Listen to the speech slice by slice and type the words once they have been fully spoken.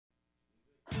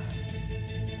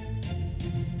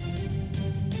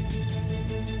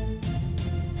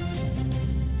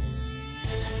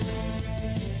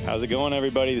How's it going,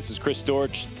 everybody? This is Chris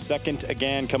Dortch, second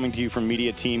again, coming to you from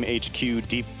Media Team HQ,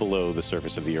 deep below the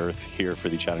surface of the earth, here for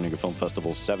the Chattanooga Film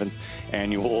Festival's 7th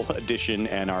annual edition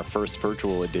and our first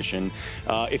virtual edition.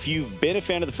 If you've been a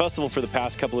fan of the festival for the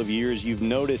past couple of years, you've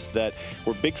noticed that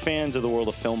we're big fans of the World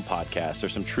of Film podcasts.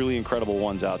 There's some truly incredible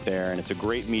ones out there, and it's a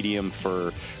great medium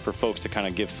for folks to kind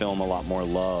of give film a lot more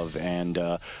love. And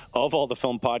of all the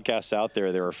film podcasts out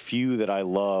there, there are a few that I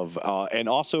love, and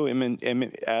also am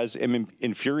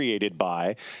infuriated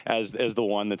by as the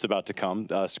one that's about to come,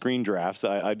 Screen Drafts.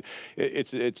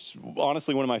 It's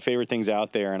honestly one of my favorite things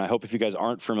out there, and I hope if you guys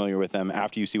aren't familiar with them,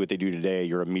 after you see what they do today,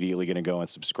 you're immediately going to go and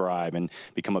subscribe and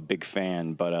become a big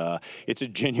fan. But it's a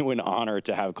genuine honor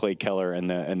to have Clay Keller and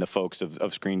the folks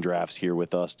of Screen Drafts here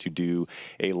with us to do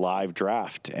a live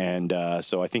draft. And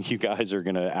so I think you guys are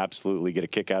going to absolutely get a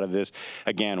kick out of this.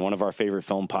 Again, one of our favorite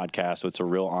film podcasts, so it's a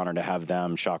real honor to have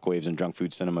them, Shockwaves and Junk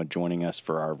Food Cinema, joining us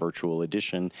for our virtual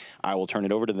edition. I will turn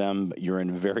it over to them. You're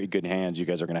in very good hands. You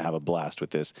guys are going to have a blast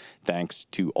with this. Thanks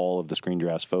to all of the Screen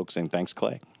Drafts folks, and thanks,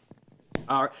 Clay.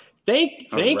 All right.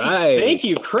 Thank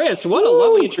you, Chris. What a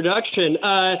lovely introduction.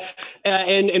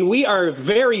 And we are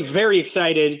very, very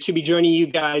excited to be joining you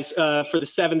guys for the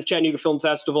 7th Chattanooga Film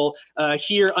Festival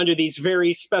here under these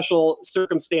very special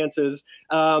circumstances.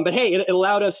 But hey, it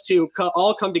allowed us to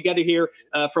all come together here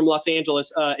from Los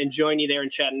Angeles and join you there in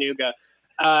Chattanooga.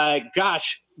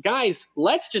 Gosh, guys,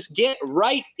 let's just get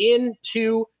right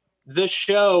into the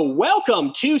show.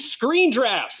 Welcome to Screen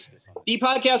Drafts, the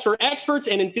podcast where experts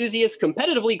and enthusiasts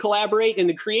competitively collaborate in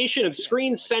the creation of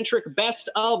screen-centric best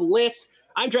of lists.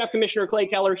 I'm Draft Commissioner Clay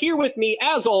Keller. Here with me,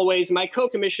 as always, my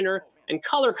co-commissioner and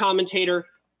color commentator,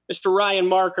 Mr. Ryan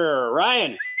Marker.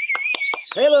 Ryan.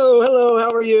 Hello, how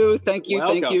are you? Thank you,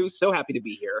 Welcome. thank you. So happy to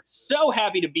be here. So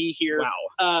happy to be here.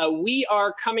 Wow. We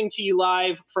are coming to you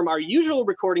live from our usual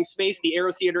recording space, the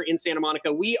Aero Theater in Santa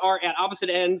Monica. We are at opposite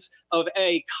ends of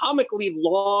a comically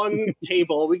long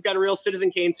table. We've got a real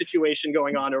Citizen Kane situation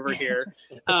going on over here.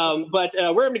 But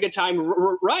we're having a good time.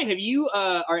 Ryan, have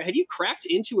you cracked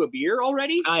into a beer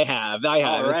already? I have.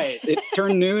 All right. It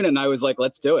turned noon and I was like,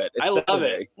 let's do it. I love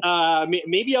it.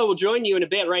 Maybe I will join you in a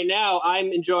bit. Right now,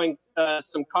 I'm enjoying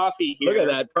some coffee here. Look at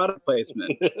that product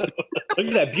placement. Look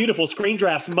at that beautiful Screen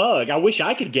Drafts mug. I wish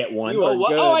I could get one.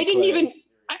 I didn't Clay. even.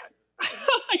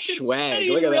 Swag. I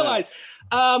didn't Look even at realize.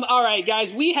 All right,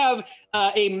 guys, we have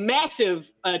a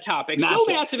massive topic. So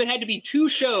massive it had to be 2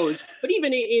 shows. But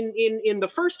even in the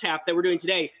first half that we're doing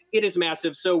today, it is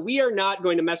massive. So we are not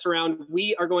going to mess around.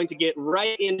 We are going to get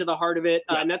right into the heart of it.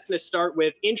 And that's going to start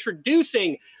with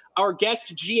introducing our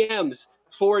guest GMs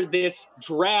for this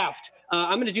draft.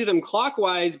 I'm going to do them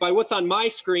clockwise by what's on my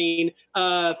screen.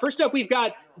 First up, we've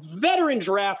got veteran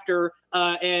drafter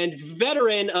and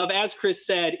veteran of, as Chris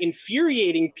said,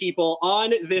 infuriating people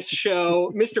on this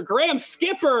show, Mr. Graham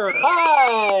Skipper.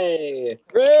 Hi,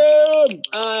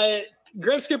 Graham.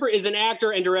 Graham Skipper is an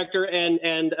actor and director,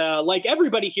 and like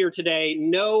everybody here today,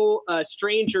 no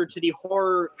stranger to the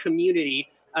horror community.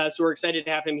 So we're excited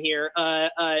to have him here.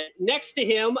 Next to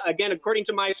him, again, according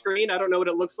to my screen, I don't know what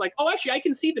it looks like. Oh, actually, I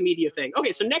can see the media thing.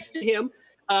 Okay, so next to him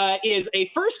is a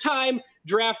first-time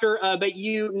drafter, but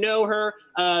you know her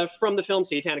from the film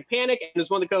Satanic Panic and is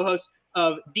one of the co-hosts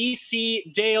of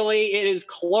DC Daily. It is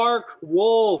Clarke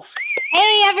Wolfe.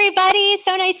 Hey, everybody.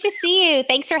 So nice to see you.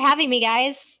 Thanks for having me,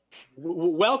 guys.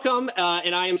 Welcome,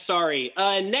 and I am sorry.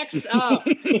 Next up,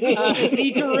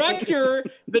 the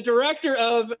director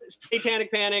of Satanic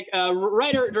Panic,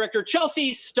 writer-director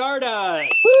Chelsea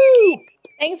Stardust. Woo!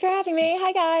 Thanks for having me.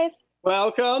 Hi, guys.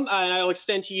 Welcome. I'll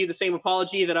extend to you the same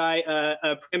apology that I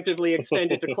preemptively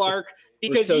extended to Clarke,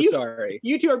 because sorry.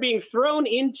 You two are being thrown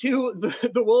into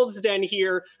the wolves' den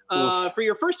here for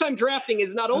your first time drafting.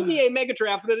 Is not only a mega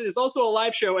draft, but it is also a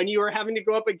live show, and you are having to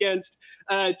go up against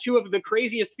 2 of the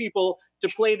craziest people to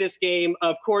play this game.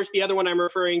 Of course, the other one I'm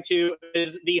referring to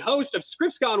is the host of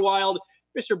Scripts Gone Wild,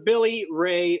 Mr. Billy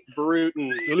Ray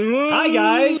Brewton. Hi,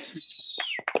 guys.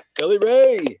 Billy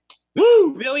Ray.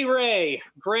 Woo! Billy Ray,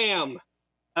 Graham,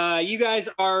 you guys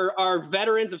are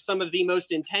veterans of some of the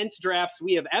most intense drafts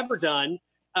we have ever done,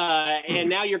 and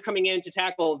now you're coming in to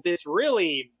tackle this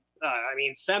really,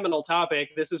 seminal topic.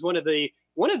 This is one of the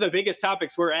biggest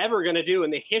topics we're ever going to do in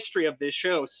the history of this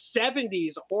show.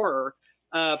 70s horror,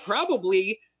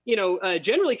 probably,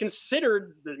 generally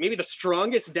considered maybe the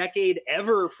strongest decade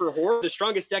ever for horror, the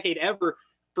strongest decade ever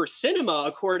for cinema,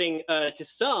 according to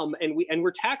some, and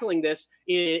we're tackling this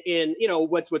in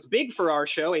what's big for our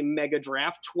show, a mega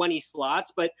draft, 20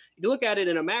 slots. But if you look at it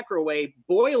in a macro way,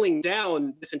 boiling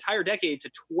down this entire decade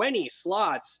to 20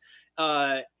 slots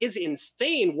is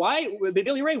insane. Why,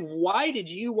 Billy Ray? Why did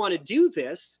you want to do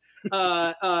this?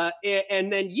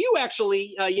 And then you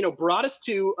actually, brought us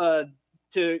to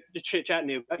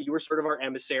Chattanooga. You were sort of our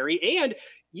emissary, and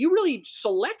you really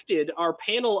selected our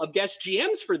panel of guest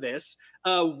GMs for this.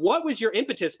 What was your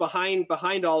impetus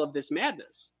behind all of this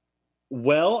madness?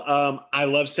 Well, I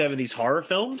love 70s horror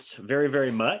films very,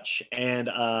 very much. And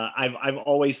I've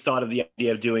always thought of the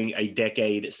idea of doing a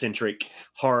decade-centric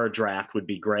horror draft would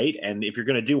be great. And if you're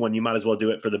going to do one, you might as well do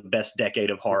it for the best decade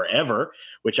of horror ever,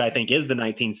 which I think is the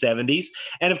 1970s.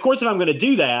 And of course, if I'm going to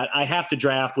do that, I have to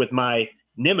draft with my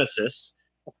nemesis,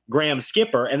 Graham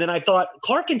Skipper. And then I thought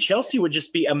Clarke and Chelsea would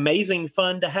just be amazing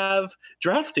fun to have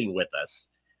drafting with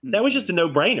us. That was just a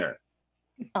no-brainer.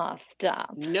 Oh,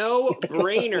 stop. No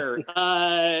brainer.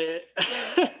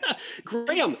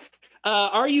 Graham,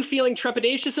 are you feeling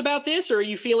trepidatious about this, or are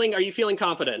you feeling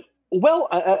confident? Well,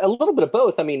 a little bit of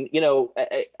both. I mean,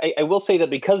 I will say that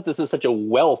because this is such a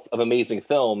wealth of amazing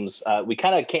films, we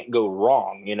kind of can't go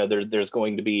wrong. There's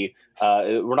going to be,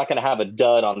 we're not going to have a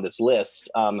dud on this list.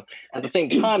 At the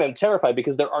same time, I'm terrified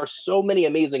because there are so many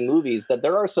amazing movies that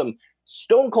there are some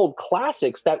stone cold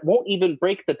classics that won't even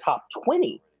break the top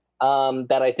 20.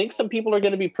 That I think some people are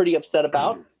going to be pretty upset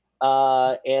about.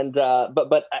 But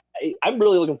I'm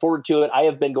really looking forward to it. I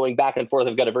have been going back and forth.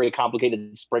 I've got a very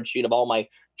complicated spreadsheet of all my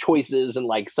choices and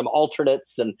like some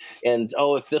alternates and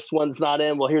if this one's not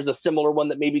in, well, here's a similar one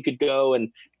that maybe could go.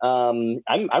 And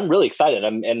I'm really excited.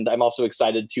 I'm also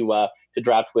excited to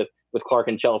draft with Clarke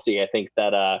and Chelsea. I think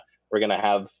that we're going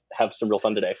to have some real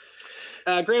fun today.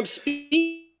 Graham,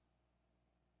 speak.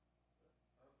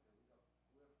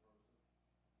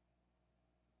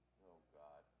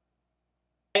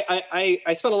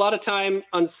 I spent a lot of time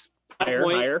on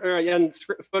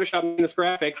Photoshop this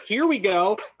graphic. Here we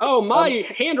go. Oh, my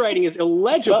handwriting is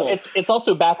illegible. Well, it's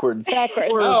also backwards.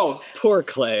 Oh, poor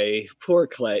Clay.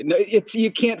 No,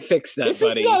 you can't fix that,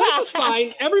 buddy. This is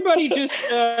fine. Everybody just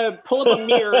pull up a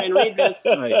mirror and read this.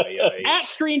 At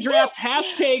Screen Drafts,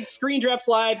 hashtag Screen Drafts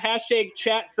Live, hashtag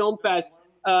Chat Film Fest.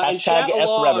 And chat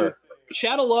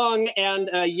along and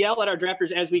yell at our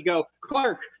drafters as we go.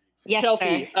 Clarke. Yes,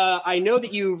 Chelsea, I know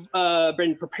that you've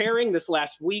been preparing this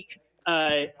last week.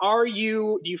 Do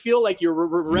you feel like you're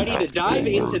ready to dive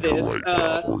into this?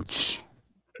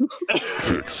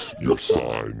 Fix your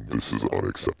sign. This is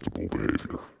unacceptable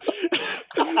behavior.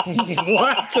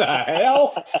 What the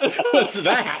hell was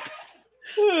that?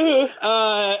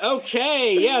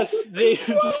 Okay, yes, the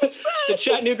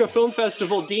Chattanooga Film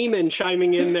Festival demon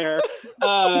chiming in there.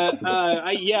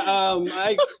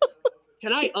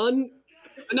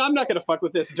 No, I'm not going to fuck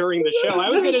with this during the show. I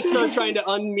was going to start trying to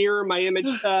unmirror my image.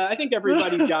 I think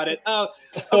everybody's got it.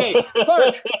 Okay,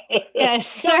 Clarke. Yes,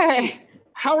 sir.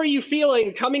 How are you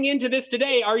feeling coming into this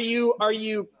today? Are you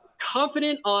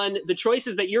confident on the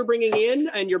choices that you're bringing in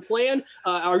and your plan?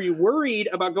 Are you worried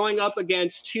about going up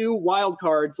against two wild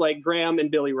cards like Graham and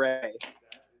Billy Ray?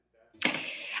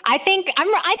 I think I'm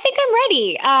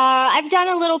ready. I've done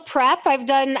a little prep.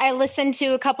 I listened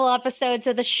to a couple episodes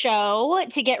of the show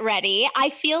to get ready. I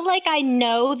feel like I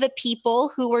know the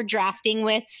people who we're drafting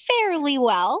with fairly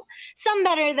well. Some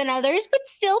better than others, but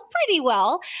still pretty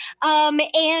well.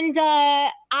 And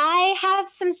I have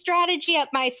some strategy up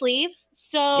my sleeve.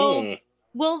 So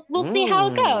we'll see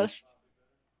how it goes.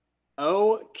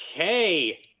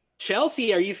 Okay.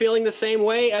 Chelsea, are you feeling the same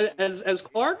way as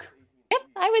Clarke? Yep,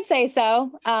 I would say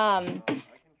so.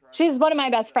 She's one of my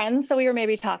best friends, so we were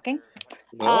maybe talking.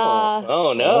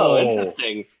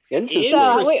 Interesting.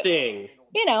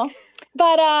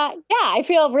 But I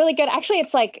feel really good. Actually,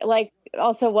 it's like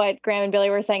also what Graham and Billy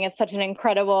were saying. It's such an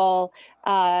incredible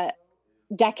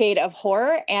decade of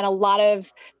horror, and a lot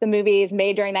of the movies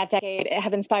made during that decade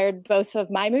have inspired both of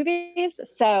my movies.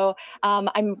 So I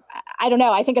don't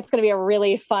know. I think it's going to be a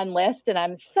really fun list, and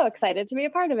I'm so excited to be a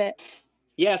part of it.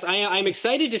 Yes, I'm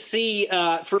excited to see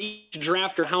for each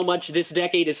drafter how much this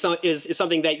decade is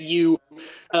something that you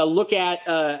look at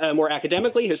more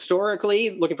academically,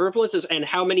 historically, looking for influences, and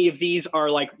how many of these are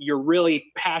like you're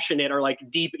really passionate or like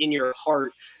deep in your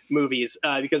heart movies,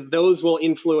 because those will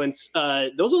influence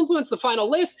the final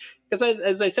list. Because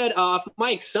as I said off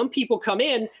mic, some people come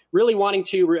in really wanting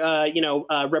to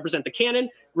represent the canon,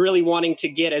 really wanting to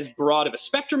get as broad of a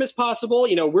spectrum as possible.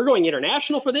 We're going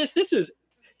international for this. This is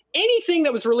anything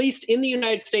that was released in the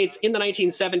United States in the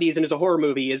 1970s and is a horror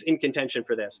movie is in contention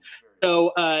for this.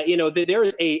 So, there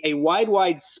is a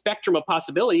wide spectrum of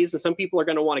possibilities, and some people are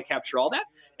going to want to capture all that.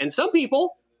 And some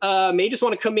people may just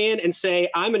want to come in and say,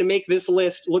 I'm going to make this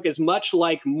list look as much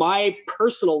like my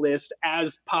personal list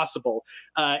as possible.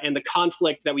 And the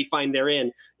conflict that we find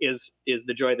therein is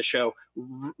the joy of the show.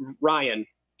 Ryan.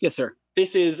 Yes, sir.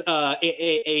 This is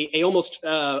a almost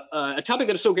a topic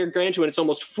that is so gargantuan, it's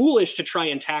almost foolish to try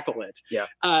and tackle it. Yeah.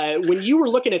 When you were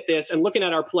looking at this and looking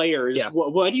at our players,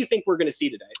 what do you think we're going to see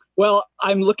today? Well,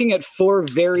 I'm looking at 4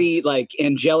 very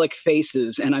angelic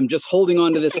faces, and I'm just holding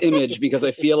on to this image because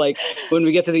I feel like when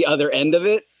we get to the other end of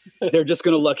it, they're just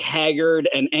going to look haggard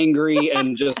and angry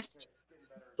and just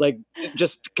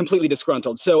completely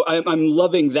disgruntled. So I'm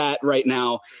loving that right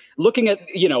now. Looking at,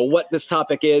 what this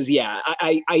topic is. Yeah.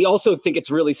 I also think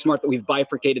it's really smart that we've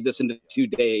bifurcated this into 2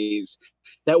 days.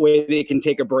 That way they can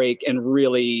take a break and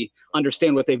really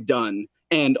understand what they've done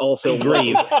and also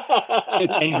grieve.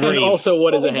 and also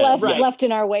what is ahead. Left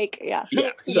in our wake. Yeah.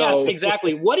 So, yes,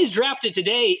 exactly. What is drafted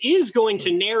today is going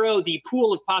to narrow the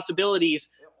pool of possibilities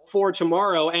for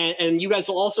tomorrow. And you guys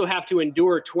will also have to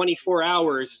endure 24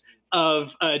 hours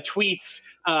of tweets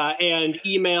and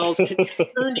emails,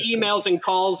 earned emails and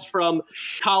calls from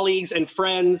colleagues and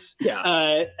friends,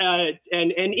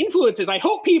 and influences. I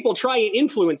hope people try and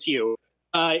influence you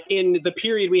in the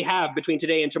period we have between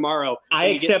today and tomorrow. I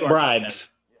accept bribes.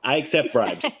 I accept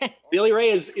bribes. Billy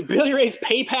Ray's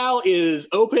PayPal is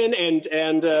open and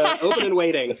open and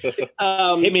waiting.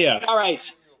 Hit me up. All right.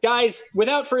 Guys,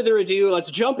 without further ado, let's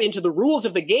jump into the rules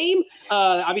of the game.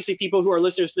 Obviously, people who are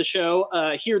listeners to the show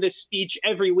hear this speech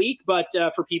every week, but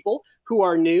for people who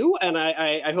are new, and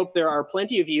I hope there are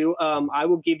plenty of you, I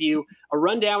will give you a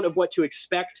rundown of what to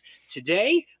expect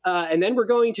today, and then we're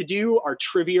going to do our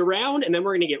trivia round, and then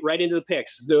we're going to get right into the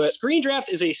picks. Do it. Screen Drafts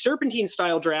is a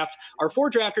serpentine-style draft. Our 4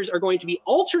 drafters are going to be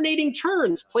alternating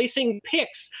turns, placing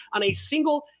picks on a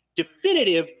single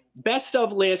definitive best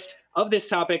of list of this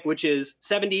topic, which is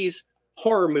 70s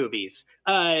horror movies.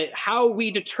 How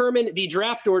we determine the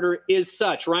draft order is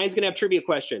such. Ryan's going to have trivia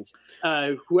questions.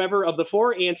 Whoever of the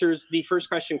 4 answers the first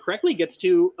question correctly gets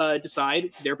to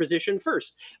decide their position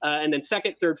first. And then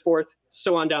second, third, fourth,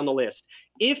 so on down the list.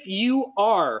 If you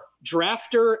are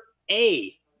drafter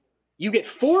A, you get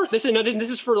 4. This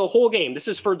is for the whole game. This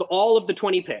is for all of the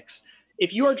 20 picks.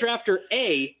 If you are drafter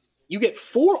A, you get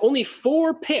only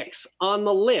 4 picks on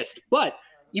the list, but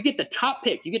you get the top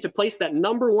pick. You get to place that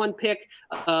number 1 pick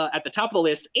at the top of the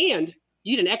list, and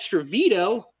you get an extra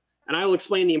veto, and I will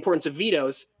explain the importance of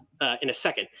vetoes in a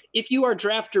second. If you are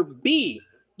drafter B,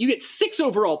 you get 6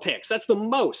 overall picks. That's the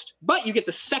most, but you get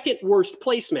the second worst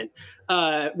placement,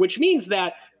 which means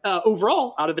that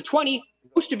overall, out of the 20,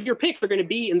 most of your picks are going to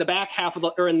be in the back half of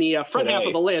in the front half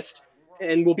of the list,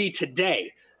 and will be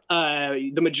today.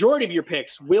 The majority of your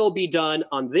picks will be done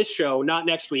on this show, not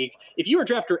next week. If you are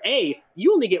drafter A,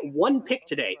 you only get 1 pick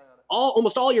today.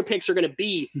 Almost all your picks are going to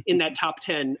be in that top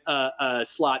 10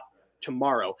 slot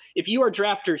tomorrow. If you are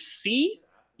drafter C,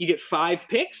 you get 5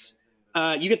 picks.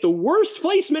 You get the worst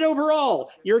placement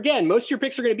overall. Most of your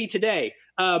picks are going to be today.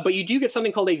 But you do get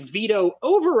something called a veto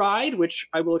override, which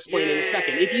I will explain in a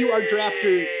second. If you are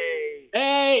drafter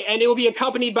A, and it will be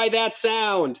accompanied by that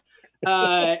sound.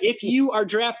 If you are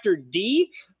drafter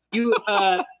D, you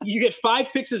get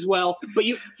 5 picks as well, but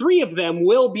 3 of them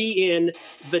will be in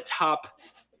the top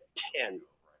 10.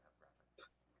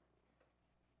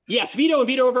 Yes, veto and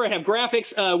veto override have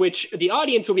graphics, which the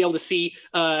audience will be able to see.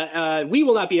 We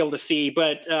will not be able to see,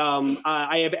 but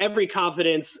I have every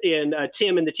confidence in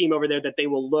Tim and the team over there that they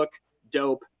will look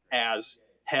dope as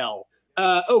hell.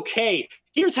 Okay,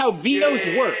 here's how vetoes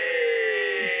work.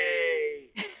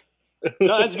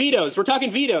 No, that's vetoes. We're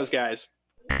talking vetoes, guys.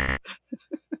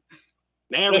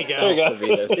 There we go.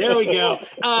 There we go.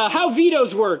 How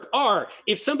vetoes work are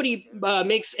if somebody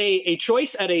makes a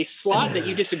choice at a slot that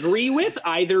you disagree with,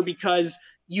 either because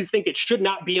you think it should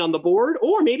not be on the board,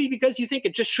 or maybe because you think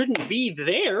it just shouldn't be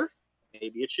there.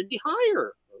 Maybe it should be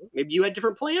higher. Maybe you had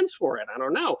different plans for it. I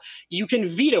don't know. You can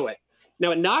veto it.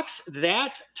 Now, it knocks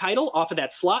that title off of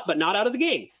that slot, but not out of the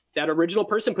game. That original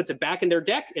person puts it back in their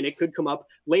deck, and it could come up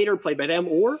later, played by them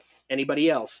or anybody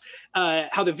else.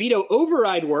 How the veto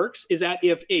override works is that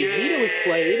if a veto is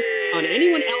played on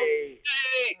anyone else,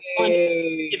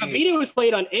 if a veto is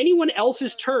played on anyone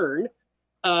else's turn,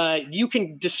 you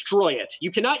can destroy it.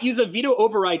 You cannot use a veto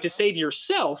override to save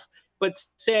yourself, but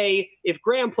say if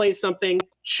Graham plays something,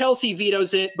 Chelsea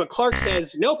vetoes it, but Clarke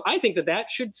says, nope, I think that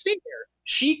should stay there.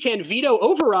 She can veto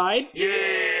override.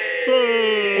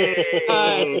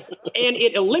 And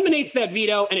it eliminates that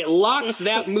veto, and it locks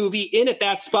that movie in at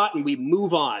that spot, and we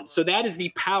move on. So that is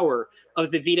the power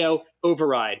of the veto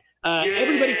override.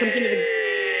 Everybody comes into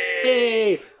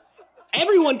the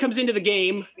everyone comes into the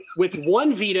game with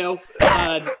 1 veto.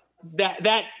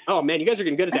 that oh man, you guys are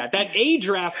getting good at that. That A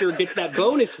drafter gets that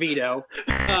bonus veto,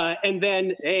 and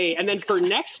then for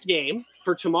next game,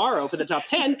 for tomorrow, for the top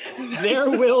 10, there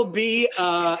will be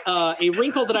a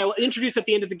wrinkle that I will introduce at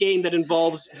the end of the game that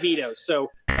involves vetoes.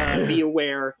 So be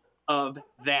aware of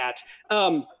that.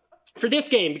 For this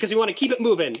game, because we want to keep it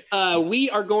moving, we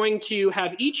are going to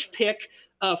have each pick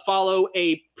follow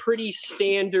a pretty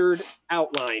standard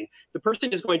outline. The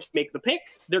person is going to make the pick.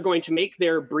 They're going to make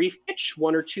their brief pitch,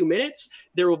 1 or 2 minutes.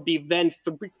 There will be then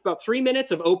about 3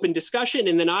 minutes of open discussion,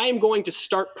 and then I am going to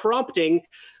start prompting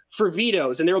for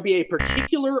vetoes. And there will be a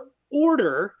particular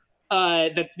order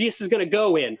that this is going to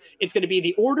go in. It's going to be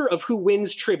the order of who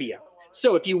wins trivia.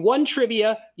 So if you won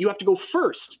trivia, you have to go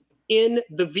first in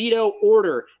the veto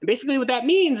order. And basically what that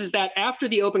means is that after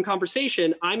the open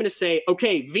conversation, I'm going to say,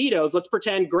 okay, vetoes, let's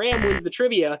pretend Graham wins the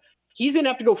trivia. He's going to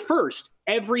have to go first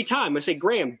every time. I'm going to say,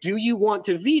 Graham, do you want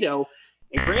to veto?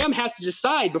 And Graham has to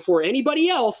decide before anybody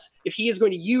else if he is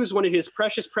going to use one of his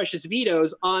precious, precious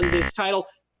vetoes on this title.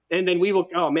 And then we will,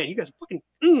 oh man, you guys are fucking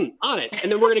on it. And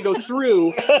then we're going to go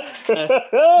through,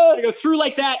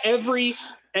 like that every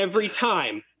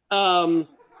time.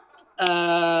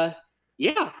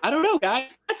 Yeah, I don't know,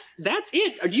 guys. That's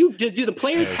it. Do the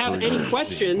players have any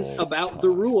questions about the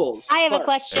rules? I have a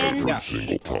question. Every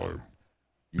single time.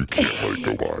 You can't let it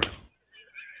go by.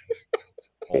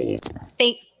 All of them.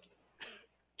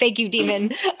 Thank you,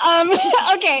 Demon.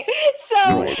 Okay,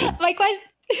 so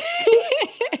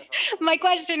my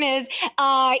question is,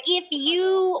 if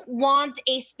you want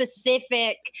a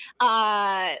specific,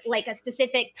 like a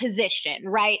specific position,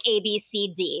 right? A, B,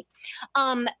 C, D.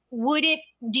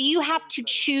 Do you have to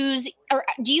choose, or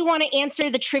do you want to answer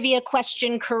the trivia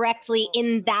question correctly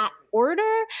in that order?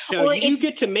 No, or you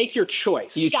get to make your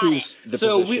choice. You choose the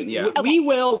position, we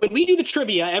will, when we do the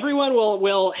trivia, everyone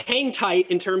will hang tight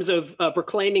in terms of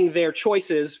proclaiming their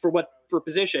choices for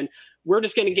position. We're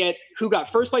just going to get who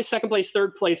got first place, second place,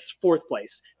 third place, fourth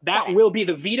place. That will be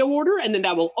the veto order, and then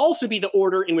that will also be the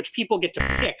order in which people get to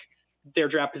pick their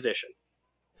draft position.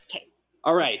 Okay.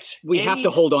 All right. We have to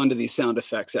hold on to these sound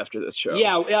effects after this show.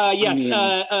 Yeah.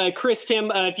 Yes. Chris,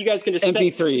 Tim, if you guys can just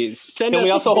MP3s. Send Can us we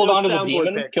also hold on to the soundboard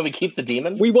demon? picks. Can we keep the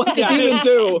demon? We want the demon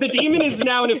too. The demon is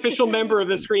now an official member of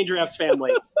the Screen Drafts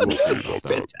family.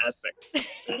 Fantastic.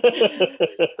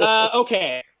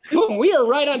 Okay. Boom, we are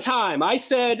right on time. I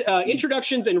said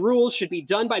introductions and rules should be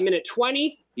done by minute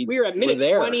 20. We are at minute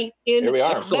 20 in. Here we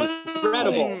are.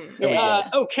 Incredible.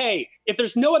 Okay, if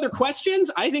there's no other questions,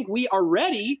 I think we are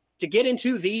ready to get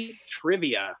into the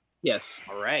trivia. Yes.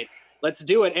 All right, let's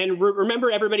do it. And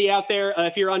remember, everybody out there,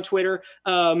 if you're on Twitter,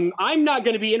 I'm not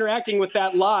going to be interacting with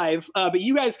that live, but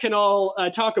you guys can all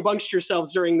talk amongst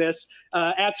yourselves during this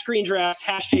at Screen Drafts,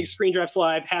 hashtag Screen Drafts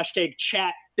Live, hashtag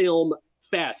Chat Film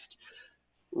Fest.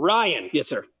 Ryan. Yes,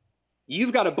 sir.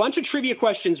 You've got a bunch of trivia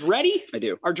questions ready. I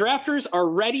do. Our drafters are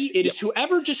ready. It is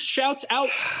whoever just shouts out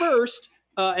first,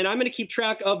 and I'm going to keep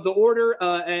track of the order.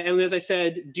 And as I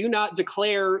said, do not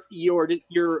declare your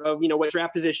what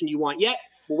draft position you want yet.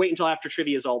 We'll wait until after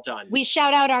trivia is all done. We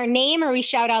shout out our name, or we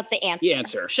shout out the answer? The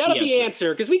answer. Shout out the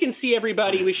answer, because we can see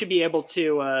everybody. We should be able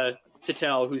to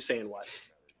tell who's saying what.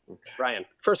 Ryan.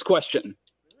 First question.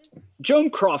 Joan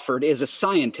Crawford is a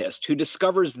scientist who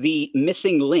discovers the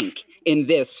missing link in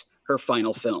this, her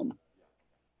final film.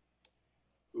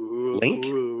 Link?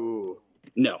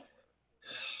 No.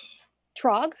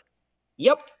 Trog?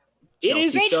 Yep. It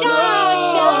is Great Chelsea.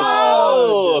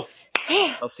 job,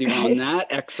 Chelsea won that.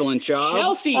 Excellent job.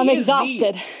 Chelsea I'm is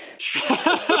exhausted.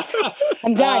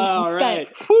 I'm done. I'm spent.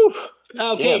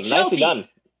 Okay, Damn, Chelsea nicely done.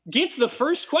 gets the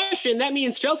first question. That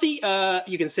means, Chelsea,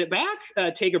 you can sit back,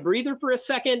 take a breather for a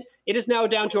second. It is now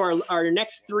down to our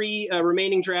next three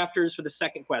remaining drafters for the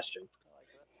second question.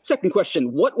 Second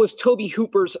question. What was Tobe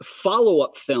Hooper's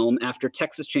follow-up film after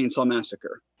Texas Chainsaw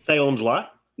Massacre? Salem's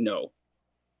Lot? No.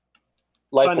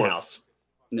 Life Force. Funhouse.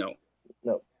 No.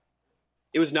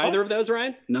 It was neither of those,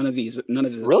 Ryan? None of these.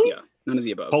 Really? Yeah. None of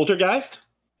the above. Poltergeist?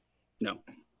 No.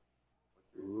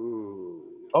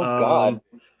 Oh God.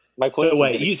 So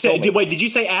wait, did you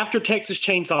say after Texas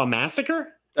Chainsaw Massacre?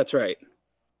 That's right.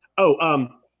 Oh,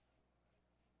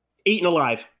 Eaten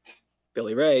Alive.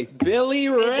 Billy Ray. Billy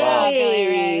Ray. Good job, Billy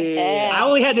Ray. Yeah. I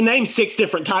only had to name 6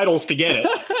 different titles to get it.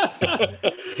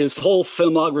 His whole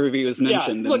filmography was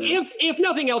mentioned. Look, if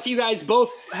nothing else, you guys both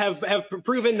have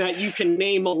proven that you can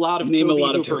name a lot of Tobe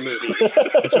Hooper movies.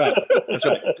 That's right. That's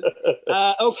right.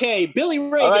 Okay, Billy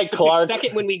Ray All right, gets to Clark. pick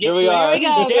second when we get Here we to are. it. Here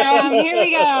we go, Graham. Here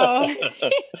we go.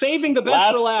 Saving the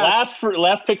best for last.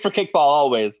 Last pick for kickball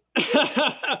always.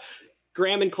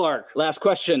 Graham and Clark. Last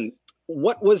question.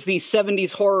 What was the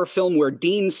 70s horror film where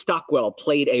Dean Stockwell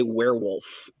played a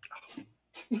werewolf?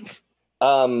 It's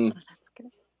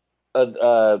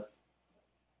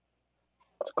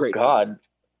great. God.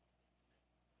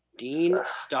 Dean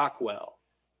Stockwell.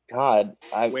 God.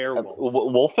 Werewolf.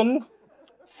 Wolfen?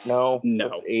 No. No.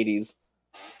 That's 80s.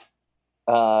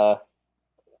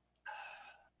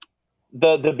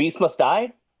 The Beast Must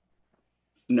Die?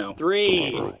 No.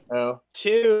 3, No.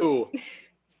 2,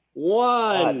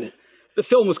 1. The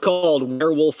film was called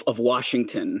Werewolf of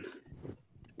Washington.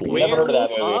 Never heard of that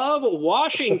movie. Werewolf of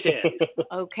Washington.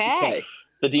 Okay.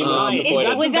 The demons Um, on the Is plane.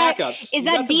 that- Was some that backups. is We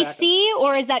that got some DC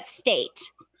or is that state?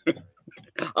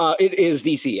 It is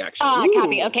DC, actually.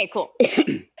 Copy. Okay, cool.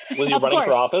 Was he Of running for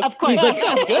course, office? of course. He's like-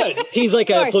 Sounds good. He's like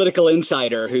a course. political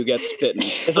insider who gets bitten.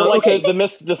 Is it like it's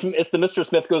the Mr.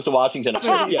 Smith Goes to Washington?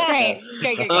 Great.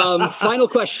 Final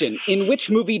question. In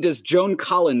which movie does Joan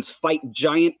Collins fight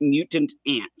giant mutant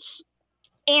ants?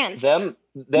 Ants. Them.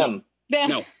 No.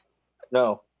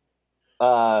 No.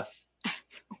 God.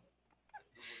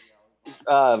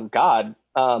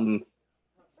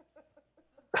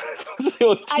 Those are the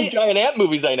only two giant ant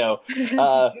movies I know.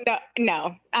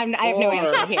 No. I have no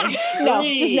answer here. No,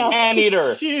 just no.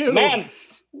 Anteater. 2,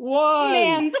 Mance. 1.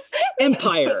 Ants.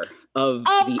 Empire of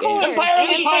the course. Ants. Empire of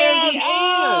the Ants.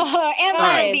 Oh, Empire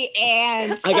Alright. of the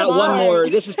Ants. I got Come one on. more.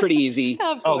 This is pretty easy.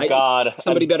 Oh God.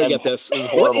 Somebody better get this.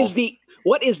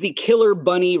 What is the Killer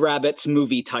Bunny Rabbits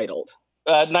movie titled?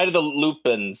 Night of the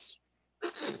Lupins.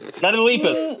 Night of the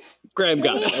Lepus. Graham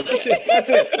got it. That's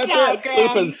it. Good job, Graham.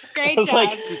 Lupins. Great I was job.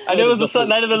 like, I know it was the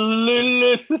Night of the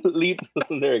Leap.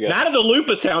 There you go. Night of the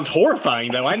Lupus sounds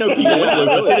horrifying, though. I know people with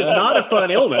lupus. It is not a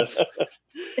fun illness.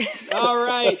 All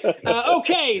right.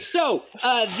 Okay. So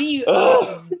the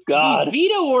God.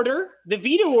 veto order in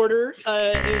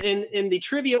the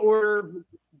trivia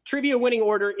winning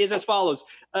order is as follows: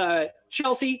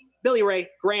 Chelsea, Billy Ray,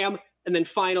 Graham, and then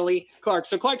finally Clarke.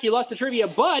 So Clarke, you lost the trivia,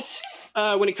 but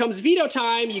when it comes veto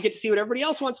time, you get to see what everybody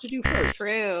else wants to do first.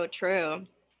 True.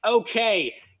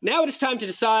 Okay. Now it is time to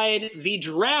decide the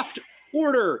draft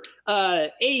order: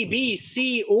 A, B,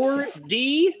 C, or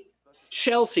D.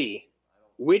 Chelsea,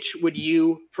 which would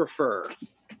you prefer?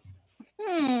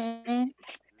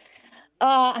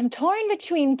 I'm torn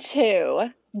between two,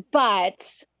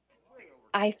 but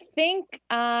I think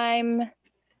I'm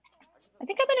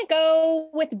gonna go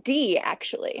with D,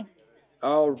 actually.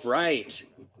 All right.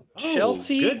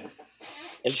 Chelsea. Good.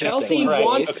 Chelsea Right.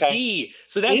 wants Okay. D.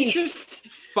 So that means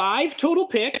 5 total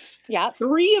picks. Yep.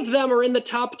 3 of them are in the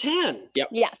top 10.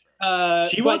 Yes.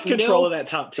 She wants control of that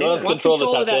top 10. wants Wants control of the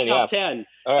control of that top top 10.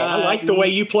 All right. I like the way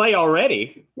you play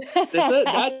already.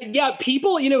 Yeah,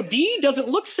 people, D doesn't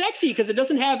look sexy because it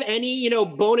doesn't have any,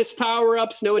 bonus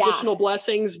power-ups, no additional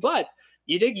blessings, but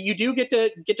you do get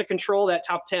to control that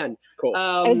top 10. Cool.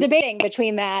 I was debating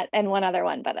between that and one other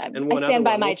one, but I stand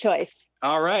by my choice.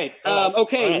 All right. All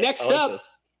Okay, right. next I like up,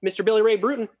 Mr. Billy Ray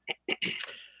Brewton.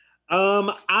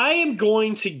 I am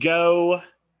going to go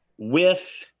with.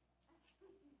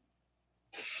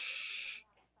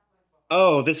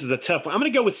 Oh, this is a tough one. I'm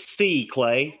going to go with C,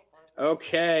 Clay.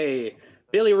 Okay.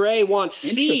 Billy Ray wants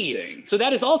C. Interesting. So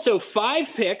that is also 5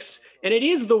 picks, and it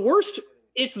is the worst.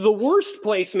 It's the worst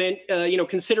placement,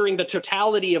 considering the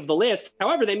totality of the list.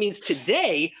 However, that means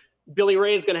today Billy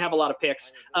Ray is going to have a lot of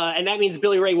picks, and that means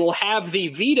Billy Ray will have the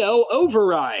veto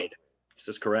override. This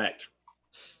is correct.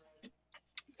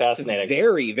 Fascinating.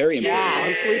 Very, very important.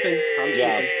 I'm sleeping.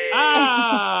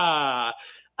 Yeah.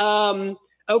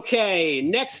 Okay.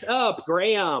 Next up,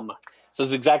 Graham. This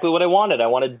is exactly what I wanted. I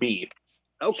wanted B.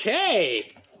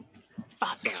 Okay.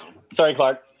 Fuck. Sorry,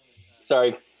 Clarke.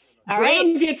 Sorry. All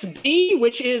Graham right. gets B,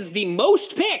 which is the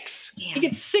most picks. Damn. He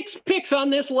gets 6 picks on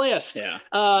this list. Yeah.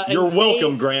 And You're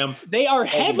welcome, Graham. They are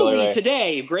Thank you, Billy heavily Ray.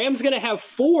 today. Graham's going to have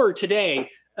 4 today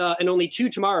and only 2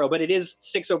 tomorrow, but it is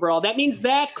 6 overall. That means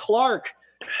that, Clarke,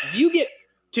 you get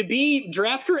to be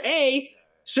drafter A,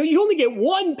 so you only get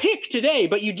 1 pick today,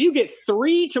 but you do get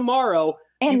 3 tomorrow.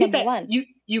 And you get number that, one.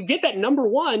 You get that number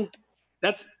 1.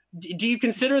 Do you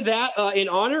consider that an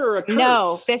honor or a curse?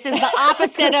 No, this is the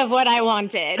opposite of what I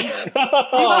wanted. This is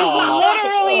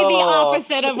literally the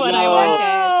opposite of what I wanted.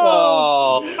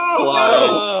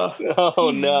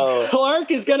 Oh no.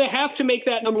 Clarke is going to have to make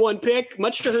that number 1 pick,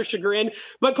 much to her chagrin.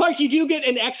 But Clarke, you do get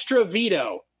an extra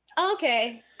veto.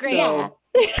 Okay, great. Yeah.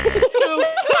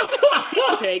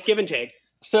 Give and take.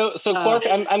 So Clarke,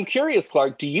 I'm curious,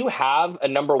 Clarke, do you have a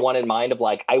number 1 in mind of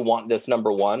like, I want this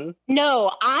number 1?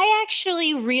 No, I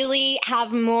actually really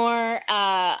have more.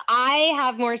 I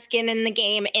have more skin in the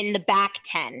game in the back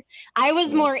 10. I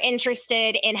was more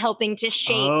interested in helping to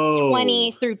shape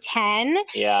 20 through 10.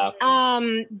 Yeah.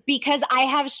 Because I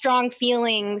have strong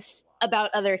feelings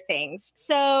about other things.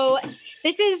 So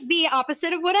this is the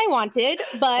opposite of what I wanted,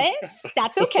 but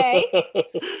that's okay.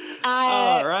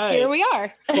 All right. Here we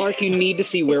are. Clarke, you need to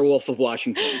see Werewolf of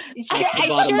Washington.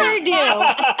 I sure do.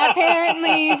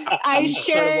 Apparently, I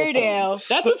sure do.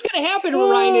 That's what's going to happen,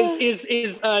 Ryan,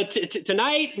 is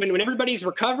tonight, when everybody's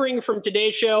recovering from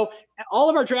today's show, all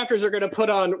of our drafters are going to put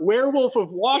on Werewolf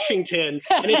of Washington,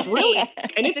 and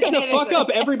it's going to fuck up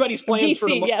everybody's plans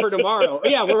DC, for tomorrow.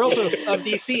 Yeah, Werewolf of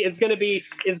DC is going to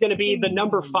be the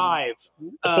number 5.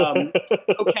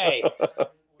 Okay.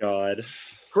 God.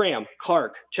 Graham,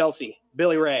 Clarke, Chelsea,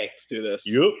 Billy Ray. Let's do this.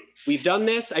 Yep. We've done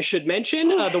this. I should mention,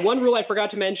 the one rule I forgot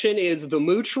to mention is the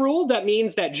mooch rule. That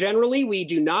means that generally we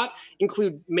do not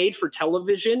include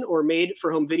made-for-television or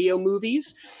made-for-home video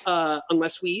movies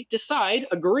unless we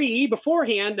agree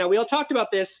beforehand. Now, we all talked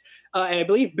about this, and I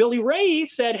believe Billy Ray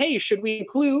said, hey, should we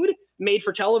include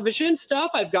made-for-television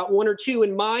stuff? I've got 1 or 2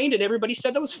 in mind, and everybody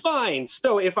said that was fine.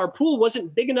 So if our pool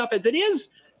wasn't big enough as it is,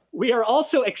 we are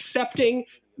also accepting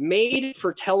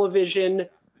made-for-television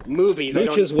movies.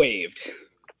 Mooch is waived.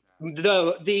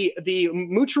 The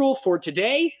mooch rule for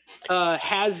today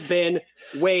has been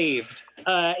waived,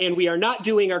 and we are not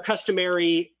doing our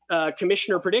customary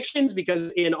commissioner predictions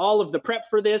because in all of the prep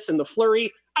for this and the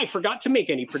flurry, I forgot to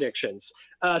make any predictions.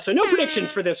 So no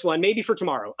predictions for this one. Maybe for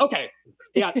tomorrow. Okay.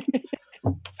 Yeah. Thank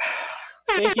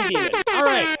you, Demon. All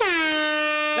right.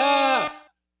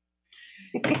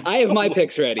 I have my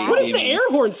picks ready. What does the air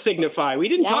horn signify? We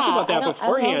didn't talk about that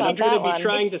beforehand. I'm going to be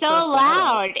trying to. It's so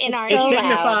loud in our.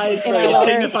 It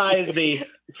signifies the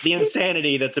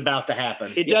insanity that's about to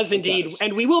happen. It does indeed,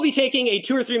 and we will be taking a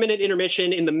 2 or 3 minute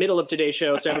intermission in the middle of today's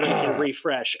show, so everybody can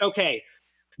refresh. Okay,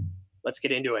 let's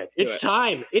get into it. It's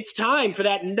time. It's time for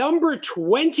that number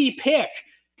 20 pick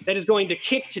that is going to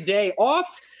kick today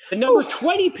off. The number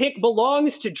 20 pick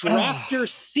belongs to Drafter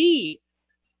C,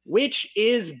 which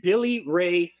is Billy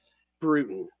Ray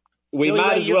Brewton. We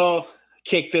might as well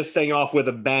kick this thing off with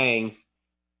a bang.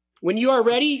 When you are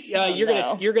ready,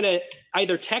 you're gonna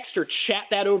either text or chat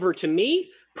that over to me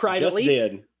privately.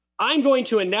 Just did. I'm going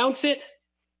to announce it.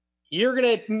 You're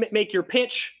gonna make your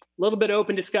pitch. A little bit of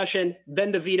open discussion,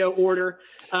 then the veto order.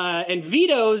 And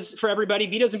vetoes for everybody,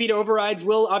 vetoes and veto overrides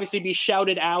will obviously be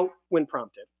shouted out when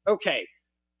prompted. Okay,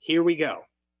 here we go.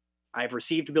 I've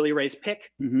received Billy Ray's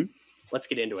pick. Mm-hmm. Let's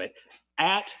get into it.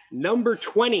 At number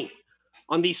 20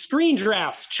 on the Screen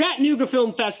Drafts Chattanooga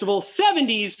Film Festival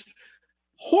 70s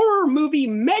horror movie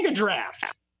mega draft,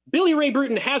 Billy Ray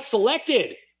Brewton has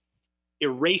selected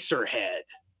Eraserhead.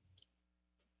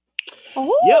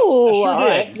 Oh, yep,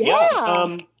 I sure did.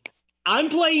 Yeah. I'm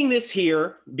playing this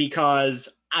here because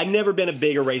I've never been a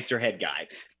big Eraserhead guy.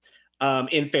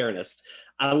 In fairness,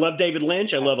 I love David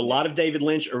Lynch. I love a lot of David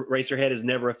Lynch. Eraserhead is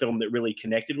never a film that really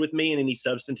connected with me in any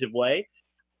substantive way.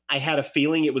 I had a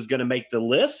feeling it was going to make the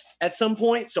list at some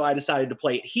point, so I decided to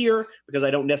play it here because I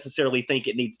don't necessarily think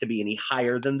it needs to be any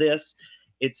higher than this.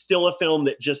 It's still a film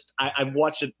that just I've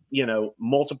watched it,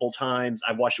 multiple times.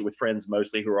 I've watched it with friends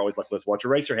mostly who are always like, "Let's watch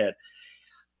Eraserhead."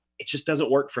 It just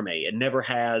doesn't work for me. It never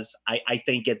has. I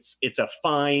think it's a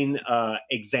fine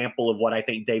example of what I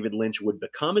think David Lynch would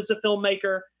become as a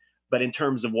filmmaker. But in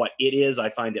terms of what it is, I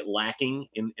find it lacking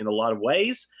in a lot of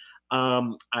ways.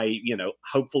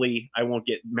 Hopefully I won't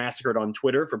get massacred on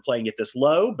Twitter for playing it this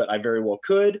low, but I very well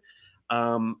could.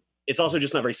 It's also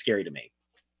just not very scary to me.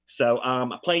 So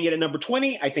playing it at number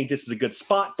 20, I think this is a good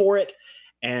spot for it.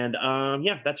 And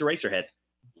that's Eraserhead.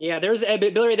 Yeah, there's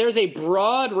a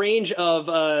broad range of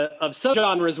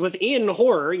subgenres within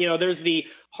horror. There's the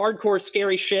hardcore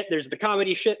scary shit, there's the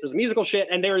comedy shit, there's the musical shit,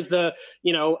 and there's the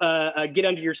get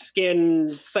under your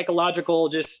skin psychological,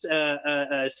 just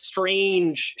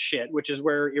strange shit, which is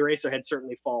where Eraserhead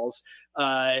certainly falls.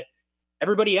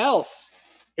 Everybody else,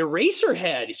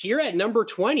 Eraserhead here at number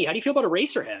 20. How do you feel about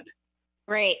Eraserhead?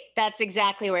 Great, that's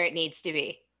exactly where it needs to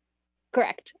be.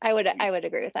 Correct. I would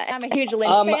agree with that. I'm a huge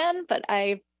Lynch fan, but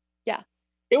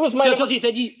it was my. So you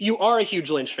said you are a huge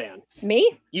Lynch fan.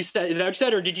 Me? You said, is that what you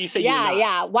said, or did you say?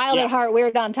 Yeah. Wild at heart,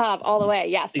 weird on top, all the way.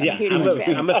 Yes. I'm a huge Lynch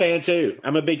fan. I'm a fan too.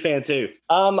 I'm a big fan too.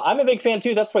 I'm a big fan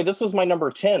too. That's why this was my number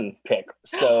 10 pick.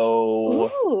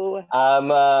 So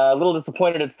I'm a little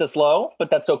disappointed it's this low, but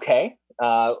that's okay.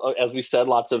 As we said,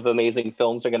 lots of amazing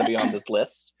films are going to be on this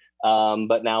list.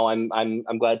 But now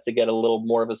I'm glad to get a little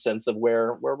more of a sense of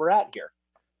where we're at here.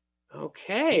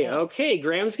 Okay.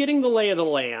 Graham's getting the lay of the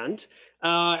land.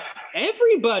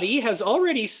 Everybody has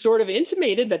already sort of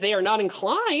intimated that they are not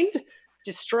inclined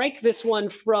to strike this one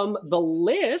from the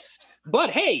list.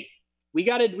 But hey, we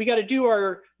gotta do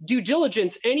our due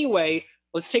diligence anyway.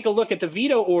 Let's take a look at the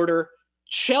veto order.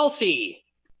 Chelsea.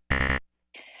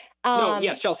 No,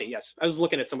 yes, Chelsea. Yes, I was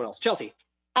looking at someone else. Chelsea.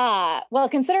 Well,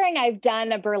 considering I've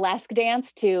done a burlesque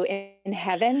dance to In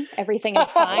Heaven, Everything is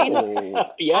Fine,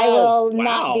 Yes. I will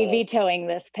not be vetoing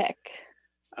this pick.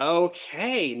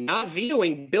 Okay, not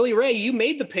vetoing. Billy Ray, you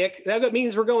made the pick. That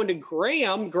means we're going to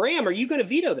Graham. Graham, are you going to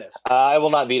veto this? I will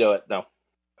not veto it, no.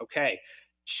 Okay.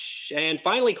 And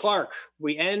finally, Clarke,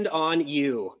 we end on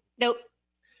you. Nope.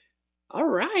 All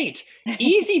right.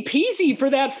 Easy peasy for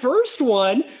that first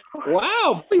one.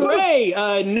 Wow. Billy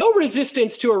Ray, no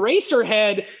resistance to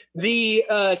Eraserhead.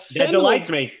 That delights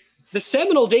me. The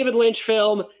seminal David Lynch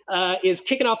film is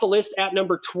kicking off the list at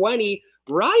number 20.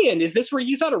 Ryan, is this where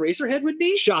you thought Eraserhead would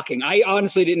be? Shocking. I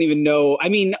honestly didn't even know. I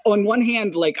mean, on one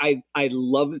hand, like I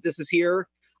love that this is here.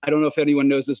 I don't know if anyone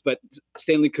knows this, but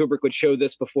Stanley Kubrick would show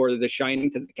this before The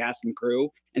Shining to the cast and crew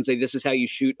and say, this is how you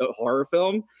shoot a horror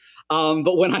film.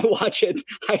 But when I watch it,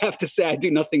 I have to say I do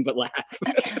nothing but laugh.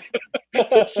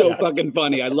 It's so fucking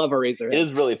funny. I love Eraserhead. It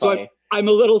is really funny. So I'm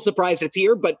a little surprised it's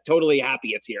here, but totally happy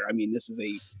it's here. I mean, this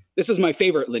is my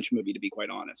favorite Lynch movie, to be quite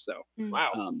honest. So,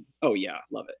 wow. Oh yeah,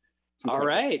 love it. All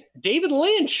right. David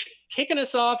Lynch kicking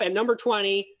us off at number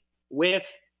 20 with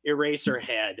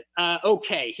Eraserhead.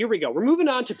 Okay, here we go. We're moving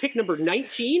on to pick number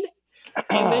 19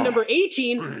 and then number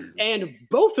 18. And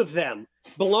both of them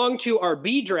belong to our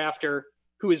B drafter,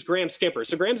 who is Graham Skipper.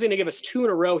 So Graham's going to give us two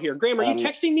in a row here. Graham, are you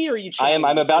texting me or are you chatting?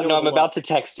 I'm about to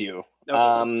text you.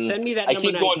 Okay, so send me that number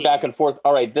 19. I keep going back and forth.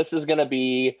 All right, this is going to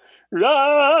be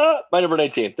my number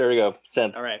 19. There we go.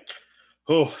 Sent. All right.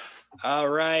 Oh. All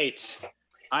right.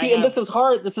 And this is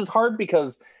hard. This is hard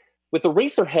because with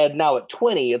Eraserhead now at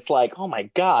 20, it's like, oh my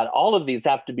God, all of these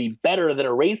have to be better than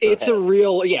Eraserhead. It's a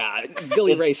real,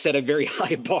 Billy Ray set a very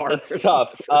high bar. It's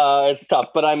tough. It's tough,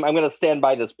 but I'm going to stand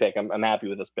by this pick. I'm happy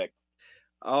with this pick.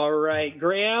 All right,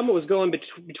 Graham was going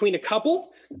between a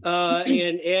couple,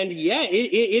 and yeah,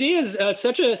 it is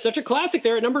such a classic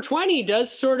there at number 20.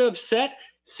 Does sort of set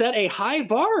a high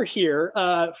bar here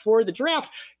for the draft.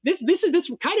 This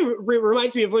kind of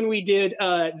reminds me of when we did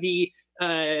the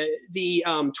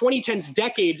 2010s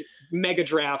decade mega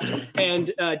draft,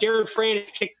 and Darren Fran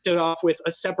kicked it off with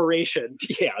A Separation.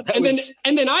 Yeah,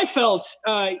 and then I felt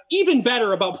even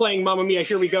better about playing Mamma Mia,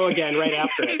 Here We Go Again right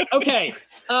after it. Okay,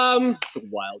 it's a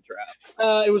wild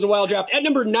draft. It was a wild draft. At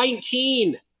number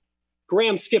 19,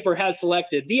 Graham Skipper has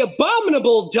selected The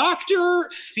Abominable Dr.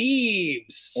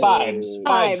 Phoebes. Fives.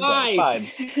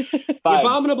 The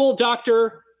Abominable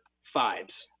Dr.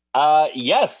 Phoebes.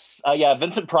 Yes.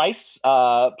 Vincent Price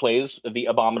plays the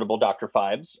abominable Dr.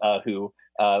 Phoebes, who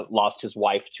lost his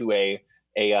wife to a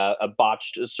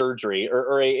botched surgery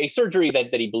or a surgery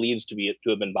that he believes to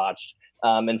have been botched.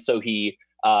 And so he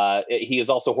is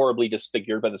also horribly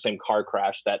disfigured by the same car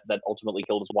crash that ultimately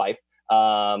killed his wife.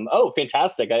 Oh,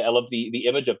 fantastic. I love the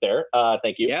image up there.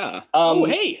 Thank you. Yeah.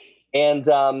 Hey. And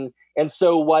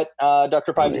so what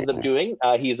Dr. Phoebes ends up doing,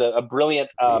 he's a brilliant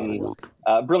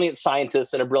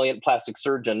scientist and a brilliant plastic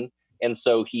surgeon. And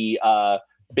so he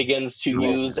begins to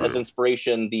use as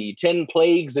inspiration the 10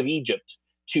 plagues of Egypt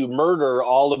to murder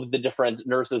all of the different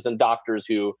nurses and doctors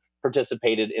who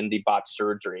participated in the botched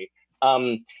surgery.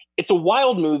 It's a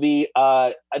wild movie.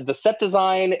 The set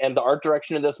design and the art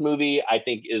direction of this movie, I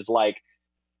think, is like,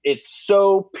 it's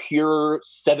so pure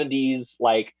 70s,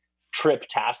 like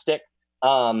trip-tastic.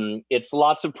 It's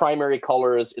lots of primary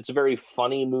colors. It's a very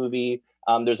funny movie.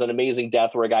 There's an amazing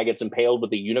death where a guy gets impaled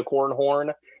with a unicorn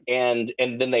horn, and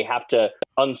then they have to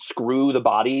unscrew the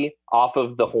body off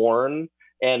of the horn,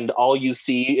 and all you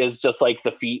see is just like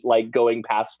the feet like going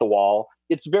past the wall.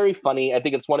 It's very funny. I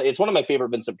think it's one of my favorite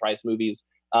Vincent Price movies.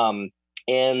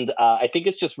 And I think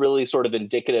it's just really sort of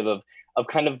indicative of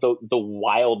kind of the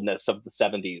wildness of the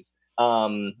 70s.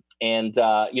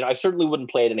 I certainly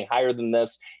wouldn't play it any higher than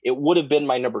this. It would have been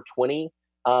my number 20.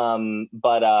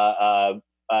 But I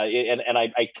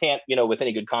can't, with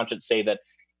any good conscience say that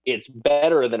it's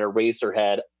better than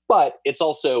Eraserhead, but it's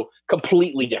also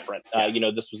completely different.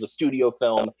 This was a studio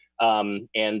film.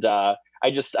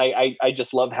 I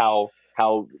just love how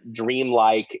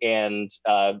dreamlike and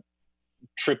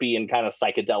trippy and kind of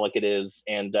psychedelic it is.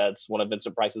 And it's one of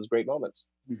Vincent Price's great moments.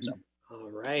 Mm-hmm. So. All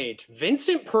right.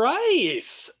 Vincent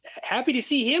Price. Happy to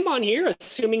see him on here,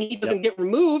 assuming he doesn't get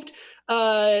removed.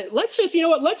 Let's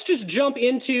just jump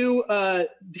into,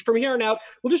 from here on out,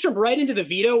 we'll just jump right into the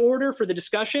veto order for the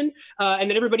discussion. And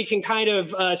then everybody can kind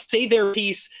of say their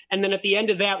piece. And then at the end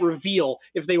of that, reveal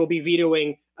if they will be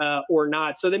vetoing or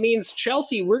not. So that means,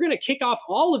 Chelsea, we're going to kick off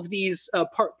all of these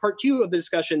part two of the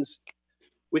discussions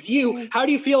with you. How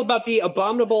do you feel about The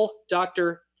Abominable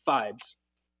Dr. Phoebes?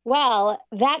 Well,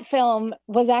 that film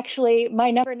was actually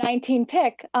my number 19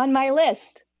 pick on my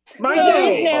list. My So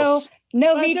day. there's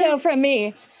no My veto day. from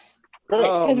me.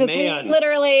 Oh Because it's man!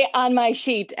 literally on my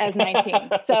sheet as 19.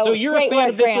 So you're a great fan work,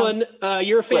 of this Graham. one.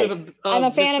 You're a fan Right. of I'm a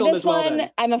this fan of film this as well. one.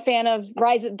 Then. I'm a fan of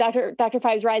Dr.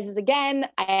 Fives Rises Again.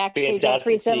 I actually just Fantastic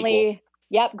recently,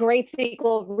 great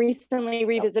sequel. Recently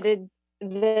revisited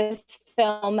this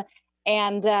film,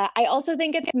 and I also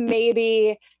think it's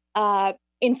maybe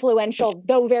influential,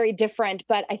 though very different.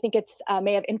 But I think it's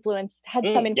may have had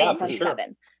some influence for on sure.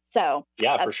 Seven. So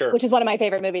for sure. which is one of my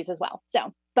favorite movies as well.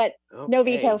 So, but no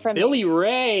veto from Billy me.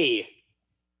 Ray.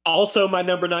 Also my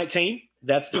number 19.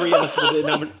 That's 3 of us with the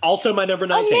number. Also my number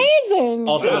 19. Amazing.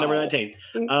 Also my number 19.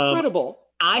 Incredible.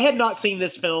 I had not seen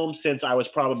this film since I was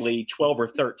probably 12 or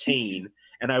 13,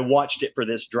 and I watched it for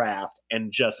this draft and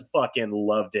just fucking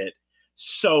loved it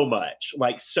so much.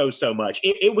 Like so much.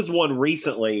 It was one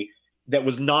recently that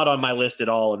was not on my list at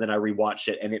all, and then I rewatched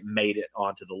it and it made it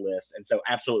onto the list. And so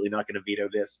absolutely not going to veto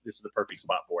this. This is the perfect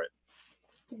spot for it.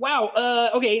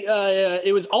 Wow. Okay.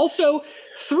 It was also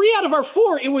 3 out of our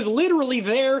 4. It was literally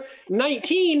there.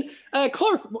 19.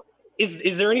 Clarke,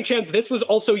 is there any chance this was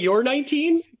also your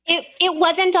 19? It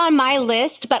wasn't on my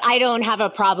list, but I don't have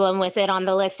a problem with it on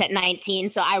the list at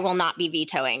 19, so I will not be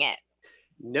vetoing it.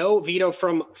 No veto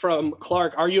from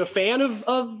Clarke. Are you a fan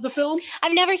of the film?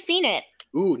 I've never seen it.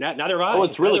 Ooh, neither have I. Oh,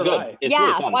 it's really Neither have good. I. It's yeah,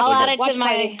 really fun. I'll add it Watch to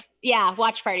my party.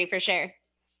 watch party for sure.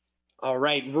 All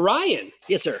right, Ryan.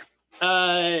 Yes, sir. 3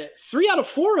 out of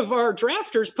 4 of our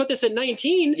drafters put this at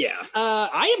 19. Yeah.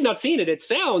 I have not seen it. It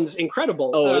sounds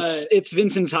incredible. Oh, it's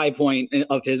Vincent's high point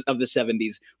of the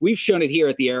 70s. We've shown it here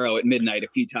at the Arrow at midnight a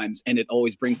few times, and it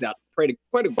always brings out quite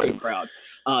a crowd.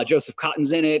 Joseph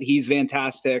Cotton's in it. He's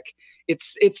fantastic.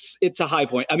 It's a high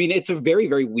point. I mean, it's a very,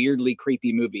 very weirdly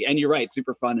creepy movie, and you're right,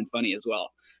 super fun and funny as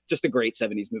well. Just a great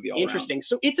 70s movie all interesting. around.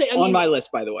 So it's on my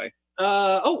list, by the way.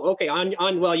 Okay.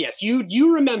 Well, yes,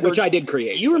 you remembered, which I did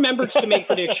create. You remembered to make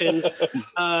predictions.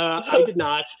 I did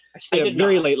not. I stayed up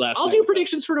very late last night. I'll do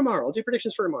predictions for tomorrow. So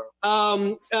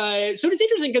it's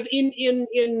interesting because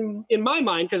in my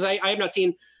mind, because I have not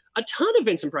seen a ton of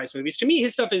Vincent Price movies. To me,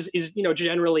 his stuff is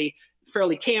generally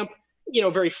fairly camp,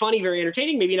 very funny, very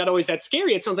entertaining. Maybe not always that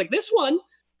scary. It sounds like this one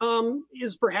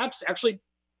is perhaps actually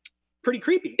pretty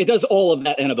creepy. It does all of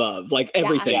that and above, like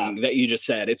everything that you just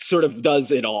said. It sort of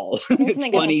does it all. It's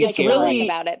funny, it's scary. really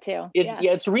about it too.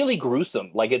 It's really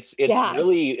gruesome. Like it's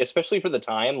really, especially for the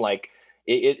time, like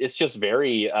it's just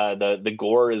very the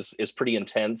gore is pretty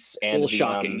intense and a little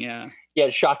shocking. Yeah,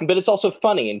 it's shocking, but it's also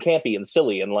funny and campy and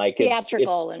silly and like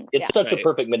theatrical it's such a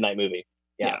perfect midnight movie.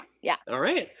 Yeah. All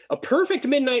right. A perfect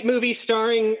midnight movie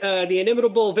starring the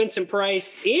inimitable Vincent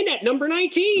Price in at number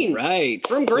 19. Right.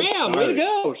 From Graham. Way to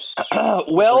go.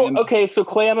 Well, okay. So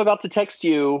Clay, I'm about to text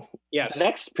you the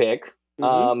next pick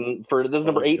for this is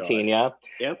number 18. God.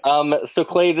 Yeah. Yep. So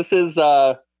Clay, this is,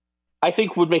 I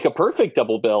think would make a perfect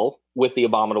double bill with the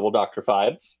abominable Dr.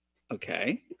 Fives.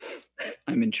 Okay.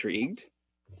 I'm intrigued.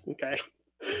 Okay.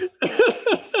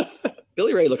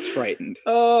 Billy Ray looks frightened.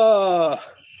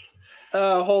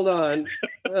 Hold on.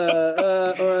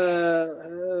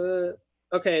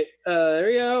 Okay, there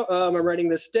we go. I'm writing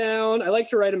this down. I like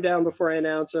to write them down before I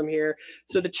announce them here.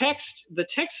 So the text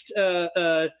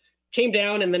came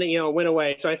down and then it went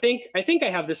away. So I think I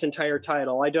have this entire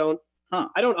title. I don't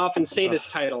often say this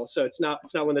title, so it's not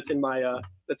one that's in my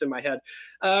head.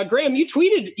 Graham, you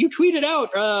tweeted out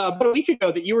about a week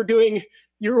ago that you were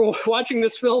watching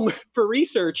this film for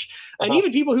research, and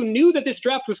even people who knew that this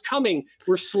draft was coming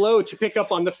were slow to pick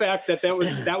up on the fact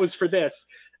that was for this.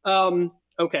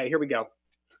 Okay, here we go.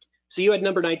 So you had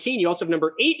number 19. You also have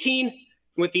number 18.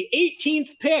 With the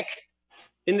 18th pick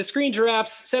in the Screen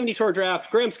Giraffes 70s horror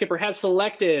draft, Graham Skipper has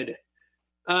selected.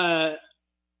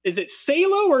 Is it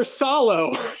Salo or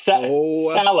Salo?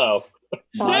 Salo.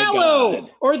 Salo,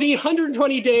 or the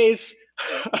 120 Days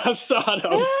of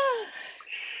Sodom.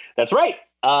 That's right.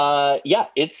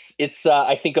 It's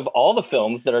I think of all the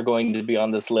films that are going to be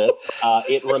on this list,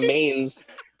 it remains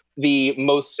the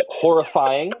most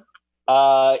horrifying.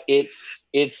 It's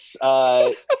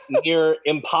near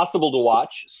impossible to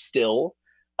watch still.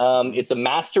 It's a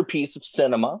masterpiece of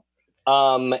cinema.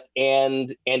 And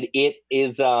it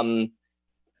is, I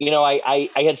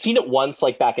had seen it once,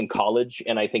 like back in college.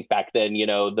 And I think back then,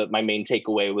 my main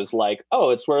takeaway was like,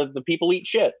 oh, it's where the people eat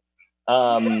shit.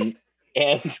 And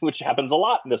which happens a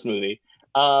lot in this movie.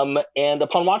 And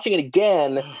upon watching it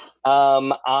again,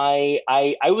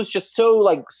 I was just so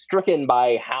like stricken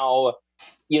by how,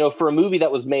 for a movie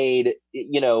that was made,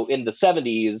 in the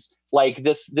 70s, like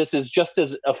this is just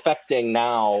as affecting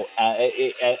now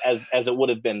as it would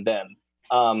have been then.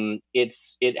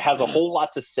 It has a whole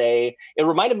lot to say. It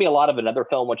reminded me a lot of another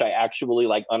film which I actually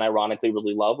like unironically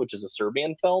really love, which is a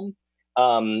Serbian film,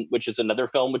 which is another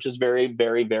film which is very,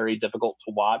 very, very difficult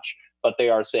to watch, but they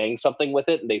are saying something with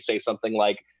it, and they say something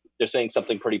like they're saying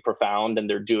something pretty profound, and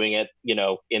they're doing it,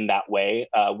 in that way,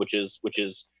 which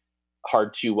is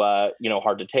hard to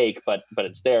hard to take, but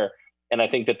it's there. And I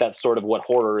think that that's sort of what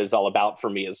horror is all about for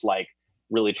me, is like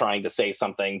really trying to say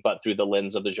something, but through the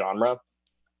lens of the genre.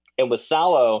 And with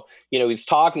Salò, he's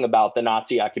talking about the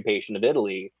Nazi occupation of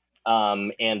Italy,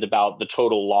 and about the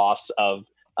total loss of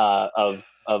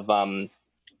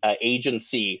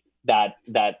agency that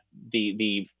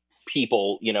the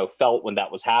people felt when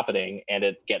that was happening, and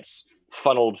it gets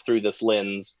funneled through this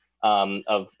lens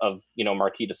of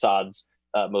Marquis de Sade's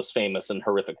most famous and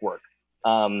horrific work.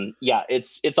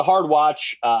 It's a hard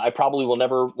watch. I probably will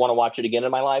never want to watch it again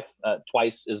in my life.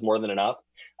 Twice is more than enough.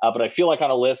 But I feel like on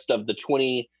a list of the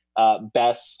 20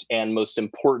 best and most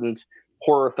important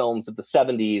horror films of the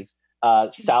 70s,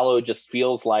 Salò just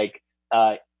feels like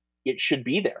it should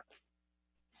be there.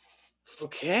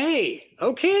 Okay.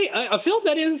 A film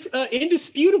that is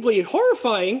indisputably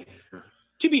horrifying,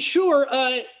 to be sure.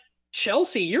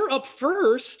 Chelsea, you're up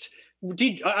first.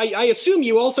 I assume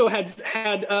you also had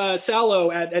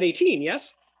Salò at 18,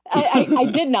 yes? I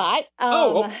did not.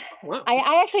 Wow.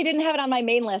 I actually didn't have it on my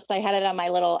main list. I had it on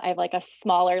I have like a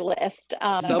smaller list.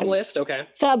 Sub-list, okay.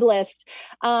 Sub-list.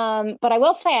 But I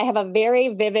will say I have a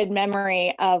very vivid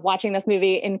memory of watching this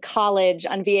movie in college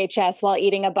on VHS while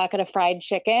eating a bucket of fried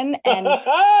chicken and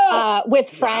with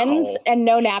friends, and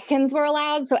no napkins were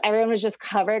allowed. So everyone was just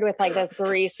covered with like this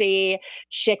greasy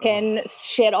chicken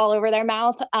shit all over their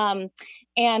mouth.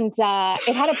 And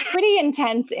it had a pretty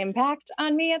intense impact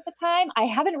on me at the time. I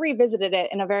haven't revisited it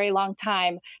in a very long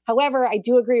time. However, I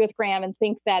do agree with Graham and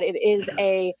think that it is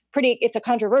it's a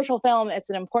controversial film. It's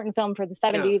an important film for the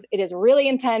 70s. Yeah. It is really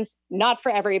intense, not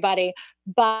for everybody,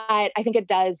 but I think it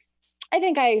does. I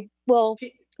think I will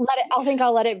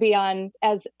I'll let it be on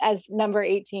as number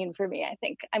 18 for me. I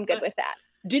think I'm good with that.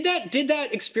 Did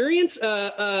that experience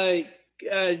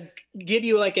give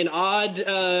you like an odd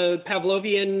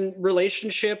Pavlovian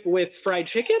relationship with fried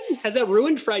chicken? Has that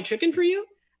ruined fried chicken for you?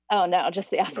 Oh no, just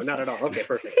the opposite. No, not at all. Okay,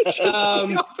 perfect.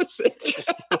 The opposite.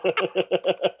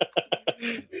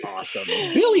 Awesome.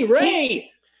 Billy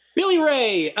Ray,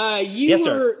 Yes,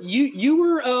 sir. you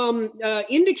were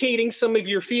indicating some of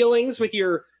your feelings with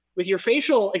your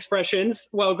facial expressions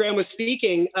while Graham was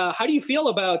speaking. How do you feel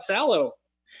about Salò?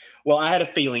 Well, I had a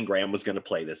feeling Graham was going to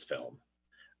play this film.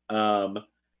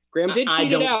 Graham did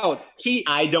tweet it out.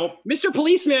 Mr.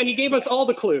 Policeman, he gave us all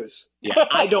the clues. Yeah,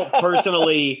 I don't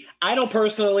personally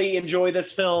enjoy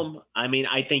this film. I mean,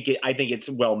 I think it's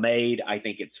well made. I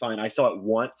think it's fine. I saw it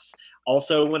once.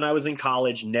 Also, when I was in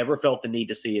college, never felt the need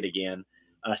to see it again.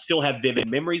 Still have vivid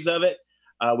memories of it,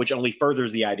 which only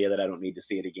furthers the idea that I don't need to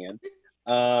see it again.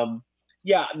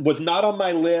 Was not on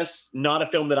my list. Not a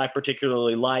film that I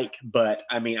particularly like, but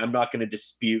I mean, I'm not going to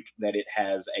dispute that it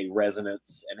has a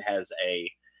resonance and has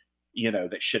a,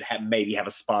 that should maybe have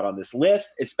a spot on this list,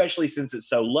 especially since it's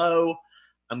so low.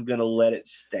 I'm going to let it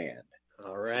stand.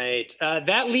 All right.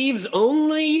 That leaves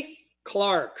only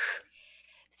Clarke.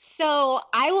 So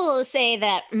I will say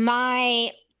that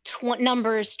my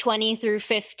numbers 20 through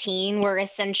 15 were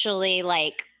essentially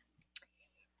like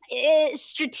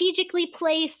strategically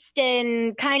placed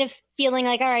and kind of feeling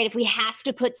like, all right, if we have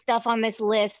to put stuff on this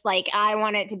list, like I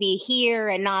want it to be here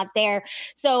and not there.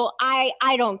 So I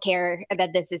don't care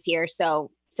that this is here. So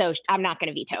I'm not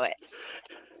going to veto it.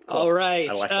 All right.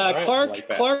 I like that.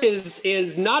 Clarke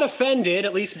is not offended,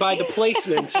 at least by the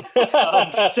placement of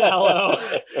Salò.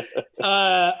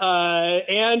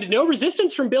 And no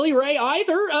resistance from Billy Ray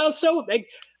either. So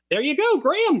there you go,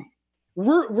 Graham.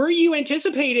 Were you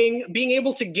anticipating being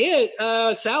able to get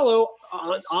Salò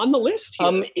on the list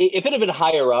here? If it had been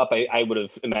higher up, I would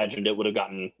have imagined it would have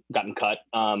gotten cut.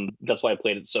 That's why I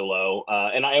played it so low,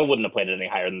 and I wouldn't have played it any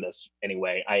higher than this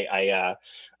anyway.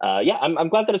 I'm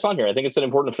glad that it's on here. I think it's an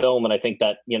important film, and I think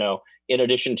that in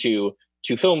addition to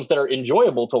films that are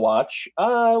enjoyable to watch,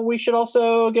 we should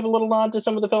also give a little nod to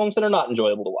some of the films that are not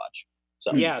enjoyable to watch.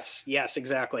 So. Yes,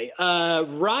 exactly.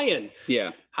 Ryan,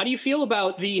 how do you feel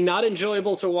about the not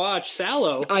enjoyable to watch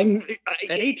Salò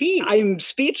at 18? I'm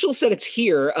speechless that it's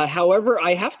here. However,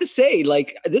 I have to say,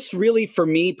 like, this really, for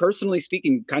me, personally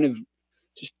speaking, kind of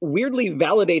just weirdly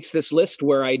validates this list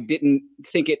where I didn't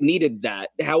think it needed that.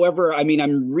 However, I mean,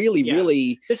 I'm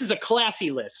really... This is a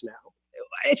classy list now.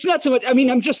 It's not so much. I mean,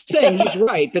 I'm just saying he's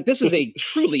right that this is a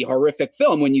truly horrific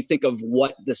film when you think of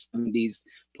what the 70s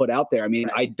put out there. I mean,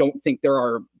 I don't think there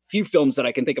are few films that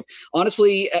I can think of.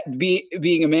 Honestly,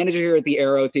 being a manager here at the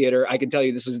Aero Theater, I can tell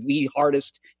you this is the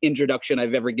hardest introduction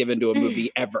I've ever given to a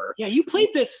movie ever. Yeah, you played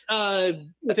this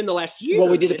within the last year. Well,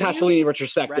 we did a Pasolini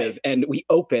retrospective, and we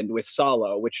opened with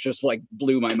Salo, which just like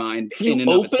blew my mind. In and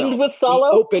of itself. Opened with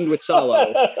Salo? We opened with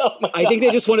Salo. Oh I think they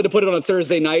just wanted to put it on a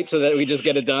Thursday night so that we just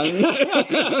get it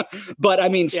done. But I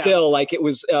mean, still, like it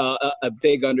was a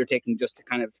big undertaking just to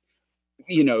kind of,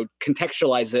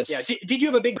 contextualialize this. Yeah. Did you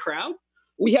have a big crowd?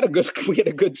 We had a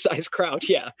good sized crowd.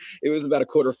 Yeah, it was about a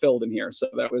quarter filled in here, so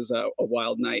that was a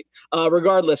wild night.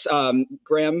 Regardless,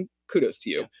 Graham, kudos to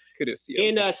you. Yeah. Kudos to you.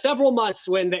 In several months,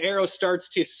 when the Aero starts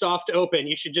to soft open,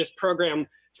 you should just program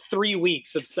 3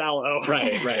 weeks of Salo.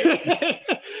 Right.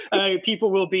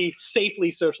 People will be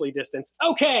safely socially distanced.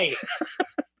 Okay.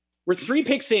 We're 3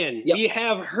 picks in. Yep. We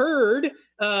have heard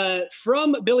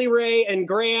from Billy Ray and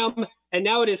Graham, and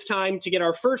now it is time to get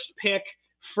our first pick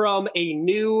from a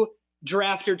new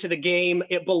drafter to the game.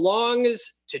 It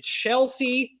belongs to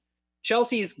Chelsea.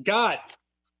 Chelsea's got,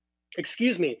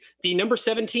 the number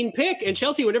 17 pick. And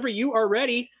Chelsea, whenever you are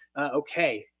ready,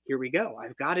 okay, here we go.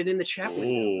 I've got it in the chat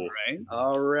window.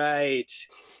 All right.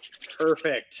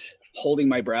 Perfect. Holding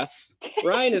my breath.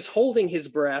 Ryan is holding his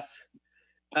breath.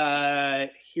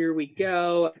 Here we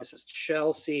go. This is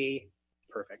Chelsea.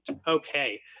 Perfect.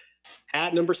 Okay.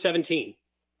 At number 17,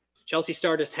 Chelsea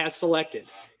Stardust has selected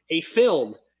a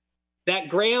film that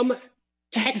Graham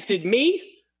texted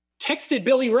me, texted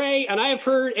Billy Ray, and I have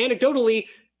heard anecdotally,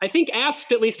 I think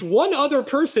asked at least one other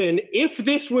person if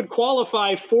this would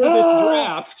qualify for this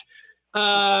draft.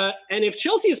 And if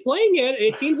Chelsea is playing it,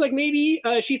 it seems like maybe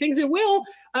she thinks it will.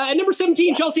 At number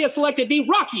 17, Chelsea has selected the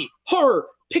Rocky Horror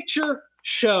Picture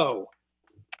Show.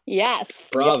 Yes.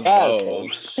 Bravo.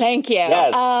 Yes. Thank you.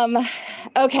 Yes.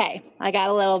 Okay. I got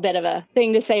a little bit of a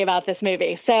thing to say about this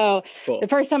movie. So The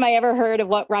first time I ever heard of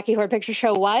what Rocky Horror Picture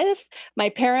Show was, my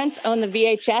parents owned the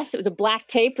VHS. It was a black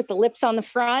tape with the lips on the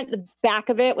front. The back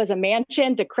of it was a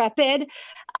mansion, decrepit.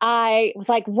 I was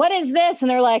like, what is this?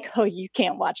 And they're like, oh, you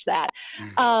can't watch that.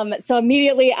 So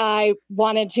immediately I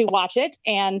wanted to watch it.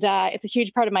 And it's a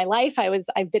huge part of my life.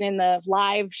 I've been in the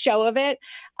live show of it.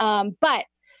 But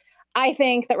I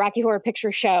think that Rocky Horror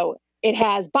Picture Show, it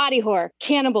has body horror,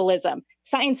 cannibalism,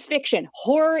 science fiction,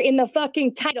 horror in the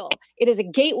fucking title. It is a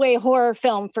gateway horror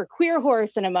film for queer horror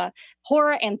cinema,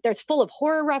 horror, and there's full of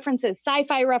horror references,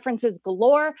 sci-fi references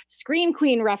galore, Scream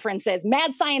Queen references,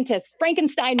 mad scientists,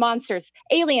 Frankenstein monsters,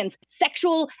 aliens,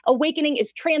 sexual awakening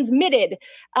is transmitted,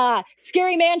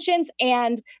 scary mansions,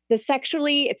 and it's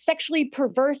sexually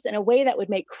perverse in a way that would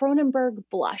make Cronenberg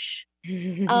blush.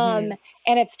 And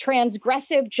it's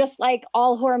transgressive, just like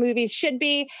all horror movies should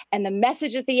be. And the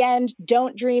message at the end,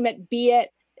 don't dream it, be it,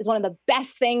 is one of the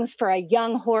best things for a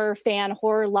young horror fan,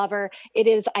 horror lover. It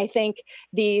is, I think,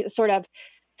 the sort of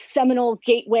seminal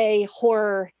gateway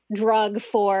horror drug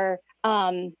for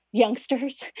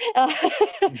youngsters.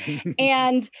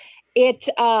 And it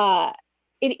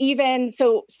even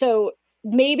so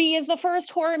maybe is the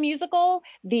first horror musical.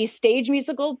 The stage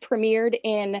musical premiered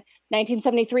in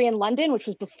 1973 in London, which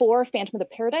was before Phantom of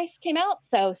the Paradise came out.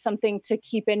 So something to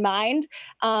keep in mind.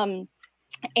 So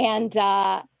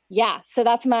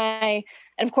that's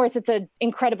and of course it's an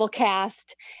incredible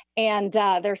cast, and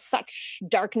there's such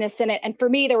darkness in it. And for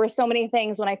me, there were so many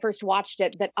things when I first watched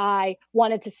it that I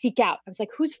wanted to seek out. I was like,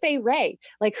 who's Fay Wray?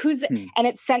 Like, who's and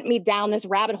it sent me down this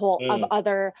rabbit hole of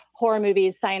other horror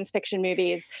movies, science fiction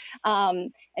movies.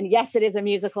 And yes, it is a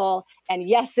musical, and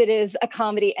yes, it is a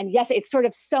comedy, and yes, it's sort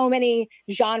of so many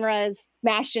genres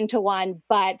mashed into one,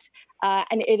 but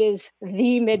and it is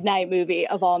the midnight movie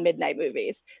of all midnight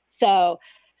movies. So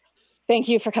thank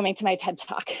you for coming to my TED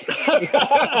Talk.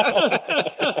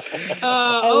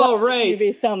 I love the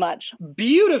movie so much.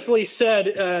 Beautifully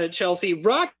said, Chelsea.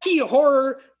 Rocky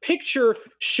Horror Picture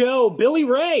Show, Billy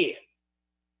Ray.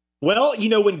 Well,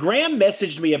 when Graham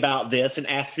messaged me about this and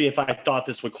asked me if I thought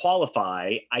this would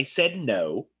qualify, I said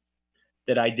no,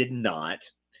 that I did not.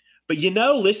 But,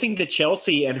 listening to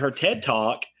Chelsea and her TED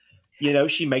Talk,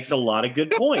 she makes a lot of good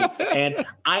points. And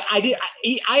I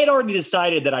had already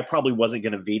decided that I probably wasn't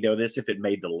going to veto this if it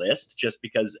made the list, just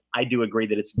because I do agree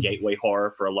that it's gateway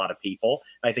horror for a lot of people.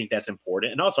 I think that's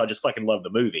important. And also, I just fucking love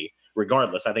the movie.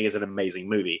 Regardless, I think it's an amazing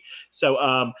movie.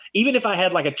 So even if I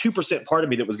had like a 2% part of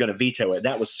me that was going to veto it,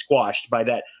 that was squashed by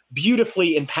that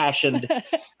beautifully impassioned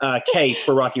case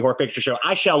for Rocky Horror Picture Show.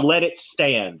 I shall let it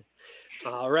stand.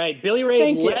 All right. Billy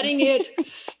Ray is letting it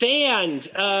stand.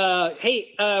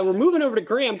 Hey, we're moving over to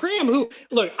Graham. Graham, who,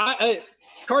 look,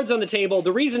 cards on the table.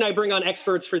 The reason I bring on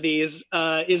experts for these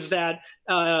is that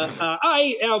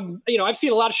I am, I've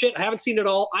seen a lot of shit. I haven't seen it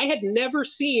all. I had never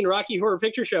seen Rocky Horror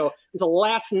Picture Show until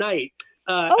last night.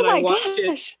 And I watched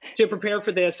it to prepare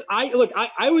for this. I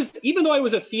was, even though I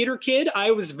was a theater kid,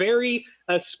 I was very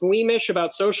squeamish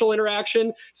about social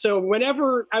interaction. So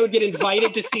whenever I would get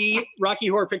invited to see Rocky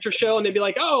Horror Picture Show, and they'd be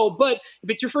like, "Oh, but if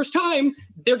it's your first time,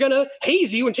 they're gonna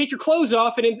haze you and take your clothes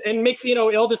off and make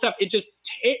all this stuff."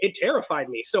 It terrified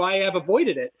me. So I have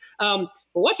avoided it. But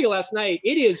watching it last night,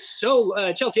 it is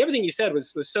so Chelsea. Everything you said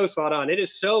was so spot on. It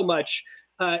is so much.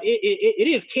 It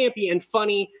is campy and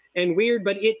funny and weird,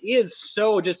 but it is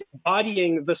so just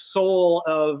embodying the soul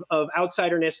of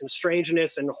outsiderness and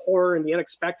strangeness and horror and the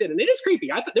unexpected. And it is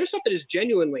creepy. I thought there's stuff that is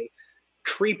genuinely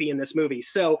creepy in this movie.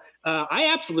 So I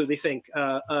absolutely think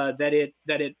that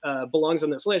it belongs on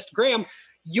this list. Graham,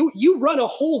 you run a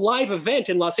whole live event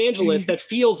in Los Angeles that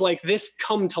feels like this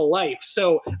come to life.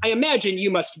 So I imagine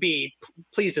you must be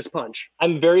pleased as punch.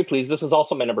 I'm very pleased. This is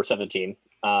also my number 17.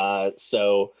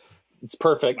 So it's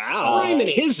perfect. Wow,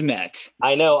 kismet.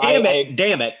 I know.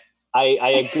 Damn it.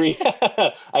 I agree.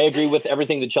 I agree with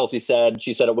everything that Chelsea said.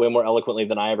 She said it way more eloquently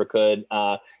than I ever could.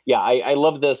 I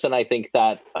love this, and I think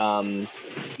that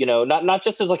not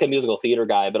just as like a musical theater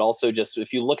guy, but also just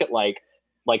if you look at like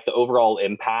the overall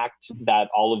impact that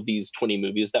all of these 20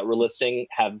 movies that we're listing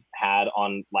have had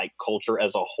on like culture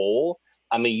as a whole.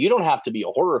 I mean, you don't have to be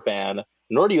a horror fan,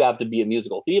 nor do you have to be a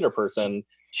musical theater person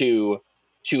to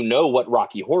know what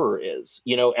Rocky Horror is.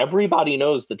 Everybody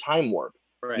knows the Time Warp.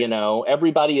 Right.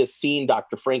 Everybody has seen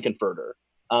Dr. Frankenfurter,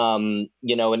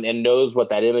 and knows what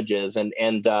that image is.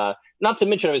 And not to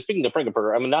mention, I was speaking to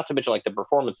Frankenfurter, not to mention like the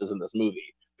performances in this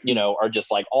movie, are just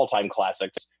like all-time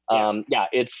classics.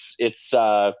 It's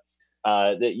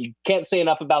you can't say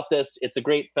enough about this. It's a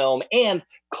great film. And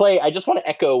Clay, I just want to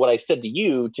echo what I said to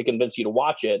you to convince you to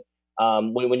watch it.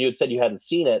 When you had said you hadn't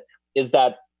seen it, is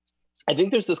that I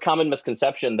think there's this common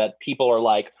misconception that people are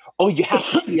like, "Oh, you have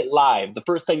to see it live. The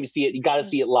first time you see it, you got to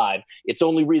see it live. It's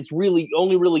really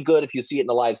only really good if you see it in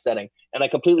a live setting." And I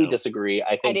completely disagree.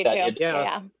 I think that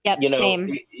it's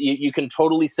same. You can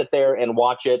totally sit there and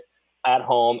watch it at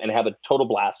home and have a total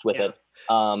blast with it.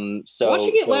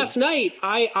 Watching it last night,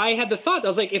 I had the thought, I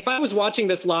was like, if I was watching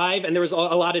this live and there was a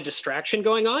lot of distraction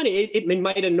going on, it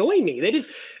might annoy me. It is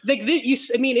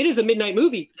it is a midnight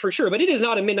movie for sure, but it is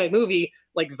not a midnight movie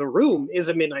like The Room is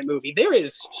a midnight movie. There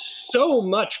is so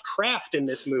much craft in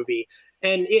this movie,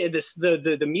 and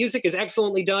the music is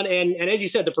excellently done, and as you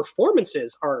said, the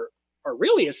performances are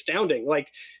really astounding.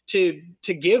 Like to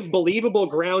give believable,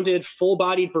 grounded,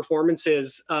 full-bodied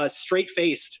performances,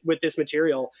 straight-faced with this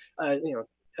material,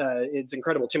 it's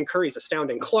incredible. Tim Curry's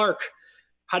astounding. Clarke,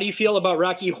 how do you feel about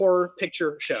Rocky Horror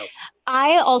Picture Show?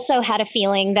 I also had a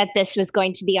feeling that this was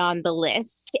going to be on the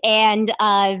list. And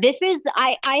I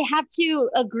have to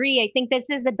agree. I think this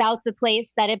is about the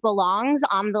place that it belongs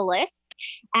on the list.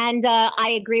 And I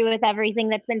agree with everything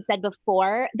that's been said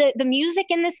before. The music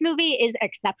in this movie is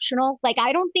exceptional. Like,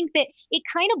 I don't think that it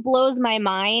kind of blows my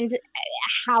mind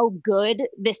how good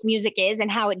this music is and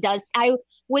how it does. I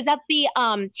was at the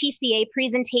TCA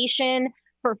presentation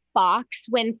for Fox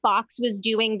when Fox was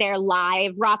doing their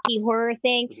live Rocky Horror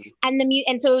thing, and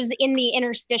so it was in the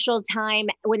interstitial time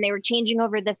when they were changing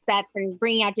over the sets and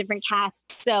bringing out different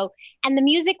casts. And the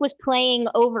music was playing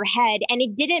overhead, and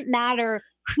it didn't matter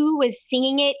who was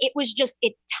singing it. It was just,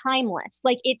 it's timeless.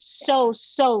 Like, it's so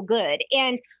good.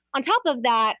 And on top of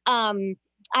that,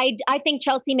 I think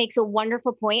Chelsea makes a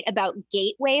wonderful point about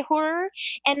gateway horror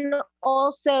and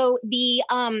also the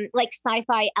like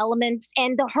sci-fi elements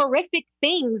and the horrific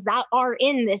things that are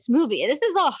in this movie. This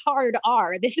is a hard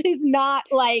R. This is not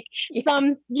like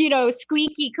some,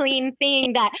 squeaky clean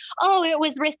thing that, oh, it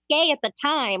was risque at the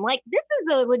time. Like, this is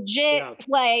a legit,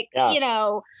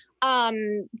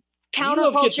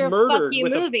 counterculture fuck you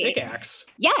movie. Pickaxe.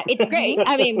 Yeah, it's great.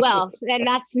 I mean, well, and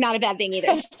that's not a bad thing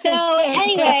either. So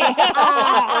anyway,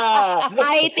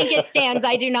 I think it stands.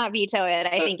 I do not veto it.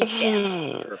 I think it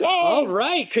stands. Yay. All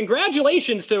right.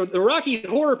 Congratulations to the Rocky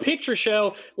Horror Picture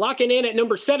Show, locking in at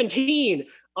number 17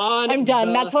 on I'm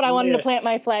done. That's what I wanted list. to plant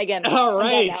my flag in. All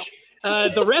right.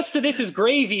 The rest of this is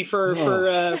gravy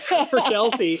for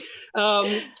Chelsea.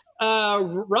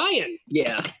 Ryan.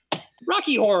 Yeah.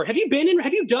 Rocky Horror. Have you been in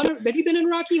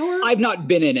Rocky Horror? I've not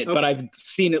been in it, but I've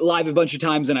seen it live a bunch of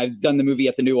times, and I've done the movie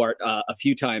at the New Art a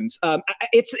few times.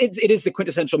 It is the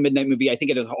quintessential midnight movie. I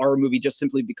think it is a horror movie just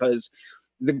simply because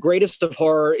the greatest of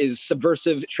horror is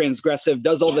subversive, transgressive,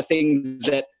 does all the things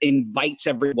that invites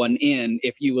everyone in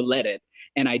if you will let it.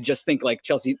 And I just think, like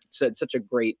Chelsea said, such a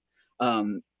great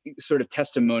sort of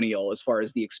testimonial as far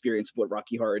as the experience of what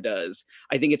Rocky Horror does.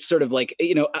 I think it's sort of like,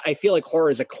 I feel like horror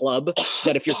is a club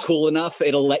that if you're cool enough,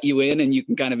 it'll let you in and you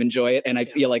can kind of enjoy it. And I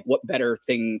feel like what better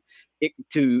thing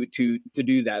to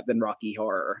do that than Rocky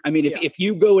Horror. I mean, if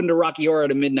you go into Rocky Horror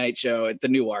at a midnight show at the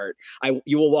New Art,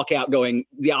 you will walk out going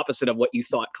the opposite of what you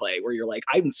thought, Clay, where you're like,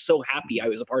 I'm so happy I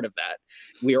was a part of that.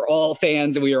 We are all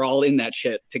fans and we are all in that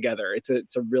shit together. It's a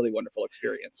really wonderful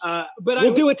experience. But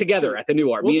we'll do it together at the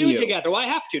New Art. We'll do it together. Well, I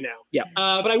have to now. Yeah.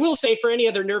 But I will say for any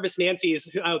other nervous Nancys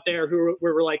out there who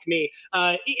were like me,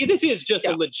 this is just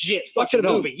a legit fucking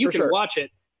movie. You can watch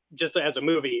it just as a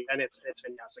movie, and it's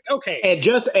fantastic. Okay. And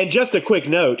just a quick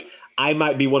note, I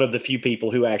might be one of the few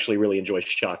people who actually really enjoys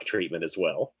Shock Treatment as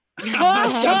well. It's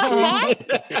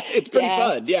pretty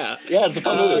fun. Yeah. Yeah, it's a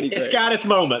fun movie. It's got its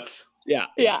moments. Yeah.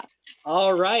 Yeah.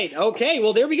 All right. Okay.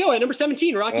 Well, there we go. At number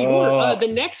 17, Rocky Horror. The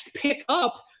next pick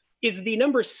up is the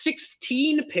number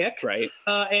 16 pick. Right.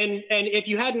 And if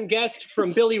you hadn't guessed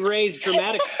from Billy Ray's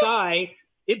dramatic sigh,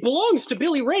 it belongs to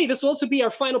Billy Ray. This will also be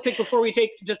our final pick before we take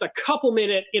just a couple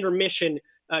minute intermission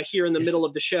here in the middle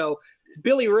of the show.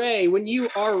 Billy Ray, when you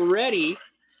are ready.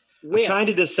 I'm trying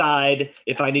to decide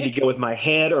if I need to go with my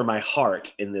head or my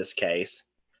heart in this case.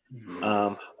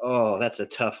 That's a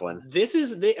tough one.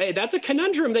 That's a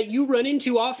conundrum that you run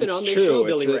into often on this show,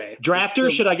 Billy Ray.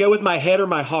 Drafter, should I go with my head or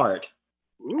my heart?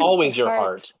 Ooh, always your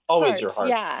heart. Always your heart.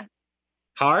 Yeah.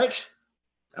 Heart?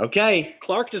 Okay.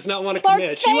 Clarke does not want to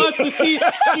commit. She wants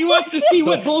to see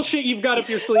what bullshit you've got up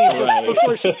your sleeve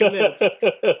before she commits.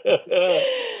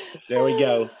 There we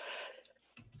go.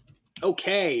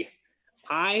 Okay.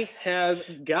 I have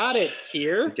got it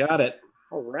here. Got it.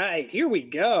 All right, here we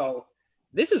go.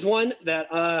 This is one that,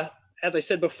 as I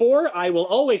said before, I will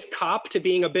always cop to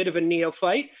being a bit of a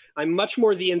neophyte. I'm much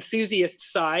more the enthusiast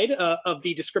side of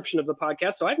the description of the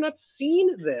podcast, so I've not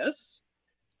seen this,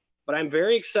 but I'm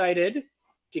very excited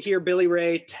to hear Billy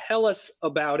Ray tell us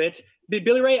about it.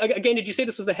 Billy Ray, again, did you say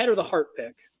this was the head or the heart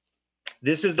pick?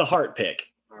 This is the heart pick.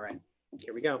 All right,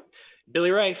 here we go.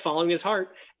 Billy Ray, following his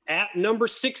heart, at number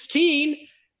 16,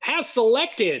 has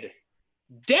selected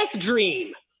Death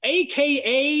Dream,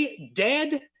 a.k.a.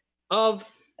 Dead of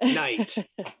Night.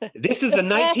 This is the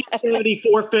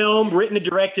 1974 film written and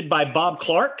directed by Bob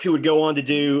Clarke, who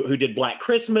did Black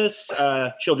Christmas,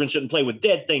 Children Shouldn't Play with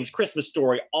Dead Things, Christmas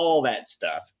Story, all that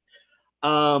stuff.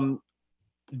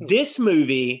 This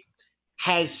movie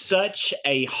has such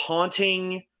a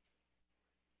haunting,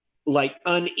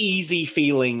 uneasy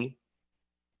feeling.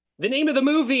 The name of the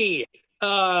movie,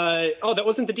 that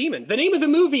wasn't the demon. The name of the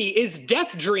movie is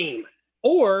Death Dream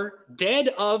or Dead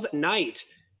of Night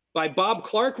by Bob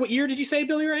Clarke. What year did you say,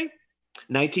 Billy Ray?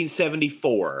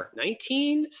 1974.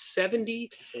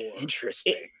 1974.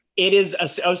 Interesting. It is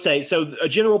so a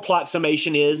general plot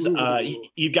summation is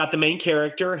you've got the main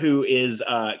character who is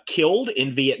killed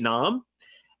in Vietnam,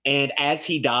 and as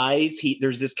he dies,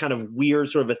 there's this kind of weird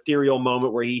sort of ethereal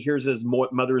moment where he hears his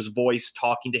mother's voice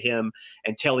talking to him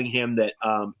and telling him that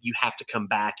you have to come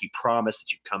back. You promised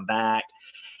that you'd come back.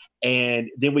 And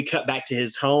then we cut back to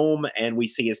his home and we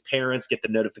see his parents get the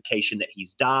notification that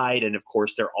he's died. And of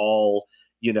course, they're all,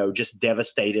 just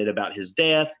devastated about his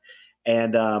death.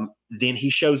 And then he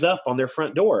shows up on their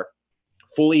front door,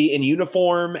 fully in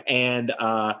uniform and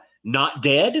not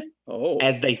dead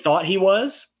as they thought he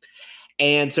was.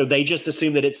 And so they just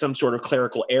assume that it's some sort of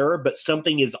clerical error, but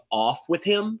something is off with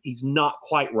him. He's not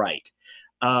quite right.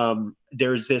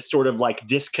 There's this sort of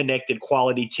disconnected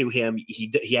quality to him.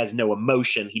 He has no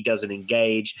emotion. He doesn't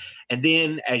engage. And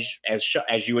then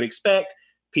as you would expect,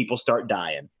 people start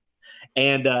dying.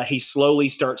 And he slowly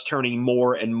starts turning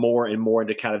more and more and more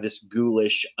into kind of this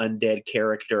ghoulish undead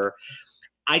character.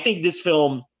 I think this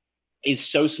film is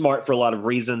so smart for a lot of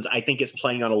reasons. I think it's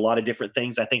playing on a lot of different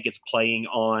things. I think it's playing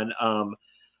on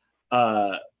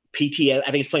PTSD.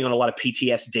 I think it's playing on a lot of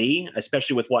PTSD,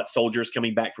 especially with what soldiers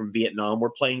coming back from Vietnam were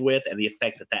playing with and the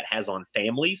effect that has on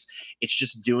families. It's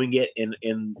just doing it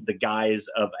in the guise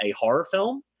of a horror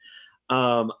film.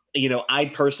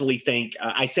 I personally think,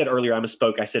 I said earlier, I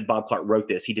misspoke. I said Bob Clarke wrote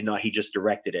this. He did not. He just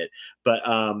directed it. But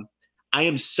I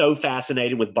am so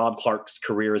fascinated with Bob Clarke's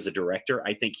career as a director.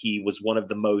 I think he was one of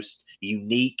the most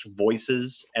unique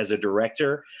voices as a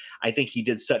director. I think he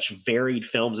did such varied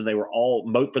films, and they were all,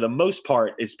 for the most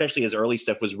part, especially his early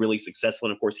stuff, was really successful.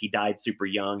 And of course, he died super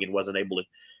young and wasn't able to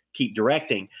keep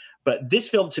directing. But this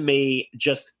film, to me,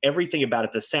 just everything about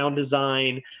it, the sound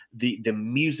design, the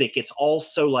music, it's all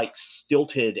so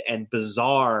stilted and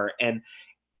bizarre and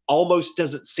almost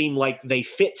doesn't seem like they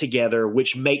fit together,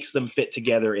 which makes them fit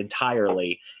together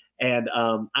entirely. And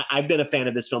I've been a fan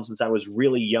of this film since I was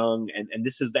really young. And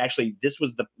this was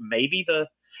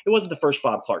it wasn't the first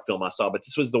Bob Clarke film I saw, but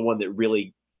this was the one that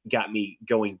really got me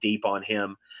going deep on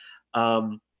him.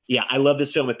 Yeah, I love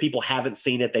this film. If people haven't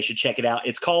seen it, they should check it out.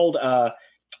 It's called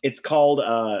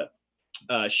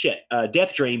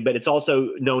Death Dream, but it's also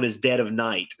known as Dead of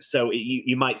Night. So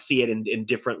you might see it in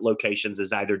different locations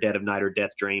as either Dead of Night or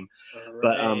Death Dream. Right.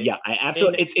 But yeah, I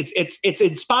absolutely. It's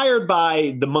inspired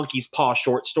by the Monkey's Paw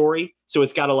short story, so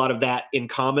it's got a lot of that in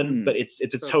common. But it's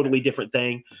a totally different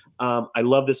thing. I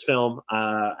love this film.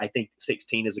 I think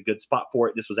 16 is a good spot for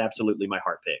it. This was absolutely my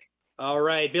heart pick. All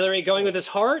right, Billy Ray going with his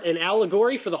heart, an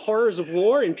allegory for the horrors of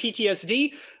war and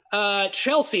PTSD.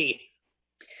 Chelsea.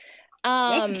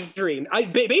 Death Dream.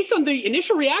 Based on the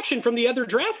initial reaction from the other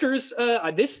drafters,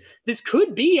 this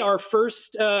could be our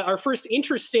first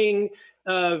interesting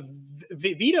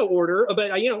veto order.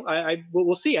 But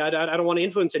we'll see. I don't want to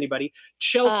influence anybody.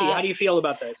 Chelsea, how do you feel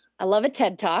about this? I love a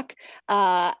TED Talk.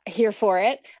 Here for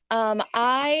it.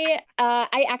 I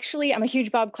actually I'm a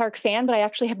huge Bob Clarke fan, but I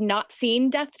actually have not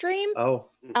seen Death Dream. Oh.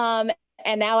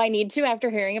 And now I need to after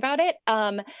hearing about it.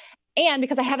 And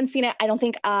because I haven't seen it, I don't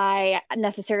think I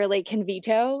necessarily can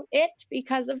veto it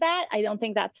because of that. I don't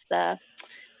think that's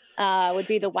would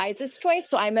be the wisest choice.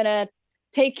 So I'm going to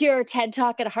take your TED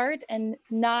Talk at heart and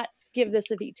not give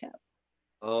this a veto.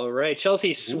 All right,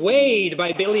 Chelsea, swayed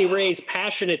by Billy Ray's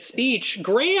passionate speech.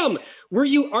 Graham, are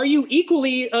you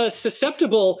equally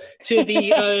susceptible to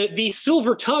the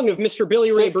silver tongue of Mr.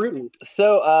 Billy Ray Brewton?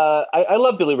 So I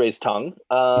love Billy Ray's tongue.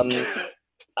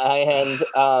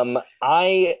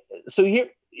 So here,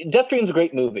 Death Dream's a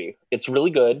great movie. It's really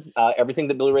good. Everything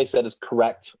that Billy Ray said is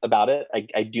correct about it.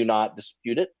 I do not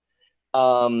dispute it.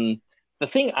 The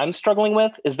thing I'm struggling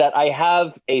with is that I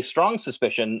have a strong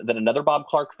suspicion that another Bob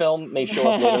Clarke film may show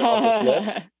up later on this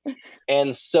list.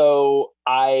 And so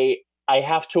I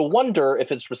have to wonder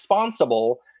if it's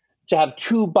responsible to have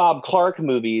two Bob Clarke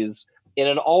movies in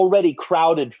an already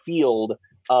crowded field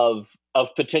of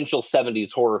potential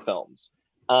 70s horror films.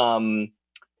 I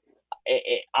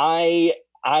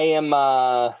am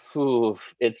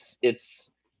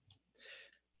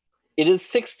it is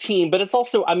 16, but it's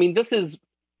also, I mean,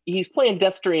 he's playing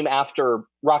Death Dream after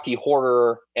Rocky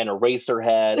Horror and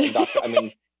Eraserhead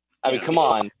and I mean, come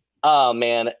on. Oh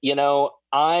man,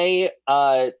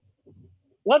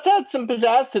 let's add some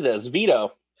pizzazz to this.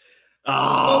 Veto.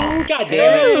 Oh, God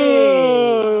damn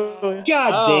it.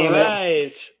 God damn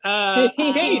it.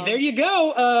 Okay, there you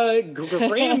go.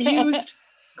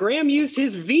 Graham used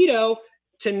his veto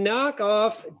to knock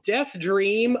off Death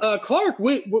Dream. Clarke,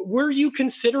 were you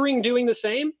considering doing the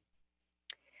same?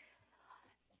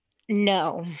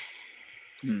 No.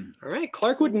 All right,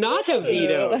 Clarke would not have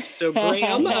vetoed. So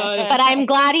Graham, but I'm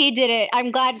glad he did it.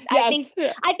 I'm glad. Yes.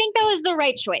 I think that was the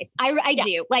right choice. I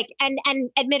do and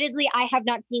admittedly, I have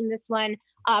not seen this one,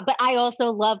 but I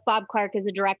also love Bob Clarke as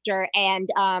a director and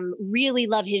really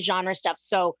love his genre stuff.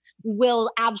 So will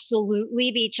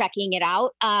absolutely be checking it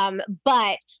out.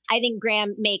 But I think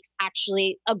Graham makes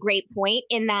actually a great point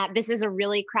in that this is a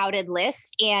really crowded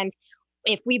list, and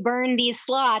if we burn these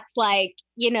slots,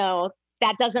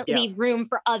 that doesn't leave room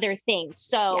for other things.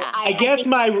 So I guess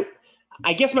my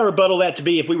rebuttal to that to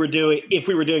be if we were doing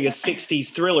a 60s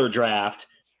thriller draft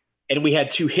and we had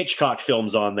two Hitchcock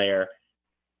films on there,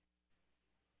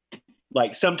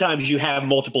 like sometimes you have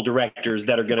multiple directors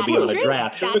that are going to be on the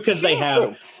draft because they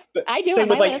have. I do have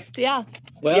my list. Yeah.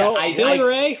 Well, Billy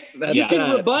Ray, you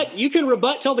can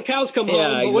rebut till the cows come home. But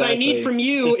exactly. What I need from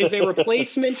you is a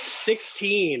replacement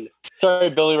 16. Sorry,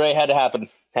 Billy Ray, had to happen.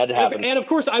 And of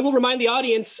course, I will remind the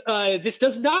audience, this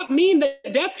does not mean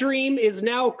that Death Dream is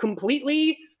now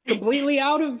completely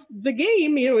out of the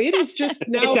game. It is just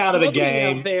now it's out of the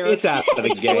game. Out there. It's out of the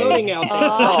game. Floating out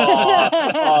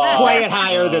there. Play it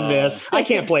higher than this. I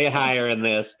can't play it higher than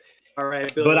this. All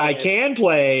right, Billy but Ray. I can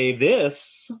play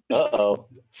this. Uh-oh.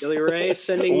 Billy Ray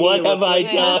sending me what have I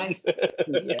done?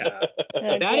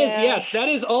 That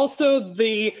is also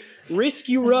the risk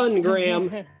you run,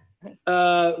 Graham.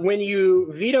 When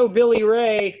you veto Billy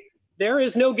Ray, there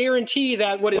is no guarantee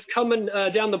that what is coming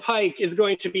down the pike is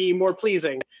going to be more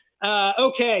pleasing.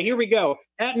 Okay, here we go.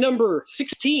 At number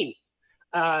 16,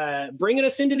 bringing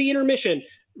us into the intermission,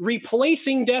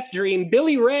 replacing Death Dream,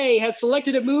 Billy Ray has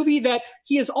selected a movie that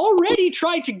he has already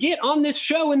tried to get on this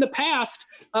show in the past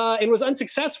and was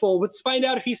unsuccessful. Let's find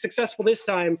out if he's successful this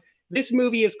time. This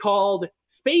movie is called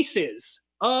Faces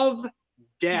of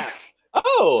Death.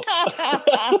 Oh,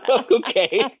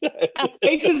 okay.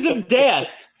 Faces of Death.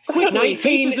 Quickly,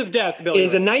 Faces of Death, Billy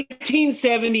is a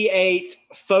 1978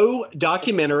 faux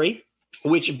documentary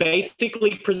which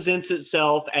basically presents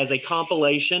itself as a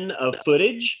compilation of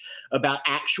footage about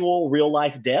actual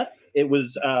real-life death. It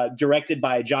was directed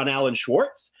by John Allen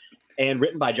Schwartz and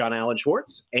written by John Allen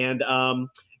Schwartz. And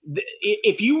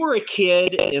if you were a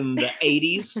kid in the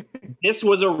 80s, this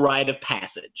was a rite of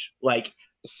passage. Like,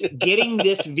 getting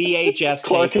this VHS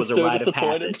tape was a rite of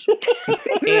passage.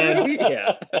 And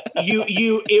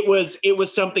it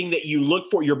was something that you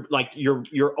look for.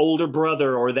 Your older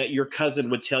brother or that your cousin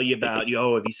would tell you about.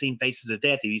 Have you seen Faces of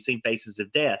Death? Have you seen Faces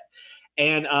of Death?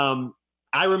 And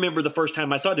I remember the first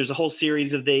time I saw it. There's a whole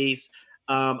series of these.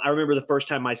 I remember the first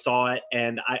time I saw it,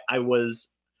 and I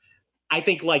was, I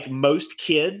think, like most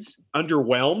kids,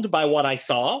 underwhelmed by what I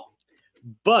saw.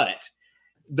 But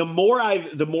the more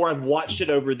I've watched it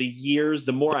over the years,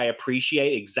 the more I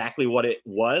appreciate exactly what it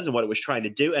was and what it was trying to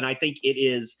do. And I think it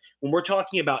is, when we're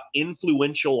talking about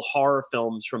influential horror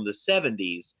films from the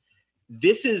 70s,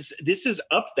 this is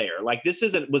up there. Like, this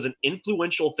was an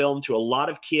influential film to a lot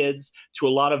of kids, to a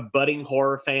lot of budding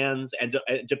horror fans, and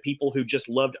to people who just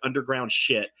loved underground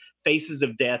shit. Faces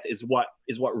of Death is what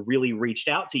really reached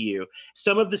out to you.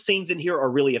 Some of the scenes in here are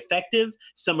really effective.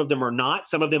 Some of them are not.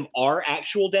 Some of them are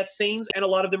actual death scenes, and a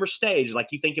lot of them are staged. Like,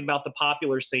 you think about the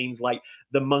popular scenes like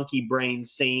the monkey brain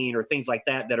scene or things like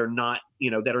that are not,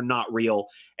 that are not real.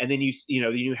 And then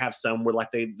you have some where,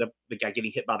 like, the guy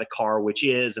getting hit by the car, which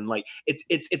is, and like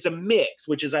it's a mix,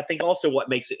 which is, I think, also what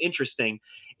makes it interesting,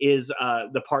 is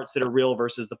the parts that are real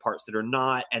versus the parts that are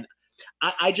not. And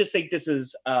I just think this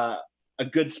is a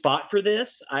good spot for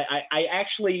this. I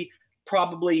actually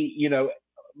probably,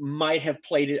 might have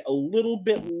played it a little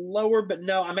bit lower, but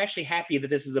no, I'm actually happy that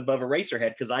this is above Eraserhead,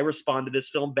 because I respond to this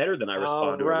film better than I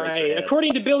respond to Eraserhead.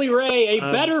 According to Billy Ray, a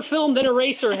better film than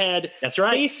Eraserhead. That's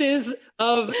right. Faces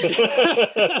of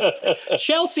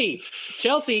Chelsea,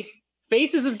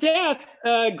 Faces of Death.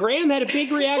 Graham had a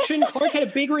big reaction. Clarke had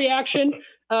a big reaction.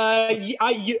 I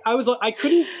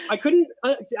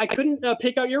couldn't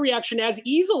pick out your reaction as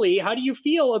easily. How do you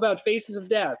feel about Faces of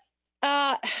Death?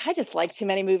 I just like too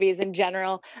many movies in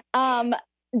general.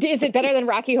 Is it better than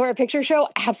Rocky Horror Picture Show?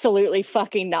 Absolutely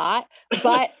fucking not.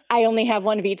 But I only have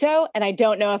one veto, and I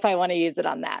don't know if I want to use it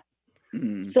on that. So,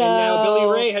 and now Billy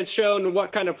Ray has shown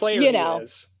what kind of player he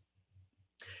is.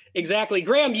 Exactly.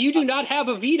 Graham, you do not have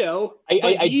a veto.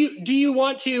 Do you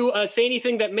want to say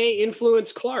anything that may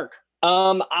influence Clarke?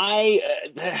 I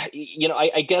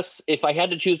guess if I had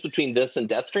to choose between this and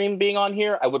Deathstream being on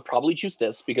here, I would probably choose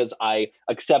this, because I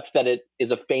accept that it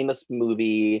is a famous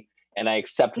movie and I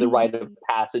accept the rite of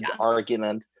passage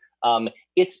argument.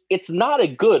 It's not a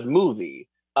good movie,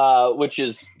 which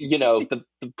is, the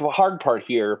hard part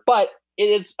here, but it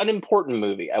is an important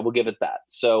movie. I will give it that.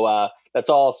 So that's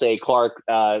all I'll say. Clarke,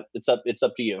 it's up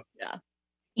to you. Yeah.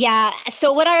 Yeah.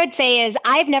 So what I would say is,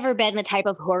 I've never been the type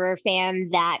of horror fan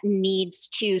that needs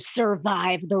to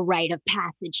survive the rite of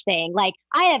passage thing. Like,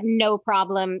 I have no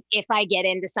problem if I get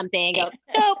into something and go,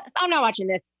 nope, I'm not watching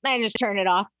this, and just turn it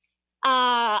off.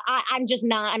 I'm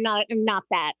not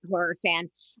that horror fan.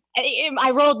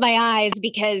 I rolled my eyes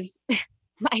because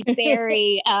my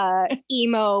very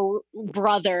emo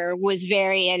brother was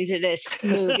very into this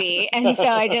movie, and so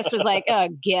I just was like, oh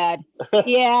god,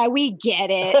 yeah, we get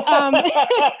it. But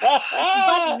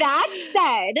that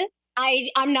said,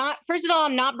 I'm not, first of all,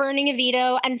 I'm not burning a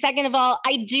veto, and second of all,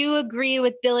 I do agree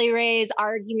with Billy Ray's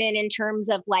argument in terms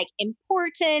of, like,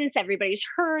 importance. Everybody's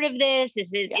heard of this.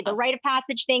 This is the rite of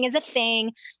passage thing is a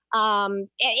thing.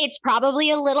 It's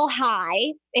probably a little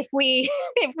high if we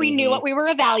knew what we were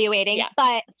evaluating,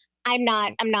 but I'm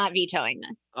not vetoing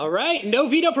this. All right, no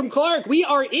veto from Clarke. We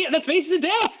are in. That's Faces of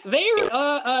Death.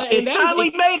 It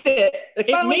finally made it.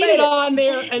 It made it on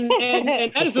there, and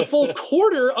that is a full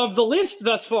quarter of the list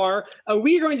thus far.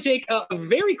 We are going to take a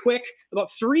very quick, about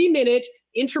 3-minute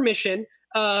intermission.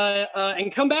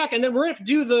 And come back, and then we're going to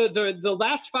do the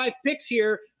last 5 picks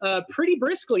here pretty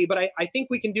briskly, but I think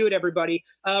we can do it, everybody.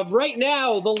 Right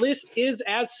now, the list is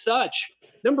as such.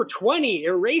 Number 20,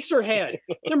 Eraserhead.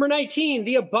 Number 19,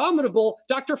 The Abominable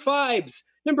Dr. Phibes.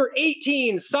 Number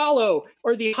 18, Salo,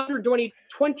 or the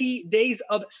 120 Days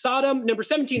of Sodom. Number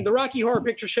 17, The Rocky Horror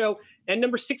Picture Show. And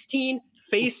number 16,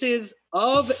 Faces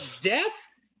of Death.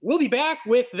 We'll be back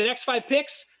with the next 5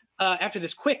 picks after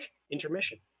this quick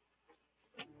intermission.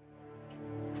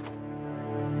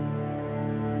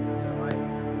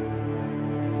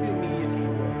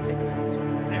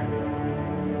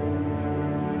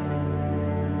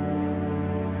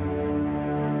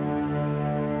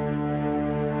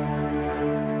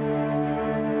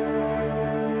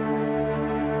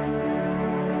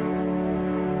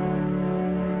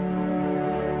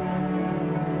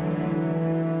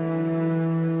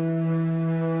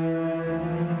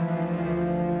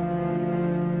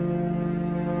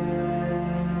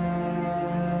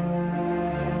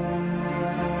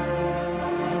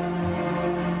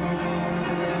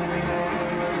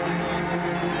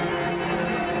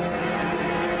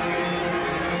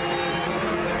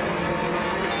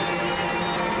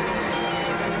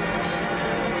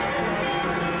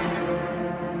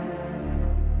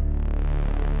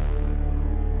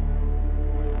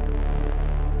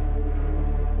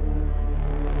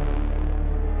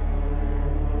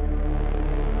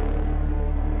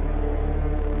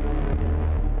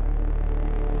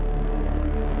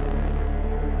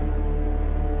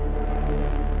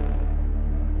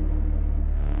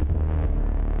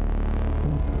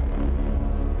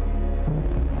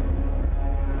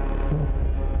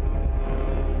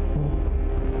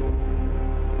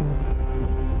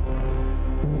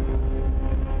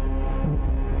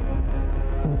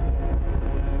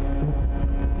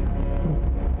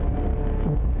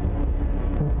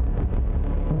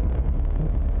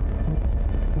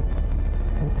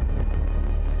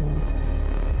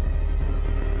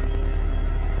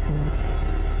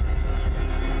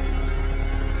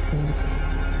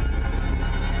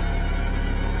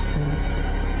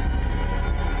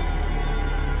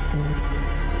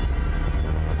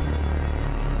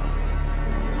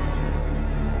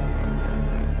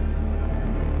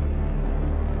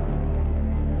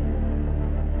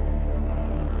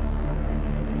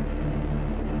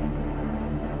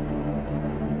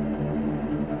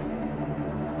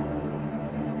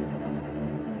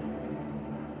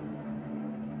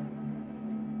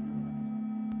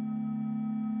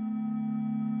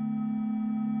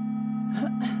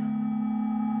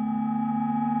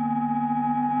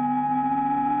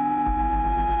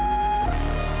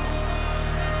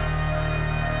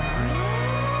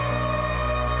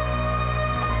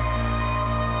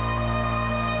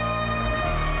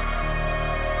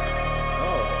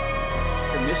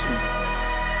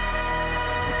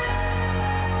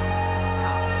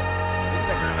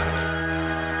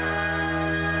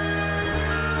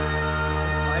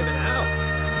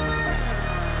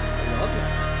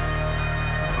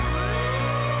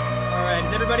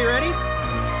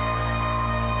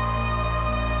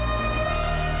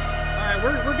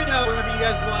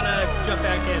 guys want to jump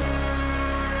back in?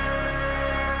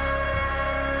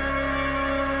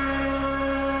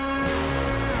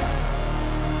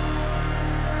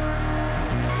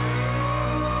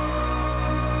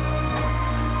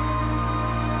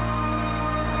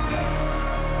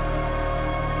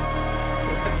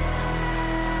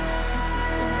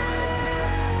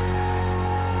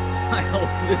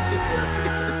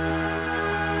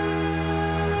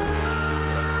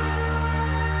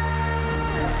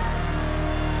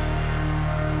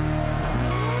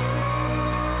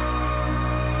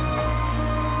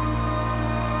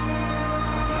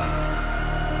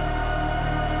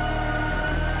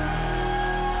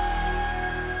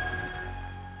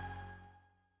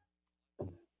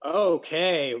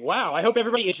 Okay. Wow. I hope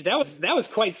everybody. That was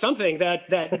quite something. That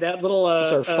little.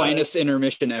 It's our finest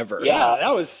intermission ever. Yeah,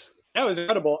 that was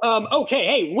incredible. Okay.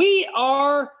 Hey, we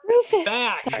are Rufus.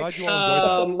 back. Glad you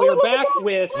all enjoyed that. We are back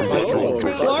with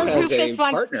Clarke has Rufus a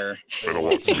wants- partner. And I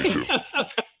want to be too.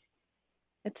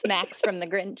 It's Max from The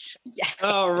Grinch. Yeah.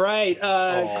 All right.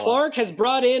 Clarke has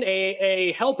brought in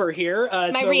a helper here.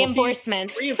 My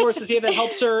reinforcements. Reinforces here that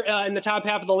helps her in the top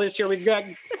half of the list here. We've got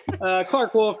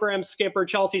Clarke Wolfe, Graham Skipper,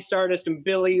 Chelsea Stardust, and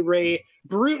Billy Ray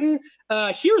Brewton.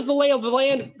 Here's the lay of the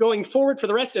land going forward for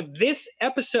the rest of this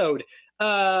episode.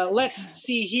 Let's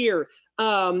see here.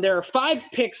 There are 5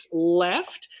 picks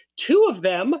left. 2 of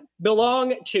them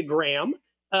belong to Graham.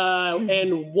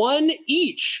 And 1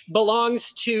 each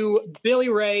belongs to Billy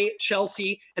Ray,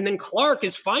 Chelsea, and then Clarke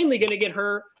is finally going to get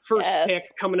her first pick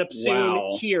coming up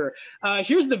soon here.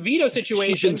 Here's the veto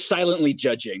situation. She's been silently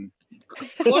judging.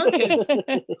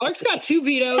 Clarke's got 2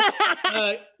 vetoes.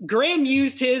 Graham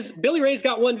used his. Billy Ray's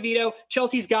got 1 veto.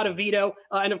 Chelsea's got a veto.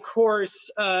 And of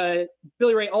course,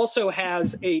 Billy Ray also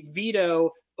has a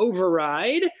veto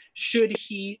override should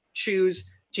he choose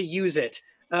to use it.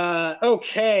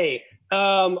 Okay.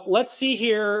 Let's see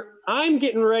here. I'm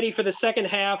getting ready for the second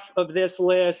half of this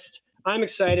list. I'm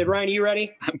excited. Ryan, are you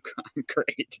ready? I'm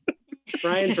great.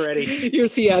 Ryan's ready. Your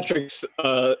theatrics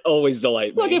always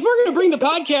delight me. Look, if we're going to bring the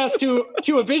podcast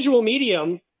to a visual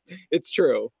medium, it's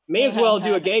true. May as well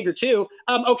do a gag or 2.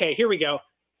 Okay, here we go.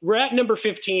 We're at number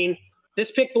 15. This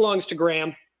pick belongs to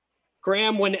Graham.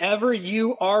 Graham, whenever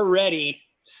you are ready,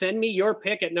 send me your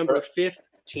pick at number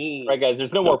 15. All right, guys,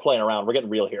 there's no more playing around. We're getting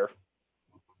real here.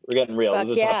 We're getting real. This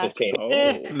is top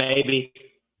 15. Maybe.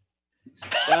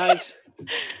 Guys,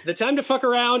 the time to fuck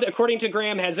around, according to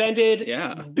Graham, has ended.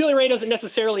 Yeah. Billy Ray doesn't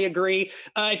necessarily agree.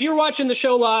 If you're watching the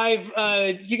show live,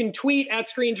 you can tweet at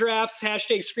Screen Drafts,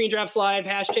 hashtag Screen Drafts Live,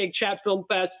 hashtag Chat Film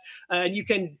Fest. You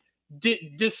can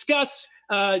discuss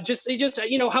just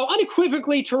how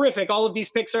unequivocally terrific all of these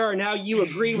picks are and how you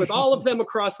agree with all of them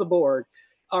across the board.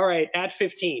 All right, at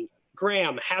 15,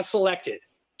 Graham has selected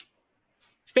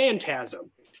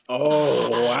Phantasm. Oh,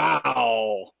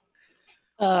 wow.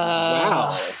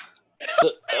 Wow.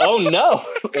 Oh, no.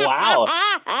 Wow.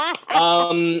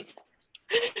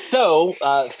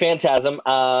 Phantasm,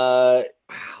 Don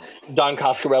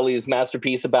Coscarelli's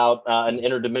masterpiece about an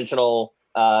interdimensional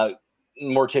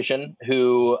mortician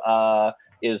who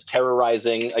is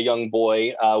terrorizing a young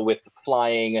boy with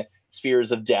flying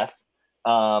spheres of death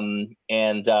and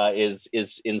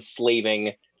is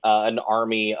enslaving an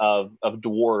army of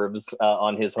dwarves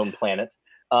on his home planet.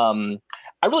 I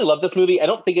really love this movie. I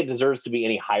don't think it deserves to be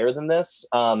any higher than this.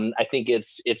 I think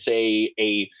it's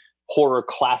a horror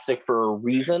classic for a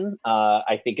reason.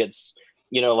 I think it's,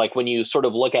 like when you sort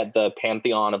of look at the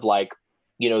pantheon of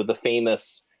the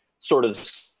famous sort of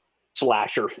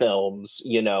slasher films,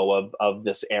 of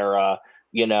this era,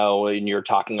 and you're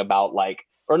talking about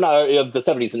or not of the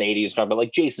 70s and 80s, talking about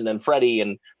like Jason and Freddy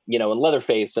and, and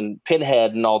Leatherface and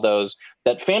Pinhead and all those,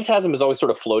 that Phantasm is always sort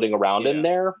of floating around in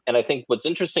there. And I think what's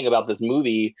interesting about this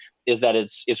movie is that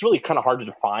it's really kind of hard to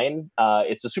define.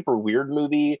 It's a super weird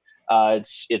movie.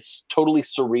 It's totally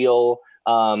surreal.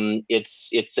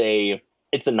 It's a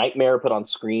nightmare put on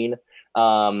screen.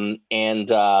 I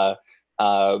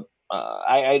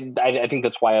think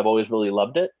that's why I've always really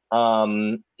loved it.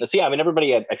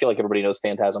 Everybody, I feel like everybody knows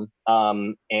Phantasm.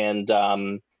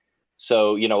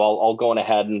 So, I'll go on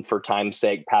ahead and for time's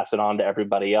sake, pass it on to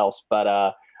everybody else. But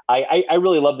I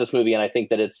really love this movie. And I think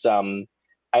that it's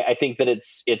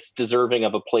deserving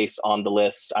of a place on the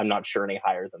list. I'm not sure any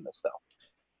higher than this,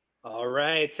 though. All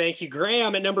right. Thank you,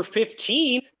 Graham. At number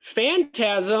 15,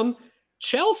 Phantasm.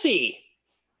 Chelsea,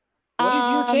 what is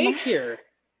your take here?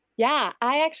 Yeah,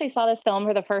 I actually saw this film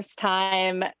for the first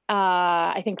time,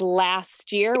 I think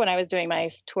last year when I was doing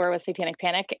my tour with Satanic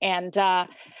Panic. And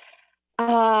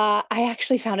I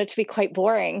actually found it to be quite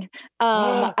boring.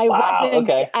 I Wow, wasn't,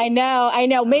 okay. I know.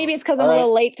 Maybe it's because I'm All a right.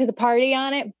 little late to the party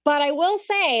on it, but I will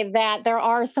say that there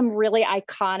are some really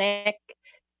iconic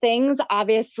things.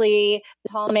 Obviously, the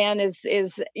tall man is,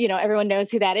 everyone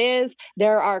knows who that is.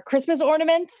 There are Christmas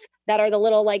ornaments that are the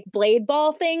little like blade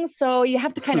ball things. So you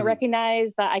have to kind of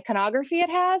recognize the iconography it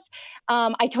has.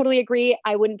 I totally agree.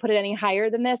 I wouldn't put it any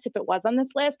higher than this if it was on this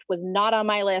list. Was not on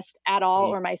my list at all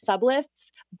or my sub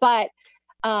lists, but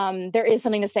there is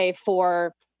something to say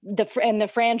for the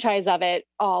franchise of it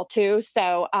all too.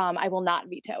 So I will not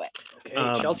veto it.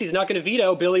 Okay, Chelsea's not going to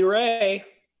veto. Billy Ray.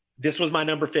 This was my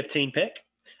number 15 pick.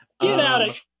 Get out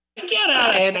of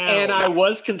town. And I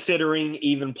was considering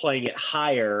even playing it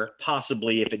higher,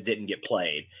 possibly if it didn't get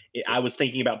played. I was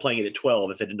thinking about playing it at 12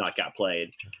 if it had not got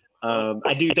played.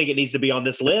 I do think it needs to be on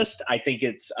this list. I think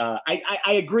it's. I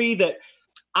agree that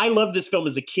I loved this film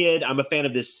as a kid. I'm a fan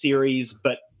of this series,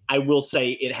 but I will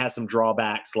say it has some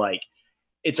drawbacks. Like,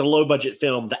 it's a low budget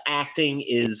film. The acting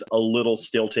is a little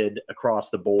stilted across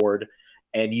the board,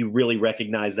 and you really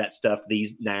recognize that stuff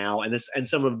and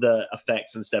some of the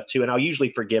effects and stuff too. And I'll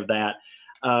usually forgive that.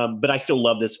 But I still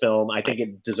love this film. I think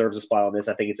it deserves a spot on this.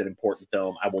 I think it's an important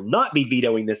film. I will not be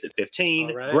vetoing this at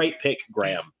 15. Right. Great pick,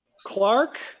 Graham.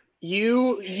 Clarke,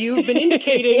 you've been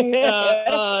indicating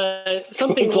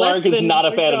something Clarke is not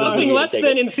a fan of this something less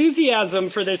than enthusiasm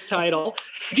for this title.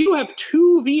 You have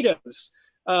 2 vetoes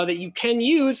that you can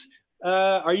use.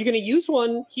 Are you going to use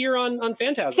one here on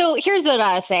Phantasm? So here's what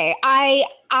I say.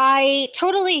 I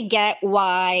totally get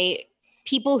why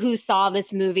people who saw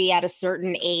this movie at a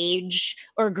certain age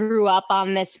or grew up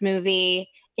on this movie,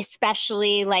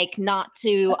 especially like not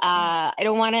to, I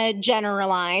don't want to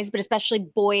generalize, but especially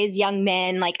boys, young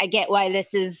men, like I get why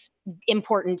this is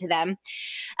important to them.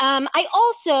 I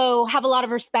also have a lot of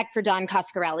respect for Don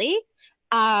Coscarelli.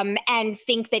 And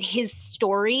think that his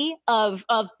story of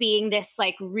being this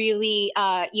like really,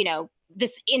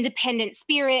 this independent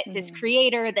spirit, this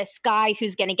creator, this guy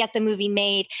who's going to get the movie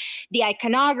made, the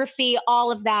iconography,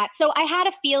 all of that. So I had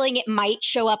a feeling it might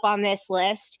show up on this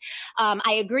list.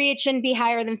 I agree it shouldn't be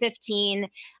higher than 15.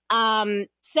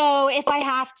 So if I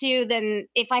have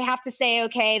to say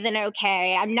okay, then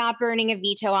okay. I'm not burning a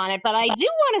veto on it, but I do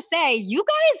want to say you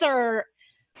guys are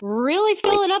really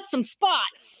filling up some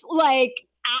spots. Like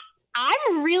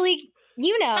I'm really,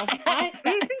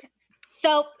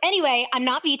 so anyway, I'm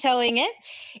not vetoing it,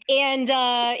 and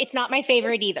it's not my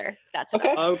favorite either. That's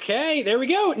okay. Okay, there we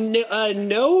go.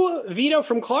 No veto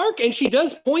from Clarke, and she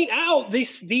does point out the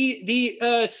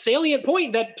salient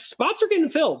point that spots are getting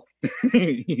filled.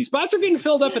 Spots are getting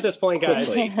filled up at this point,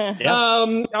 guys. Yeah.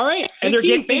 All right, and they're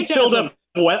getting filled up.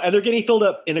 Well, and they're getting filled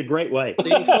up in a great way.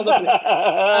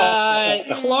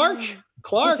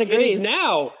 Clarke, it is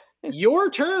now your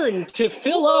turn to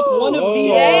fill up one of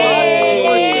these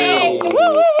spots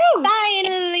yourself.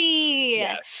 Finally.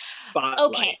 Yes. Spotlight.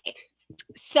 Okay.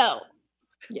 So,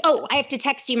 I have to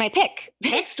text you my pick.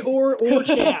 Text or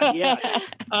chat, yes.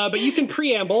 But you can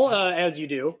preamble as you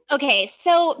do. Okay,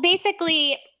 so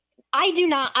basically, I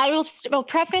will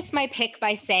preface my pick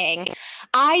by saying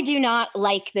I do not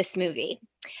like this movie.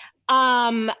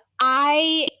 I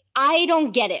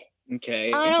don't get it.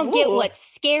 Okay. I don't get what's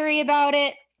scary about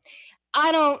it.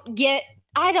 I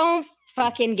don't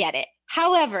fucking get it.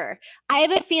 However, I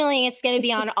have a feeling it's going to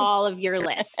be on all of your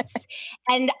lists.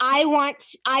 And I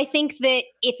think that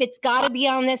if it's got to be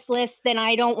on this list, then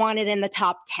I don't want it in the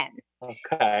top 10.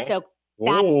 Okay. So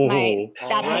that's my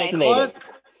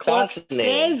Clarke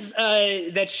says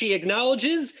that she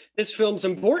acknowledges this film's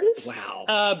importance.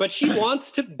 Wow. But she wants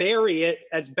to bury it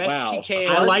as best she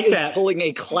can. I like that. Pulling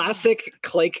a classic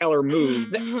Clay Keller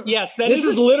move. Yes, this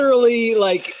is literally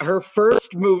like her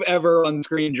first move ever on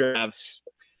Screen Drafts.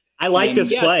 I like this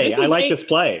play. I like this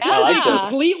play.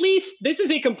 This is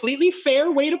a completely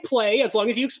fair way to play, as long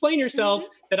as you explain yourself,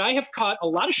 that I have caught a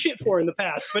lot of shit for in the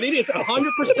past, but it is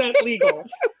 100% legal.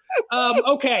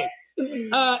 Okay.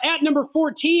 At number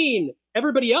 14,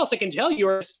 everybody else, I can tell you,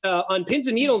 are on pins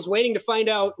and needles waiting to find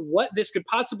out what this could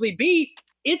possibly be.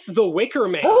 It's The Wicker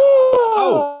Man.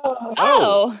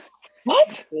 Oh.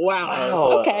 What?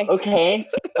 Wow. Okay.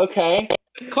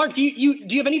 Clarke, do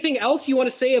you have anything else you want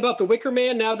to say about The Wicker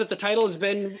Man now that the title has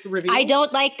been revealed? I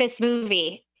don't like this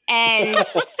movie, and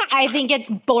I think it's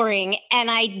boring, and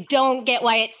I don't get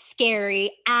why it's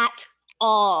scary at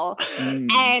all.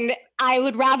 And I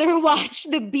would rather watch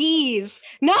The Bees,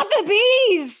 not The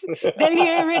Bees, than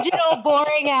the original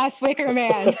boring ass Wicker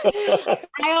Man.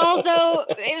 I also,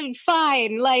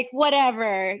 fine, like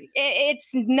whatever. It's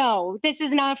no, this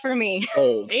is not for me.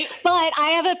 Old. But I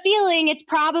have a feeling it's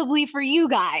probably for you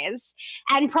guys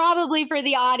and probably for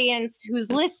the audience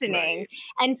who's listening. Right.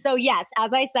 And so, yes,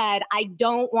 as I said, I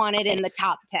don't want it in the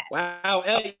top 10. Wow.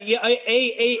 Yeah,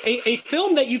 a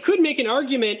film that you could make an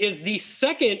argument is the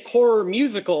second horror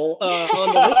musical on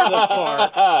the list thus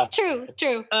far. True.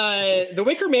 The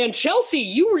Wicker Man. Chelsea,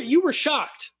 you were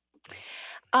shocked.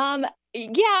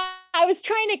 Yeah, I was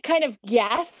trying to kind of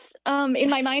guess in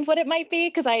my mind what it might be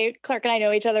because Clarke and I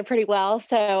know each other pretty well.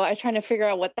 So I was trying to figure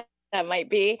out what that might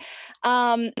be.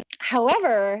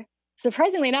 However,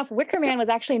 surprisingly enough, Wicker Man was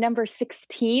actually number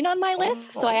 16 on my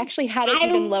list. So I actually had it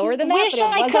even lower than that. Wish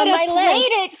I could have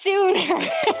played it sooner.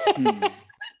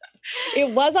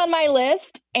 It was on my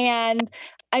list. And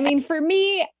I mean, for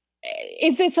me,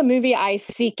 is this a movie I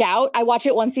seek out? I watch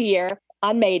it once a year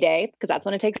on May Day, because that's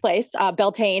when it takes place.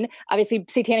 Beltane, obviously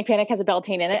Satanic Panic has a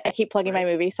Beltane in it. I keep plugging my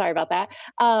movie. Sorry about that.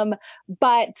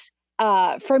 But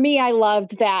for me, I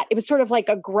loved that. It was sort of like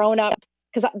a grown up,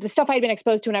 because the stuff I'd been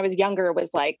exposed to when I was younger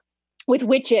was like, with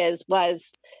witches,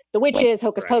 was The Witches,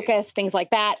 Hocus Pocus, things like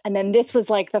that. And then this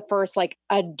was like the first like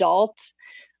adult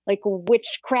like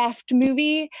witchcraft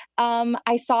movie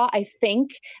I saw, I think.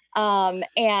 And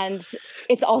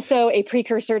it's also a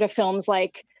precursor to films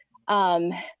like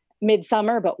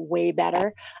Midsummer, but way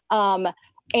better. So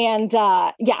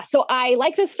I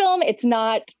like this film. It's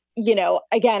not,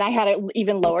 again, I had it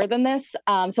even lower than this.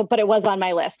 But it was on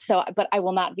my list. But I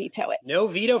will not veto it. No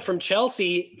veto from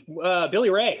Chelsea.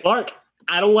 Billy Ray. Clarke,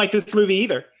 I don't like this movie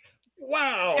either.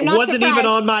 Wow. Wasn't even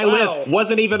on my list.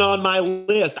 Wasn't even on my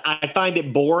list. I find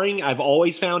it boring. I've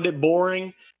always found it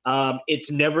boring.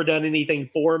 It's never done anything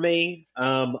for me.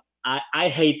 I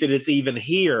hate that it's even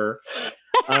here.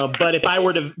 But if I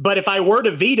were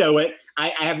to veto it, I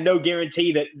have no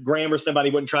guarantee that Graham or somebody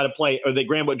wouldn't try to play, or that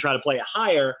Graham wouldn't try to play it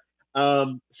higher.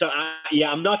 I'm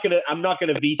not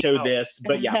gonna veto this.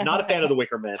 But yeah, I'm not a fan of the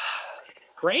Wicker Man.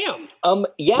 Graham.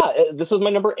 This was my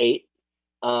number 8.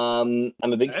 I'm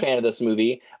a big fan of this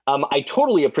movie. I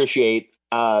totally appreciate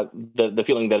the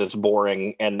feeling that it's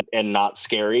boring and not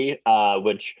scary,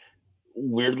 which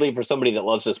weirdly for somebody that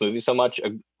loves this movie so much,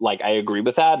 like I agree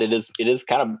with that.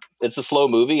 It's a slow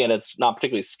movie and it's not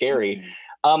particularly scary.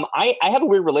 I have a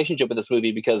weird relationship with this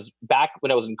movie because back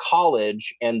when I was in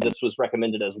college and this was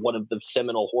recommended as one of the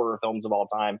seminal horror films of all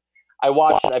time, I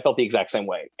watched it, I felt the exact same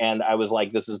way. And I was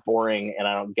like, this is boring and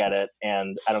I don't get it.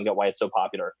 And I don't get why it's so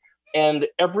popular. And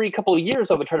every couple of years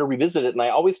I would try to revisit it. And I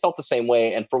always felt the same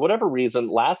way. And for whatever reason,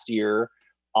 last year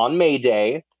on May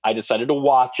Day, I decided to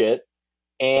watch it.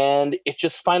 And it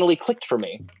just finally clicked for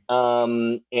me.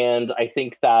 And I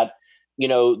think that,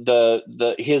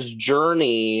 his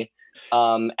journey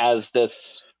as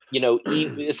this,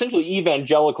 essentially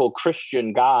evangelical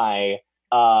Christian guy,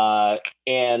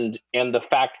 and the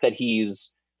fact that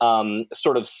he's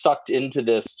sort of sucked into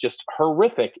this just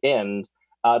horrific end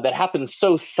that happens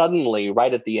so suddenly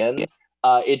right at the end.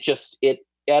 I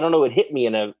don't know, it hit me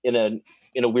in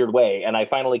a weird way, and I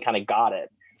finally kind of got it.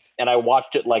 And I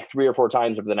watched it like 3 or 4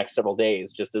 times over the next several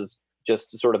days, just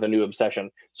sort of a new obsession.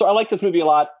 So I like this movie a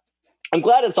lot. I'm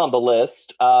glad it's on the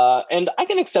list, and I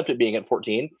can accept it being at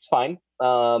 14. It's fine.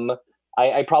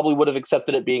 I probably would have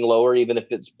accepted it being lower, even if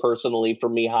it's personally for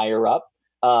me higher up.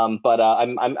 But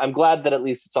I'm glad that at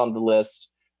least it's on the list,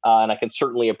 and I can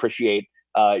certainly appreciate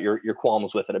your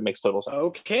qualms with it. It makes total sense.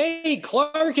 Okay,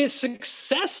 Clarke is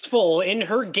successful in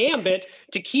her gambit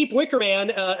to keep Wicker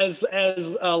Man as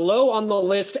low on the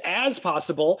list as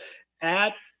possible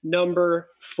at number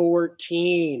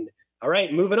 14. All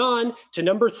right, moving on to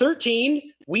number 13.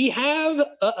 We have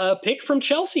a pick from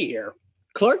Chelsea here.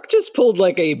 Clarke just pulled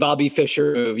like a Bobby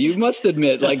Fischer move. You must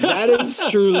admit, like that is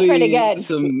truly pretty good.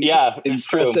 Some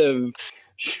impressive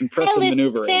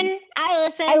maneuvering. I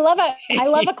listen. I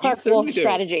love a Clarke Wolfe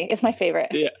strategy. It's my favorite.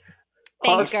 Yeah.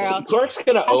 Thanks, girl. Clarke's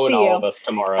gonna own all of us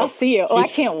tomorrow. I'll see you. Oh, I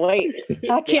can't wait.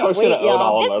 I can't wait,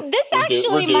 y'all. This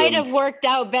actually might have worked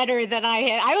out better than I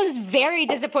had. I was very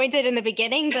disappointed in the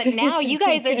beginning, but now you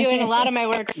guys are doing a lot of my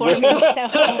work for me. So.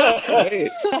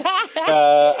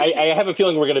 I have a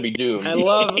feeling we're gonna be doomed. I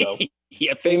love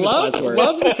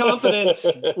love the confidence.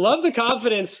 Love the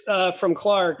confidence from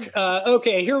Clarke.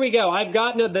 Okay, here we go. I've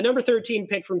gotten the number 13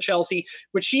 pick from Chelsea,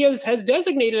 which she has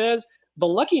designated as the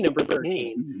lucky number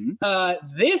 13.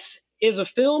 This is a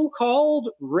film called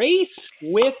Race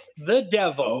with the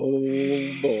Devil.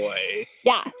 Oh boy.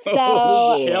 Yeah.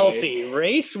 So Chelsea,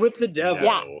 Race with the Devil.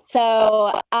 Yeah.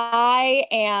 So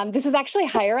this was actually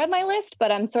higher on my list,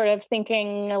 but I'm sort of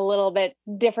thinking a little bit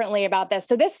differently about this.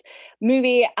 So this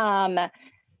movie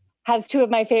has two of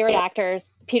my favorite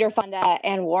actors, Peter Fonda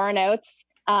and Warren Oates.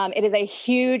 It is a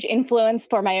huge influence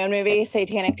for my own movie,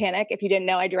 Satanic Panic. If you didn't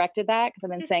know, I directed that because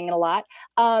I've been saying it a lot.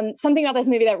 Something about this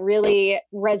movie that really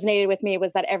resonated with me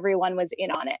was that everyone was in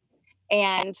on it,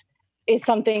 and is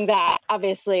something that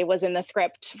obviously was in the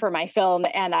script for my film.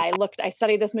 And I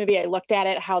studied this movie, I looked at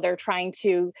it, how they're trying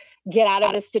to get out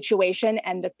of this situation,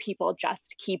 and the people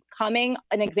just keep coming.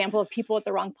 An example of people at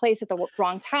the wrong place at the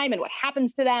wrong time and what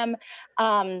happens to them.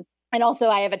 And also,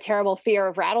 I have a terrible fear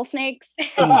of rattlesnakes.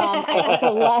 I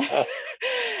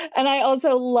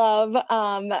also love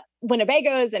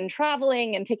Winnebagos and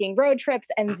traveling and taking road trips.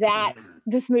 And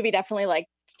this movie definitely like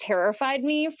terrified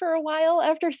me for a while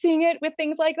after seeing it with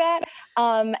things like that.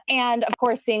 And of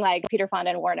course, seeing like Peter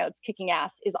Fonda and Warren Oates kicking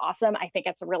ass is awesome. I think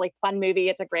it's a really fun movie.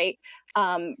 It's a great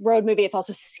road movie. It's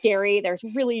also scary. There's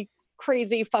really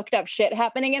crazy fucked up shit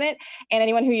happening in it, and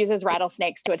anyone who uses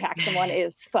rattlesnakes to attack someone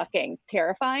is fucking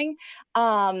terrifying.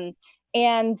 And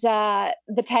the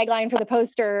tagline for the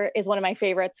poster is one of my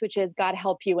favorites, which is "God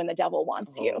help you when the devil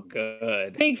wants you."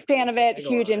 Good. Big fan of it.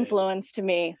 Huge influence to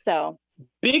me. So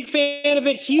big fan of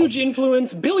it. Huge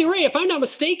influence. Billy Ray, if I'm not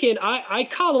mistaken, I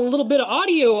caught a little bit of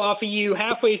audio off of you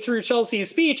halfway through Chelsea's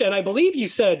speech, and I believe you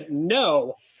said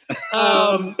no.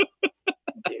 You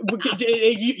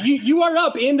are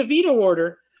up in the veto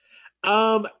order.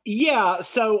 Yeah,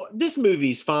 so this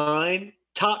movie's fine.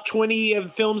 Top 20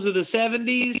 of films of the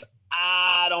 70s.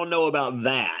 I don't know about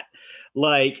that.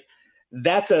 Like,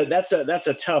 that's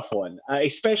a tough one,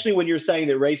 especially when you're saying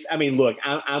that race. I mean, look,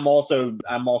 I'm also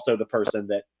the person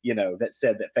that that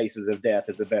said that Faces of Death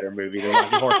is a better movie than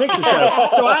Rocky Horror Picture Show.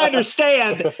 So I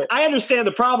understand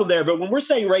the problem there. But when we're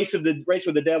saying Race with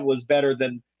the Devil is better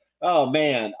than, oh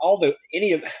man,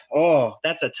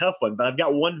 that's a tough one. But I've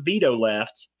got one veto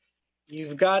left.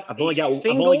 I've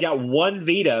only got one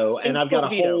veto, and I've got a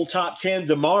whole top 10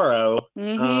 tomorrow.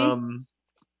 mm-hmm.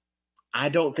 I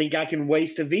don't think I can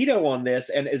waste a veto on this.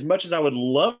 And as much as I would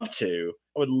love to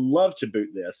boot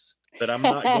this, but I'm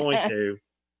not going to.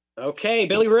 Okay,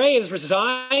 Billy Ray has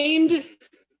resigned.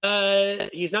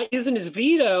 He's not using his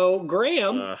veto.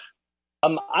 Graham.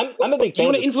 I'm a big fan.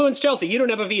 You want to influence Chelsea? You don't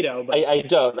have a veto. But... I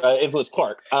don't influence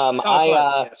Clarke. Clarke.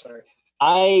 Yeah, sorry.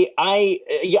 I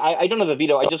don't have a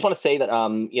veto. I just want to say that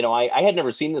I had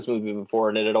never seen this movie before,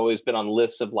 and it had always been on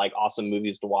lists of like awesome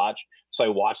movies to watch. So I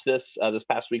watched this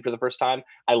past week for the first time.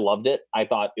 I loved it. I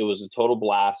thought it was a total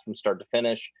blast from start to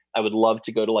finish. I would love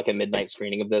to go to like a midnight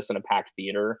screening of this in a packed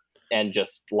theater and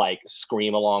just like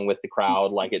scream along with the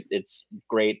crowd. Like it's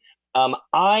great.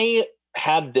 I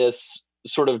had this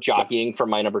sort of jockeying for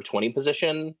my number 20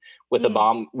 position with it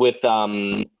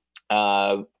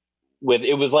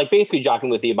was like basically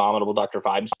jockeying with the Abominable Dr.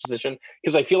 Vibes position,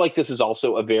 because I feel like this is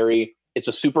also it's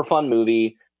a super fun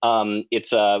movie.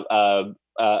 It's a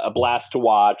blast to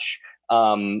watch.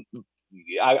 I'm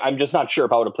just not sure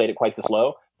if I would have played it quite this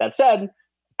low. That said,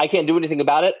 I can't do anything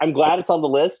about it. I'm glad it's on the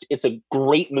list. It's a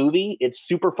great movie. It's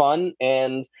super fun.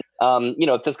 And,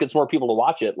 if this gets more people to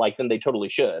watch it, like, then they totally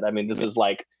should. I mean, this is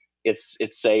like, it's a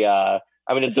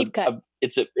deep cut.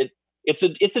 It's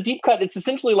a deep cut. It's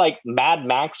essentially like Mad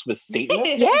Max with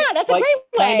Satanists. Yeah, that's like, a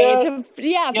great way.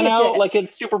 Like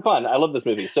it's super fun. I love this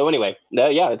movie. So anyway,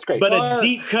 it's great. But a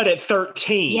deep cut at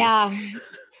 13. Yeah.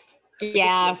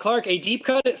 Yeah. Clarke, a deep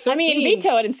cut at 13. I mean,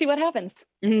 veto it and see what happens.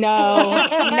 No,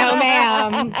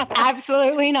 ma'am.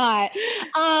 Absolutely not.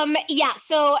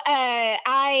 So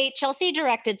Chelsea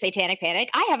directed Satanic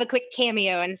Panic. I have a quick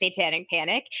cameo in Satanic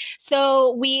Panic.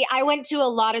 So I went to a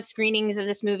lot of screenings of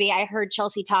this movie. I heard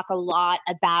Chelsea talk a lot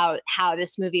about how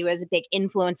this movie was a big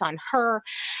influence on her.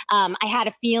 I had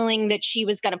a feeling that she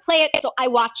was going to play it. So I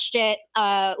watched it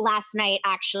last night,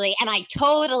 actually, and I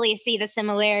totally see the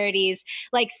similarities.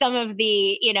 Like some of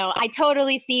the, I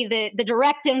totally see the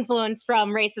direct influence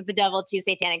from Race with the Devil to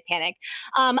Satanic Panic.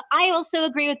 I also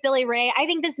agree with Billy Ray. I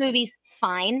think this movie's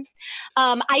fine.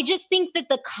 I just think that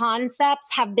the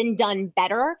concepts have been done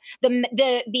better. The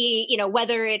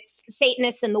whether it's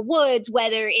Satanists in the woods,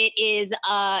 whether it is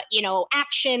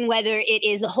action, whether it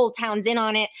is the whole town's in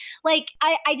on it. Like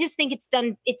I just think it's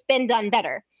been done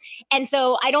better. And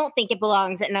so I don't think it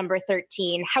belongs at number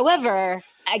 13. However,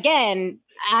 again,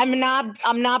 I'm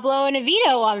not blowing a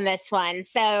veto on this one.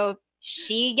 So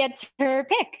she gets her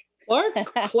pick.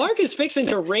 Clarke is fixing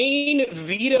to rain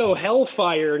veto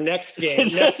hellfire next game.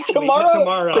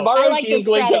 Tomorrow he's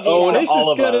going to own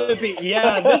all of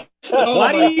us.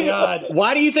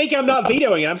 Why do you think I'm not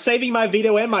vetoing it? I'm saving my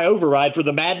veto and my override for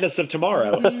the madness of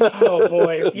tomorrow. Oh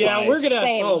boy. Yeah, Nice. we're gonna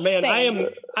Same.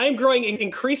 I am growing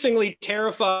increasingly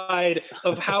terrified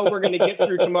of how we're gonna get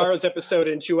through tomorrow's episode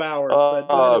in 2 hours. But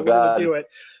we're gonna do it.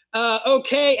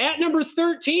 Okay, at number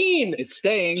 13, It's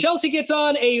staying. Chelsea gets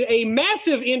on a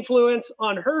massive influence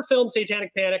on her film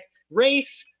Satanic Panic,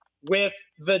 Race with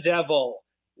the Devil.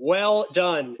 Well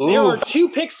done. Ooh. There are two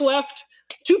picks left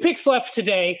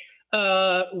today.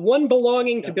 One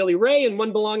belonging to Billy Ray and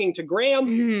one belonging to Graham.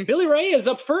 Mhm. Billy Ray is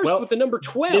up first with the number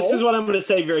 12. This is what I'm going to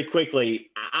say very quickly.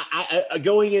 I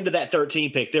going into that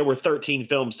 13 pick, there were 13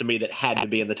 films to me that had to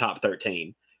be in the top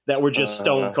 13 that were just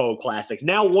stone cold classics.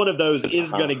 Now one of those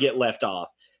is going to get left off.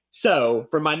 So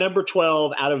for my number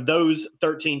 12 out of those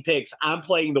 13 picks, I'm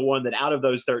playing the one that out of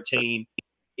those 13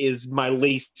 is my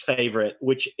least favorite,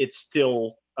 which it's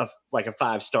still like a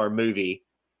 5-star movie,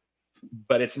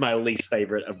 but it's my least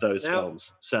favorite of those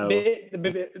films. So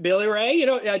Billy Ray,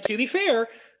 to be fair,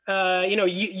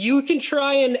 you can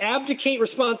try and abdicate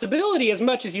responsibility as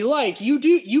much as you like.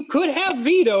 You could have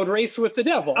vetoed Race with the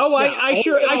Devil. Oh, I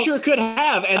sure could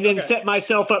have, and then set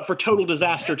myself up for total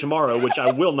disaster tomorrow, which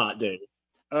I will not do.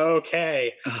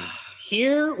 Okay,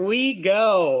 here we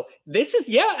go. This is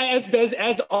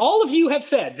as all of you have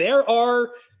said, there are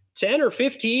 10 or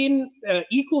 15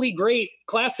 equally great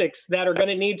classics that are going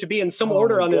to need to be in some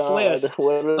order on this list.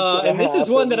 And this is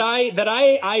one that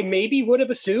I maybe would have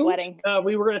assumed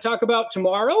we were going to talk about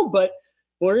tomorrow, but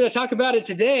we're going to talk about it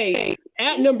today.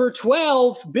 At number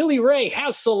 12, Billy Ray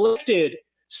has selected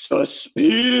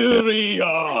Suspiria.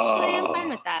 Actually, I'm fine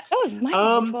with that. That was my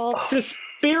number 12.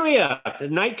 Suspiria,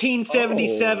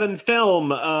 1977 film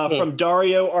from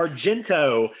Dario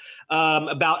Argento.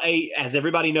 About as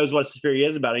everybody knows what Suspiria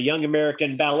is, about a young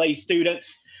American ballet student,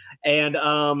 and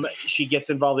she gets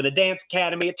involved in a dance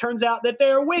academy. It turns out that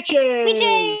they're witches.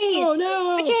 Oh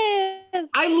no! Witches.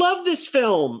 I love this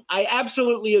film. I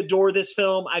absolutely adore this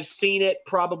film. I've seen it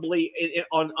probably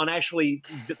on actually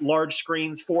large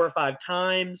screens 4 or 5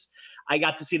 times. I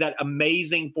got to see that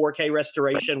amazing 4K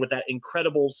restoration with that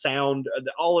incredible sound.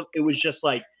 It was just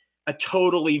like a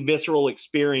totally visceral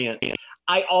experience.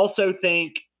 I also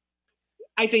think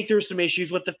there's some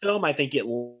issues with the film. I think it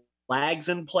lags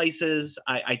in places.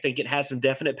 I think it has some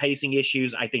definite pacing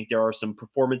issues. I think there are some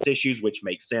performance issues, which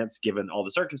makes sense given all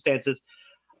the circumstances.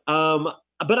 But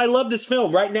I love this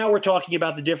film. Right now we're talking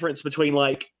about the difference between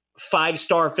like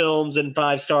 5-star films and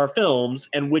 5-star films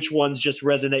and which ones just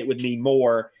resonate with me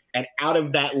more. And out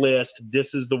of that list,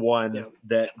 this is the one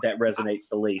that resonates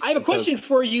the least. I have a question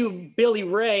for you, Billy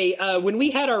Ray. When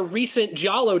we had our recent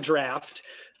Giallo draft,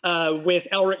 with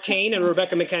Elric Kane and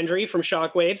Rebecca McKendry from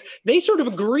Shockwaves, they sort of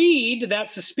agreed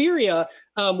that Suspiria,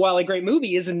 while a great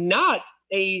movie, is not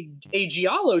a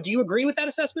Giallo. Do you agree with that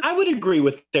assessment? I would agree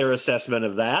with their assessment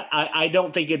of that. I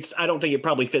don't think it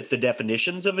probably fits the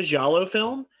definitions of a Giallo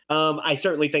film. I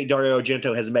certainly think Dario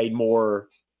Argento has made more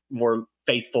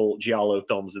faithful Giallo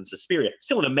films than Suspiria.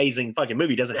 Still an amazing fucking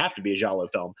movie. Doesn't have to be a Giallo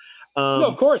film. No,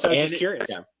 of course. I was just curious.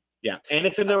 Yeah. And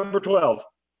it's a number 12.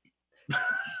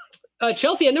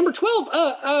 Chelsea, at number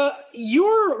 12,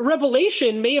 your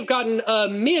revelation may have gotten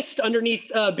missed underneath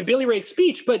Billy Ray's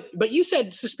speech, but you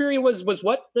said Suspiria was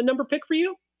what the number pick for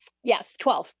you? Yes,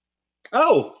 12.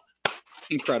 Oh,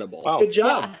 incredible! Wow. Good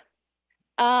job.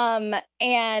 Yeah.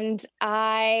 And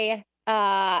I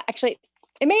actually,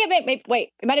 it may have been. Wait,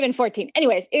 it might have been 14.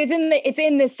 Anyways, it's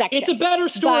in this section. It's a better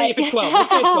story if it's 12. Let's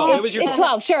say it's 12. It was your it's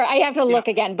 12. Sure, I have to look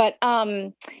again, but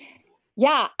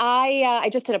yeah, I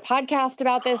just did a podcast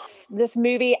about this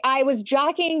movie. I was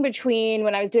jockeying between,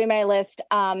 when I was doing my list,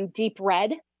 Deep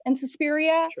Red and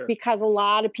Suspiria, because a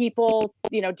lot of people,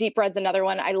 Deep Red's another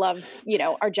one. I love,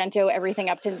 Argento, everything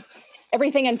until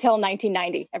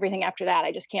 1990. Everything after that,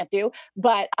 I just can't do.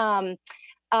 But I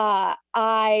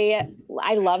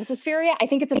love Suspiria. I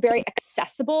think it's a very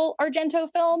accessible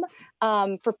Argento film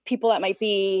for people that might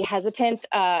be hesitant.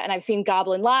 And I've seen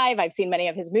Goblin live. I've seen many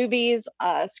of his movies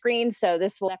screened. So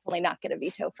this will definitely not get a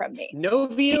veto from me. No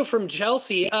veto from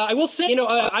Chelsea. I will say,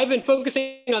 I've been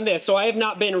focusing on this, so I have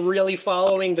not been really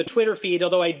following the Twitter feed,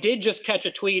 although I did just catch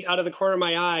a tweet out of the corner of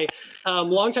my eye.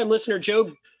 Longtime listener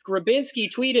Joe Grabinski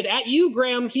tweeted at you,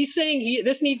 Graham. He's saying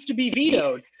this needs to be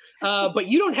vetoed. But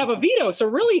you don't have a veto, so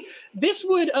really, this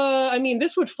would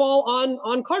fall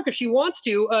on Clarke if she wants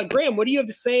to. Graham, what do you have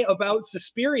to say about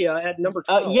Suspiria at number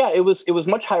 12? Yeah, it was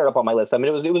much higher up on my list. I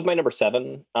mean, it was my number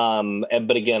 7.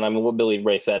 But again, I mean, what Billy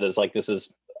Ray said is like, this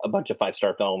is a bunch of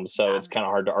 5-star films, so it's kind of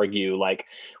hard to argue like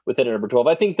with it at number 12.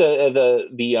 I think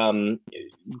the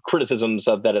criticisms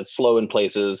of that it's slow in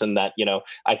places, and that, you know,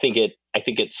 I think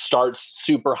it starts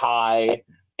super high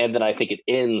and then I think it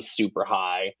ends super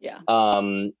high. Yeah.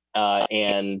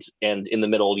 And in the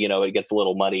middle, you know, it gets a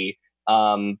little muddy.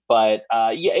 But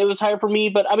yeah, it was higher for me.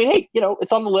 But I mean, hey, you know,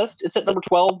 it's on the list. It's at number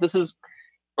 12. This is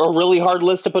a really hard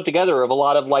list to put together of a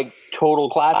lot of like total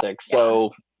classics.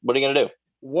 So what are you gonna do?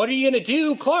 What are you gonna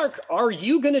do, Clarke? Are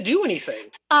you gonna do anything?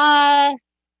 I'm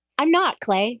not,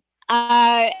 Clay.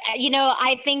 You know,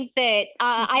 I think that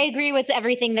I agree with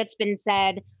everything that's been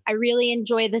said. I really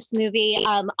enjoy this movie.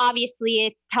 Obviously,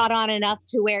 it's caught on enough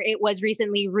to where it was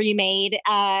recently remade.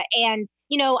 And,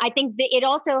 you know, I think that it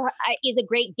also is a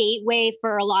great gateway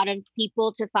for a lot of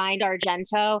people to find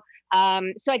Argento.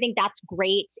 So I think that's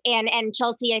great. And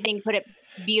Chelsea, I think, put it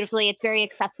beautifully. It's very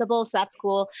accessible, so that's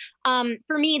cool.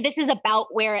 For me, this is about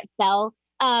where it fell.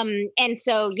 And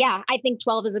so, yeah, I think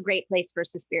 12 is a great place for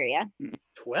Suspiria.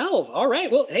 12. All right.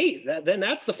 Well, hey, then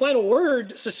that's the final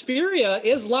word. Suspiria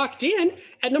is locked in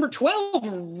at number 12.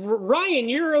 Ryan,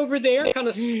 you're over there kind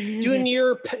of doing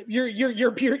your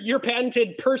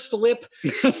patented pursed lip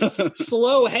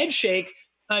slow head shake.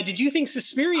 Did you think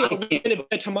Suspiria was going to be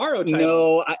a tomorrow title?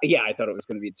 No, I thought it was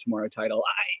going to be a tomorrow title.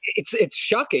 It's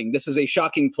shocking. This is a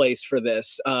shocking place for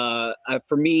this.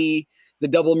 For me, the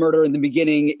double murder in the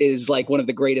beginning is like one of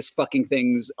the greatest fucking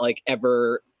things like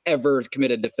ever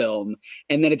committed to film.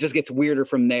 And then it just gets weirder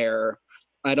from there.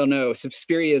 I don't know.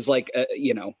 Suspiria is like,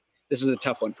 you know, this is a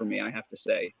tough one for me, I have to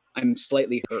say. I'm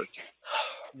slightly hurt.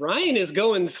 Ryan is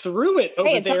going through it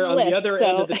over there on the other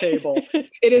end of the table.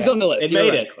 It is on the list. It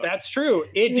made it. That's true.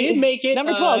 It did make it.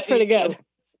 Number 12 is pretty good.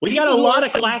 We got a lot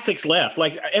of classics left.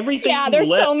 Like everything. Yeah, there's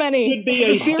left so many. Could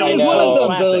be Suspiria is one of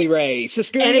them, Billy Ray.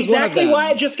 Suspiria and is one of exactly them.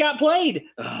 why it just got played.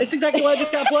 It's exactly why it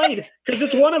just got played, because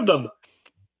it's one of them.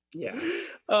 Yeah.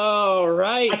 All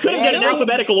right. I couldn't get it in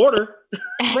alphabetical order.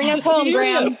 Bring us home,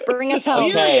 Graham. Bring us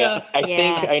home. Okay, I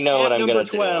think I know what I'm going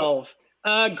to do. Number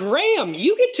 12. Graham,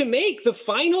 you get to make the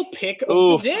final pick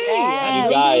of the day. Yes.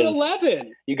 You guys,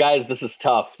 11. You guys, this is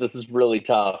tough. This is really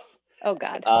tough. Oh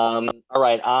God. All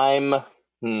right, I'm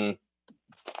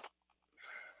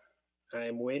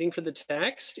waiting for the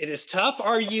text. It is tough.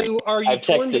 Are you I've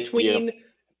torn texted between? you.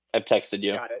 I've texted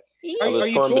you. Got it. I was Are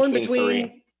you torn between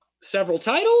three. several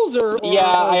titles, or yeah,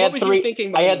 I had what was three. you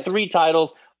thinking? I had 3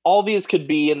 titles. All these could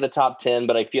be in the top 10,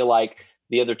 but I feel like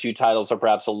the other 2 titles are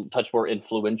perhaps a touch more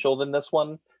influential than this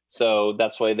one. So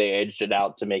that's why they edged it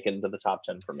out to make it into the top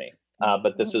 10 for me.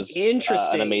 But this is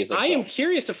interesting. An amazing I film. am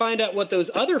curious to find out what those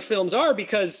other films are,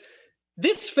 because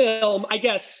this film, I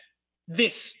guess,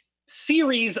 this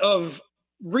series of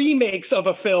remakes of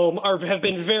a film have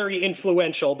been very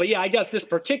influential. But yeah, I guess this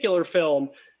particular film,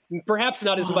 perhaps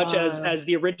not as much as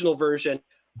the original version.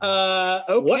 Okay.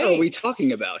 What are we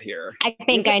talking about here? I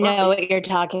think I know what you're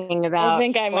talking about. I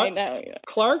think I might know.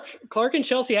 Clarke and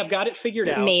Chelsea have got it figured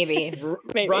out. Maybe.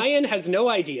 Ryan has no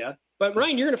idea, but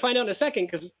Ryan, you're going to find out in a second,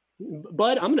 because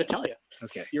Bud, I'm going to tell you.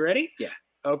 Okay. You ready? Yeah.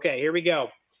 Okay, here we go.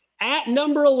 At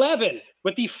number 11,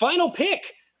 with the final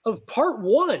pick of part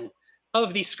 1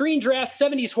 of the Screen Draft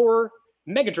 70s Horror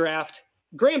Mega Draft,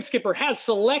 Graham Skipper has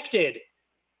selected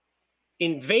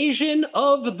Invasion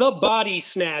of the Body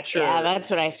Snatchers. Yeah,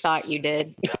 that's what I thought you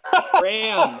did.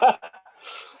 Graham.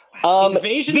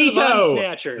 Invasion of the Body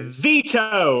Snatchers.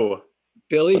 Veto.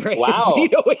 Billy Ray is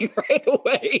vetoing right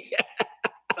away.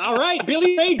 All right,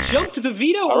 Billy Ray jumped to the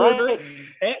veto order. Right.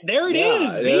 There it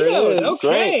is, there vetoed. it is. Okay.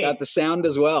 Great. Got the sound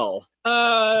as well.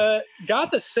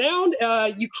 Got the sound.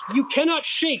 You cannot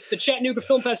shake the Chattanooga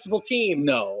Film Festival team.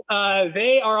 No.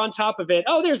 They are on top of it.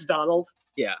 Oh, there's Donald.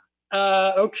 Yeah.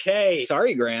 Okay.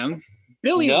 Sorry, Graham.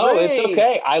 Billy No, Ray. it's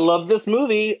okay. I love this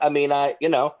movie. I mean,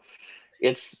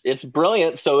 it's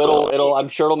brilliant. So it'll I'm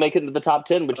sure it'll make it into the top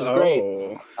 10, which is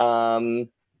great.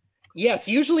 Yes,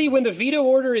 usually when the veto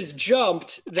order is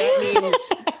jumped,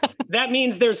 that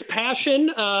means there's passion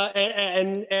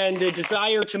and a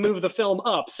desire to move the film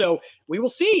up. So we will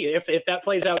see if that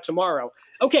plays out tomorrow.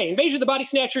 Okay, Invasion of the Body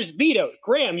Snatchers vetoed.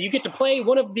 Graham, you get to play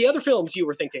one of the other films you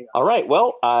were thinking of. All right.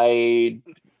 Well, I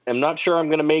am not sure I'm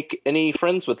going to make any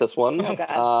friends with this one,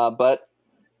 but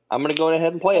I'm going to go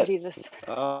ahead and play it. Jesus.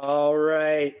 All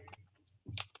right.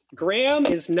 Graham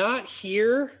is not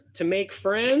here to make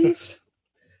friends.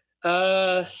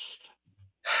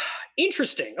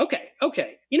 Interesting. Okay.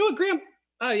 You know what, Graham?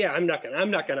 Yeah, I'm not gonna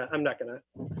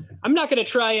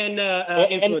try and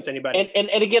influence anybody. And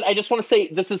again, I just want to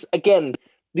say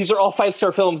these are all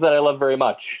 5-star films that I love very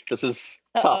much. This is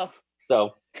tough.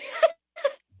 So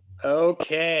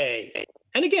okay.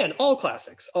 And again, all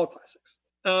classics.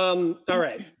 All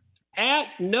right.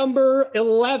 At number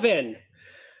 11,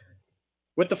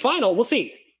 with the final, we'll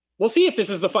see. We'll see if this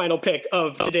is the final pick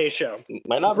of today's show.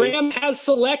 Might not Graham has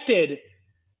selected.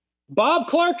 Bob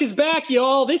Clarke is back,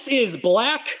 y'all. This is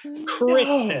Black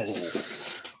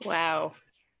Christmas. Wow.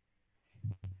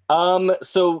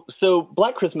 So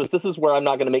Black Christmas, this is where I'm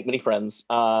not going to make many friends.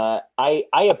 I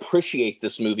appreciate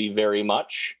this movie very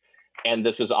much, and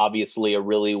this is obviously a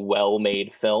really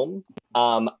well-made film.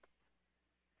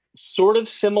 Sort of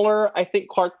similar, I think,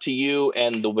 Clark, to you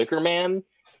and The Wicker Man.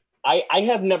 I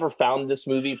have never found this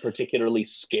movie particularly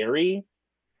scary.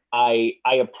 I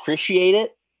appreciate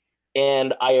it,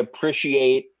 and I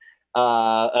appreciate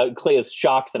Clay is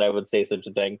shocked that I would say such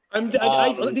a thing. I'm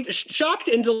shocked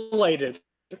and delighted.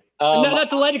 Not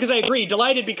delighted because I agree.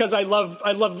 Delighted because I love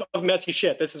messy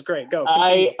shit. This is great. Go.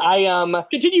 Continue.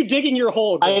 Continue digging your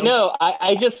hole. Graham. I know.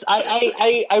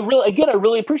 I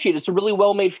really appreciate it. It's a really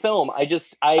well made film.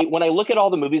 When I look at all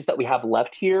the movies that we have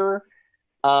left here,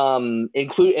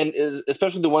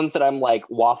 especially the ones that I'm like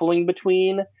waffling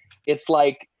between, it's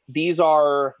like these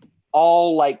are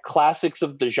all like classics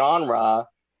of the genre,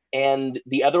 and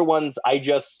the other ones I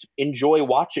just enjoy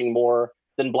watching more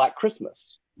than Black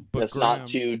Christmas. But it's not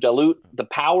to dilute the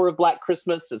power of Black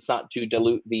Christmas. It's not to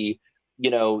dilute the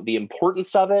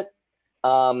importance of it.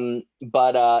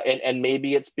 But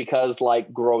maybe it's because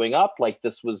like growing up, like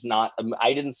this was not,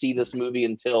 I didn't see this movie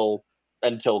until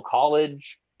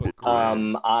college.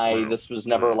 This was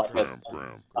never like a,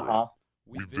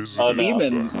 we visited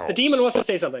the house. The demon wants to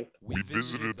say something. We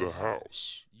visited the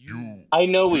house. I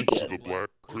know we went did. to the Black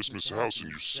Christmas house,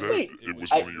 and you said it was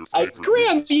one of your favorite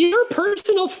Graham, movies. you're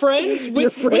personal friends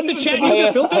with the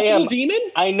Chattanooga Film Festival demon?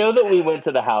 I know that we went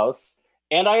to the house,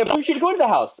 and I appreciate going to the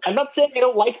house. I'm not saying I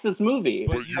don't like this movie.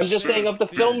 I'm just saying of the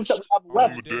films that we have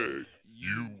left. On the day,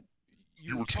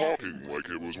 you were talking like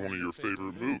it was one of your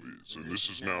favorite movies, and this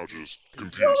is now just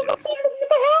confusing. I'm saying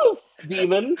the house,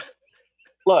 demon.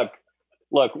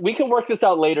 Look, we can work this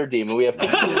out later, Demon. We have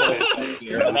 15 minutes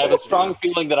here, and I have a strong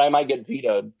feeling that I might get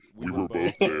vetoed. We were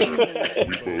both there.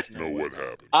 We both know what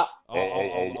happened.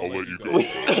 I'll let you go.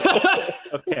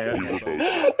 Okay. We were both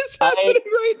there. What's happening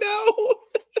right now?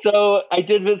 So I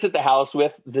did visit the house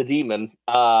with the demon.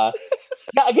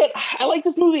 Again, I like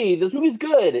this movie. This movie's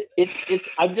good.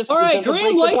 I'm just all right.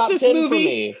 Graham likes this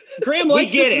movie. Graham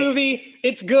likes this movie.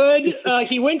 It's good.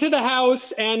 He went to the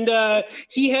house, and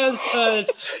he has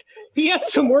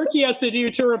some work he has to do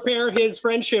to repair his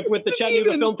friendship with the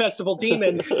Chattanooga Film Festival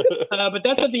demon. But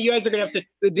that's something you guys are going to have to.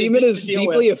 The demon is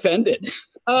deeply offended.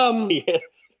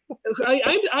 Yes.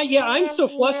 I'm so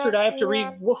flustered. I have to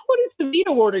read. What is the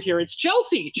veto order here? It's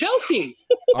Chelsea.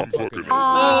 I'm fucking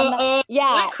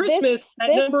Black Christmas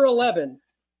at number 11.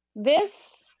 This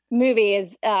movie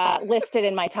is listed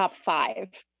in my top 5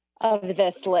 of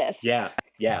this list. Yeah.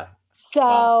 So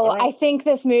right. I think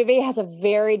this movie has a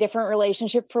very different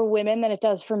relationship for women than it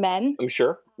does for men. I'm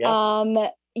sure. Yeah.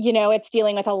 It's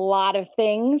dealing with a lot of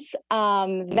things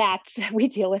that we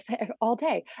deal with all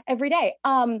day, every day.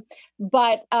 And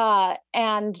I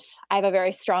have a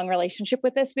very strong relationship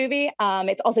with this movie.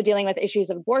 It's also dealing with issues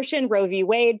of abortion. Roe v.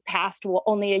 Wade passed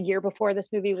only a year before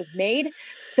this movie was made.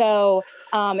 So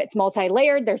it's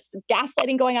multi-layered. There's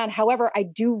gaslighting going on. However, I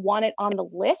do want it on the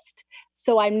list.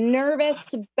 So I'm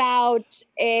nervous about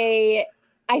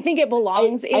I think it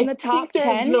belongs in the top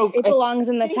 10. It belongs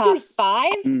in the top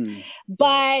 5. But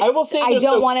I will say I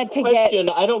don't want it to question.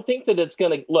 get. I don't think that it's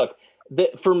going to look.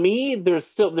 For me,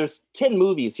 there's 10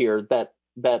 movies here that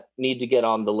need to get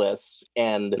on the list,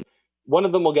 and one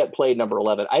of them will get played number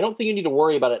 11. I don't think you need to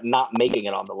worry about it not making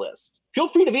it on the list. Feel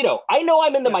free to veto. I know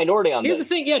I'm in the minority on Here's this.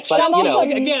 Here's the thing, But,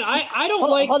 again, I don't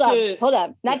Hold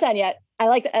on, not done yet. I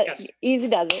like that. Yes. Easy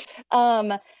does it.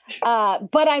 But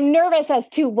I'm nervous as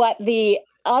to what the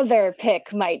other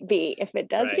pick might be if it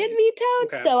does get vetoed.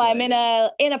 Okay. So I'm in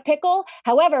a pickle.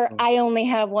 However, I only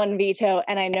have one veto,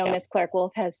 and I know Miss Clarke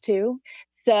Wolfe has 2.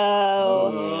 So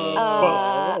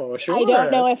sure. I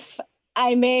don't know if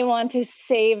I may want to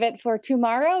save it for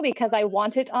tomorrow because I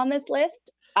want it on this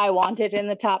list. I want it in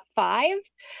the top 5.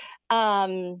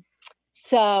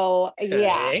 So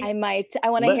yeah, I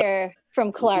want to hear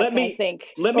from Clarke. I think.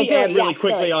 Let me add really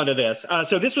quickly onto this.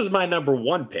 So this was my number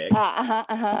 1 pick.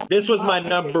 This was my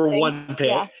number 1 pick.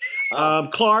 Yeah.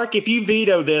 Clarke, if you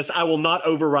veto this, I will not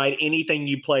override anything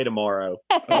you play tomorrow.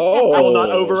 I Oh, will not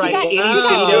override any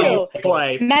veto you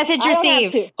play. Message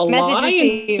received.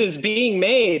 Alliance is being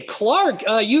made. Clarke,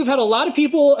 you've had a lot of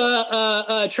people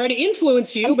try to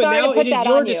influence you, but now it is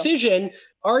your decision.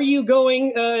 Are you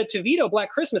going to veto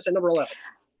Black Christmas at number 11?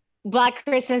 Black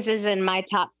Christmas is in my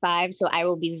top 5, so I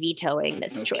will be vetoing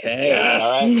this choice. Yes.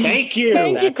 All right. Thank you.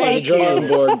 Thank you, Back on the drawing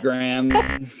board,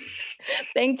 Graham.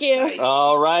 Thank you. Nice.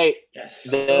 All right. Yes.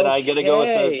 Then I get to go with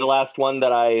Okay. the last one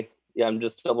that I'm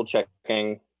just double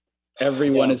checking.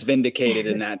 Everyone Yeah. is vindicated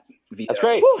in that veto. That's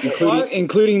great.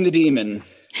 Including the demon.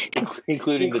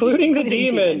 Including the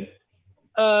demon.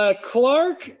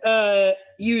 Clarke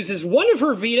uses one of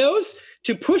her vetoes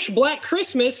to push Black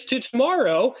Christmas to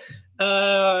tomorrow.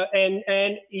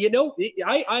 And you know,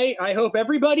 I hope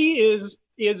everybody is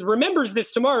remembers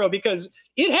this tomorrow, because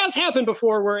it has happened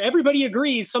before where everybody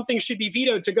agrees something should be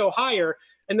vetoed to go higher,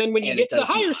 and then when you get to the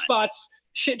higher spots,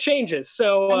 shit changes.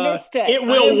 So Understood. It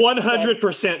will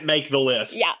 100% make the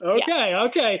list. Yeah.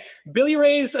 Okay. Billy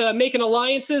Ray's making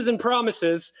alliances and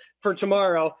promises for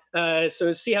tomorrow.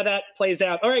 So see how that plays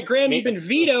out. All right, Graham, you've been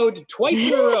vetoed twice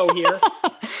in a row here.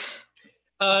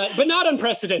 But not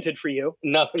unprecedented for you.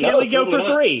 No, Can we go for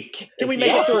 3? Can we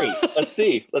make it 3? Let's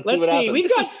see. Let's see what happens.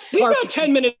 We've got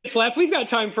 10 minutes left. We've got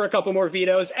time for a couple more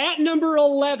vetoes. At number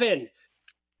 11,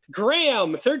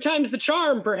 Graham, third time's the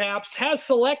charm, perhaps, has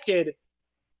selected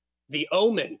The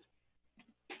Omen.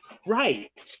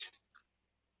 Right.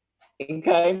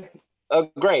 Okay.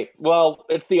 Great. Well,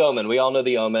 it's The Omen. We all know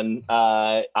The Omen.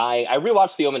 I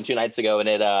rewatched The Omen 2 nights ago, and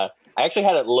I actually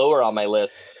had it lower on my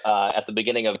list at the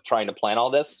beginning of trying to plan all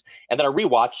this, and then I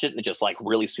rewatched it, and it just like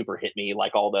really super hit me.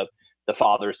 Like all the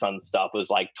father-son stuff was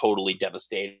like totally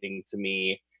devastating to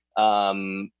me.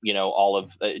 You know, all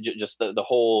of just the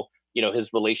whole, you know,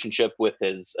 his relationship with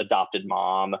his adopted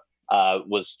mom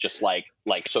was just like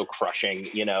so crushing,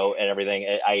 you know, and everything.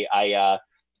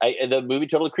 The movie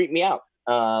totally creeped me out.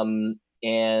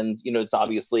 And you know, it's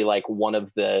obviously like one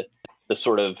of the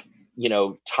sort of, you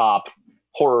know, top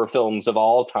horror films of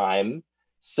all time.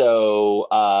 So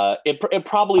it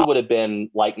probably would have been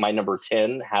like my number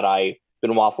 10 had I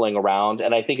been waffling around.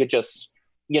 And I think it just,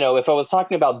 you know, if I was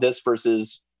talking about this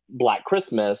versus Black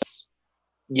Christmas,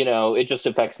 you know, it just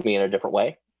affects me in a different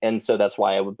way. And so that's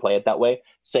why I would play it that way.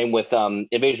 Same with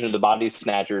Invasion of the Body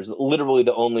Snatchers. Literally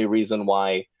the only reason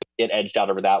why it edged out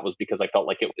over that was because I felt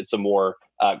like it's a more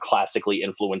classically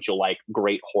influential, like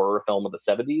great horror film of the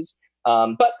 70s.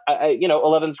 But you know,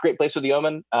 11's a great place for The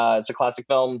Omen. It's a classic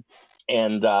film,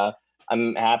 and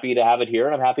I'm happy to have it here,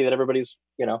 and I'm happy that everybody's,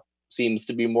 you know, seems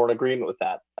to be more in agreement with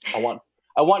that. I want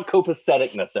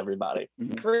copaceticness, everybody.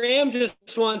 Graham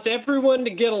just wants everyone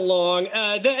to get along.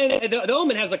 The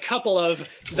Omen has a couple of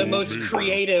the most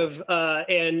creative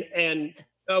and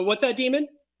what's that, demon?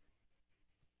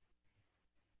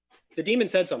 The demon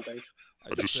said something.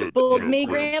 I just said, Fooled me,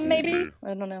 Graham, maybe?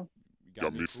 I don't know.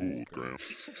 Got me fooled, Graham.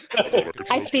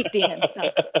 I speak demon. So.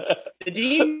 The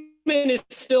demon is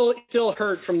still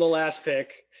hurt from the last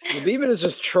pick. The demon is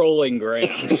just trolling Graham.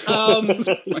 The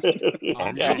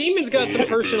demon's got some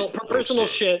personal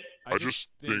shit. I just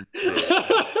think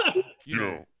that, you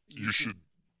know, you should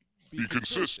be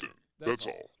consistent. That's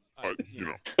all. You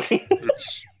know,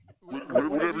 it's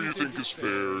whatever you think is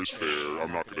fair.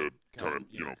 I'm not gonna kind of,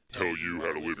 you know, tell you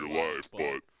how to live your life,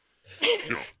 but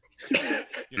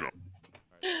you know.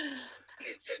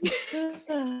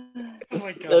 Oh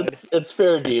my God. It's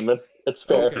fair, demon. It's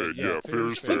fair. Okay, yeah, fair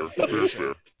is fair. Fair is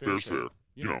fair. Fair is fair.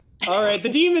 You know. All right, the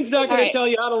demon's not going to tell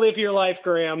you how to live your life,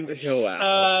 Graham. Oh,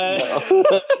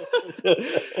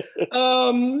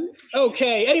 wow.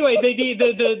 Okay. Anyway,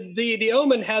 the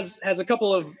Omen has a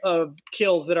couple of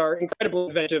kills that are incredibly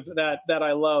inventive that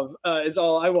I love. Is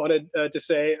all I wanted to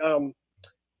say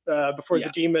before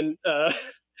the demon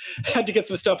had to get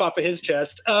some stuff off of his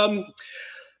chest.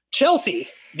 Chelsea,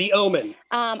 The Omen.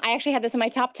 I actually had this in my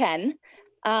top 10.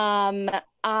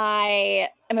 I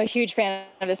am a huge fan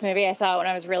of this movie. I saw it when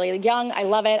I was really young. I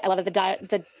love it. I love that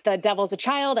the devil's a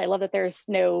child. I love that there's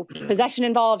no possession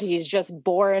involved. He's just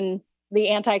born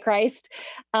the Antichrist.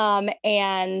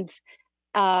 And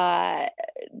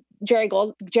Jerry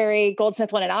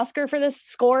Goldsmith won an Oscar for this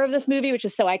score of this movie, which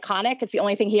is so iconic. It's the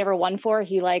only thing he ever won for.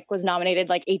 He was nominated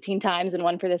 18 times and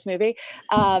won for this movie.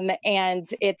 And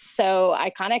it's so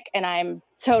iconic, and I'm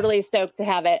totally stoked to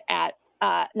have it at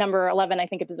number 11. I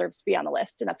think it deserves to be on the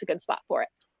list, and that's a good spot for it.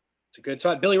 It's a good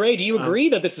spot. Billy Ray, do you agree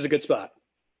that this is a good spot?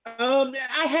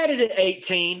 I had it at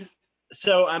 18.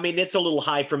 So, I mean, it's a little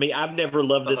high for me. I've never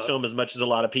loved this film as much as a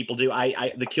lot of people do.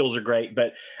 The kills are great,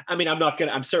 but I mean,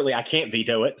 I can't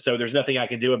veto it. So there's nothing I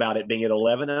can do about it being at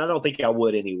 11. And I don't think I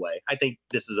would anyway. I think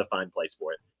this is a fine place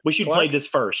for it. We should play this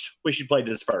first.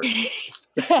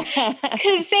 Could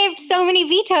have saved so many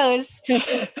vetoes.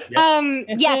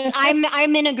 Yes,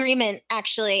 I'm in agreement,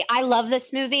 actually. I love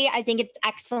this movie. I think it's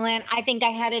excellent. I think I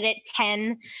had it at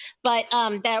 10, but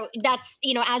that's,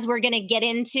 as we're going to get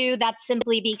into, that's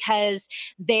simply because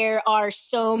there are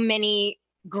so many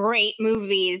great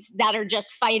movies that are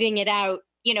just fighting it out,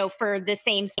 for the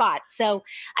same spot. So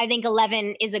I think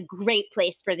 11 is a great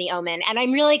place for The Omen. And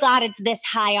I'm really glad it's this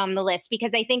high on the list, because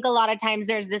I think a lot of times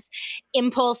there's this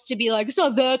impulse to be like, it's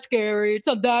not that scary, it's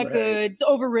not that good, it's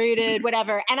overrated,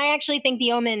 whatever. And I actually think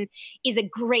The Omen is a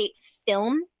great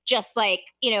film. Just like,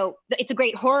 it's a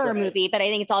great horror movie, but I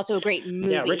think it's also a great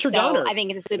movie. Yeah, Richard Donner. I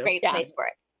think this is a great place for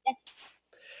it. Yes.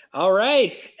 All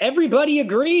right. Everybody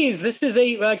agrees. This is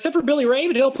except for Billy Ray,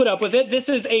 but he'll put up with it. This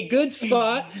is a good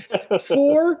spot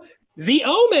for The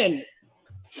Omen.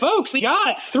 Folks, we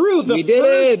got through the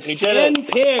first 10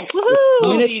 picks.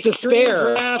 Minutes to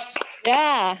spare. Drafts.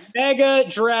 Yeah. Mega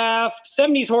Draft,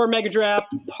 70s Horror Mega Draft,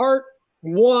 Part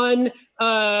 1.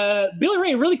 Billy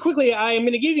Ray, really quickly, I am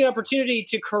going to give you an opportunity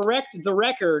to correct the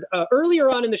record. Earlier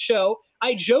on in the show,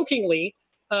 I jokingly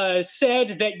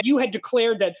said that you had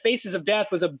declared that Faces of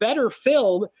Death was a better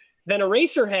film than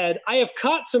Eraserhead. I have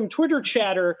caught some Twitter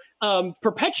chatter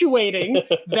perpetuating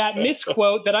that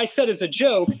misquote that I said as a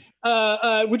joke.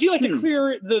 Would you like to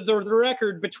clear the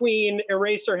record between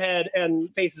Eraserhead and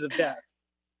Faces of Death?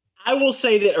 I will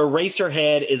say that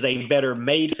Eraserhead is a better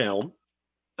made film,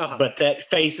 but that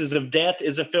Faces of Death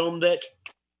is a film that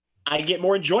I get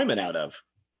more enjoyment out of.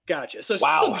 Gotcha. So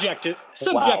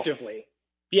subjectively. Wow.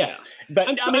 Yes,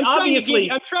 but obviously,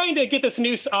 I'm trying to get this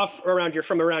noose off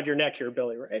from around your neck here,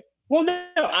 Billy. Right? Well, no,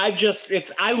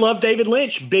 I love David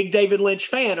Lynch, big David Lynch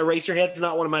fan. Eraserhead's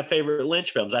not one of my favorite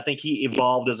Lynch films. I think he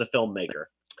evolved as a filmmaker.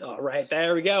 All right,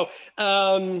 there we go.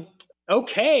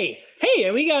 Okay, hey,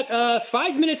 and we got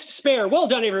 5 minutes to spare. Well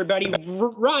done, everybody.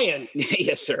 Ryan.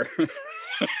 Yes, sir.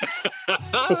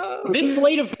 This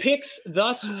slate of picks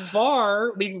thus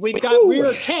far, we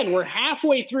are 10. We're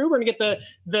halfway through. We're gonna get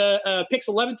the picks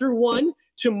 11 through 1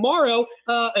 tomorrow.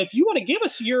 If you want to give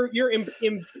us your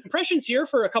impressions here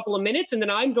for a couple of minutes, and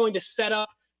then I'm going to set up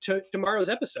to tomorrow's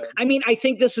episode. I mean, I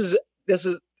think this is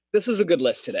a good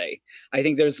list today. I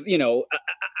think there's,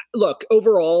 look,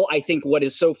 overall, I think what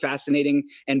is so fascinating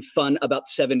and fun about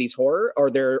 70s horror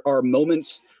are there are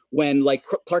moments when, like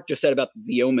Clarke just said about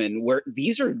The Omen, where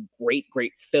these are great,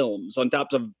 great films on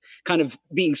top of kind of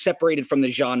being separated from the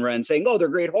genre and saying, oh, they're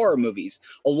great horror movies.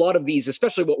 A lot of these,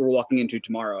 especially what we're walking into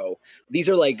tomorrow, these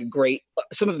are like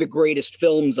some of the greatest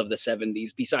films of the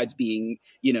 70s besides being,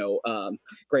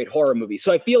 great horror movies.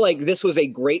 So I feel like this was a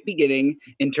great beginning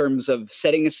in terms of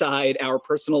setting aside our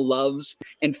personal loves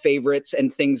and favorites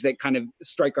and things that kind of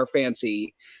strike our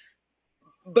fancy.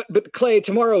 But Clay,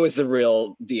 tomorrow is the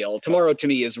real deal. Tomorrow to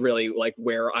me is really like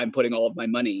where I'm putting all of my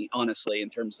money, honestly, in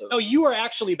terms of. Oh, you are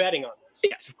actually betting on this?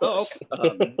 Yes, of course. Oh,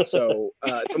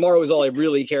 okay. Tomorrow is all I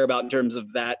really care about in terms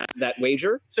of that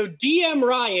wager. So DM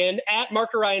Ryan at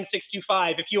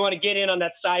MarkerRyan625 if you want to get in on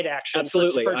that side action.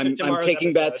 Absolutely, I'm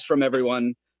taking bets from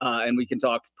everyone, and we can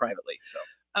talk privately. So.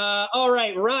 All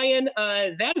right, Ryan,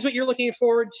 that is what you're looking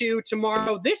forward to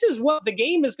tomorrow. This is what the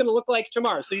game is going to look like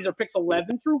tomorrow. So these are picks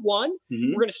 11 through 1.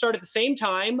 Mm-hmm. We're going to start at the same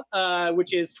time,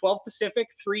 which is 12 Pacific,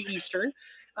 3 Eastern.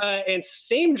 And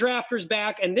same drafters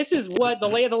back. And this is what the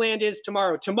lay of the land is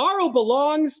tomorrow. Tomorrow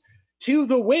belongs to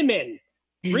the women.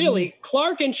 Mm-hmm. Really,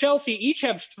 Clarke and Chelsea each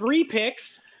have 3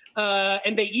 picks,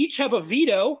 and they each have a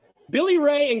veto. Billy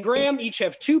Ray and Graham each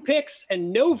have 2 picks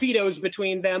and no vetoes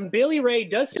between them. Billy Ray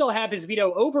does still have his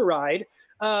veto override.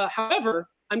 However,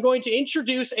 I'm going to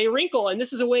introduce a wrinkle, and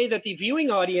this is a way that the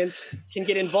viewing audience can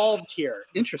get involved here.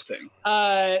 Interesting.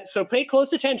 So pay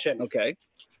close attention. Okay.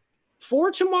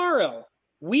 For tomorrow,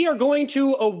 we are going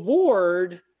to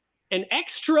award an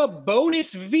extra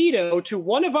bonus veto to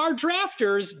one of our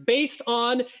drafters based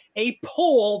on a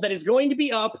poll that is going to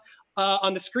be up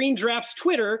on the Screen Drafts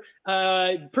Twitter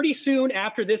pretty soon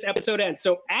after this episode ends.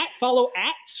 So follow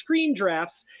at Screen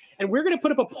Drafts, and we're going to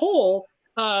put up a poll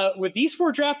with these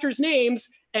 4 drafters' names,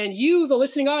 and you, the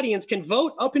listening audience, can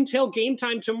vote up until game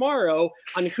time tomorrow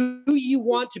on who you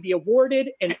want to be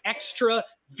awarded an extra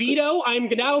veto. I'm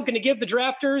now going to give the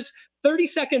drafters 30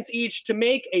 seconds each to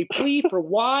make a plea for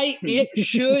why it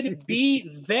should be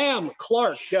them.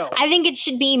 Clarke, go. I think it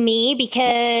should be me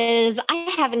because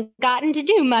I haven't gotten to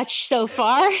do much so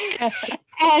far.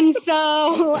 And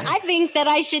so I think that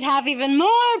I should have even more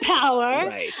power.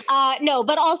 Right. No,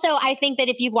 but also I think that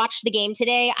if you've watched the game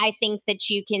today, I think that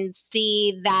you can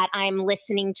see that I'm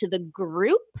listening to the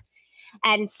group.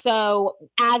 And so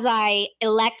as I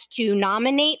elect to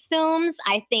nominate films,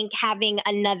 I think having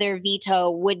another veto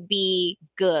would be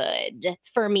good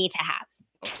for me to have.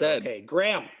 Well said. Okay,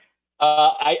 Graham.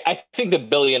 I think that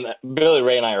Billy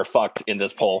Ray and I are fucked in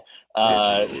this poll.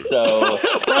 So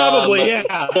probably,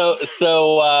 yeah.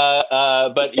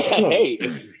 But yeah, hey,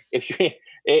 if you,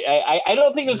 I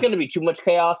don't think there's going to be too much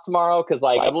chaos tomorrow because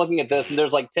like I'm looking at this and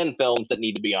there's like 10 films that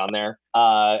need to be on there.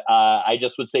 I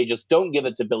just would say just don't give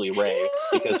it to Billy Ray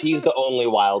because he's the only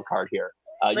wild card here.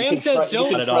 Graham says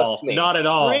don't. Not at all. Not at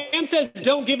all. Graham says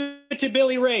don't give it to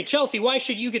Billy Ray. Chelsea, why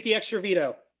should you get the extra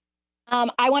veto?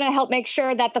 I want to help make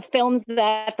sure that the films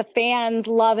that the fans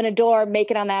love and adore make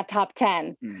it on that top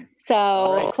 10.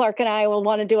 So Clarke and I will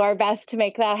want to do our best to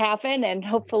make that happen, and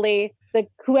hopefully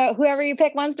whoever you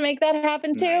pick wants to make that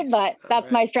happen too. But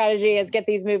that's my strategy: is get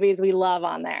these movies we love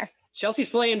on there. Chelsea's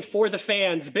playing for the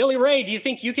fans. Billy Ray, do you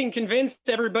think you can convince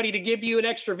everybody to give you an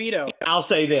extra veto? I'll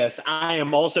say this. I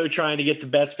am also trying to get the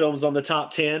best films on the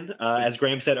top 10. As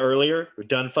Graham said earlier, we're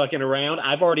done fucking around.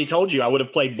 I've already told you I would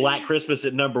have played Black Christmas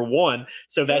at number 1.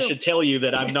 So that should tell you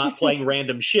that I'm not playing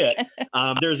random shit.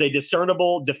 There's a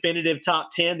discernible, definitive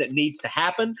top 10 that needs to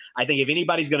happen. I think if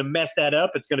anybody's going to mess that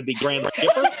up, it's going to be Graham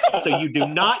Skipper. So you do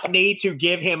not need to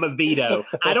give him a veto.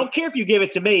 I don't care if you give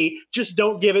it to me. Just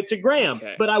don't give it to Graham.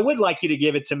 Okay. But I would like you to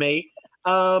give it to me.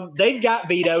 They've got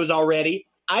vetoes already.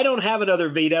 I don't have another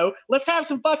veto. Let's have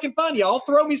some fucking fun, y'all.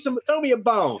 Throw me a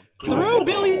bone. Throw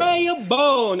Billy Ray a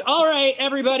bone. All right,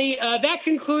 everybody. That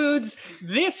concludes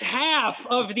this half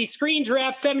of the Screen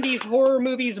Draft 70s Horror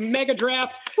Movies Mega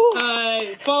Draft.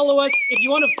 Follow us. If you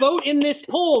want to vote in this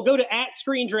poll, go to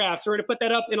 @ScreenDrafts. We're going to put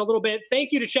that up in a little bit.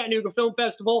 Thank you to Chattanooga Film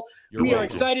Festival. We are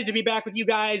excited to be back with you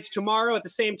guys tomorrow at the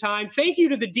same time. Thank you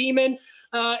to the Demon.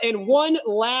 And one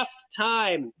last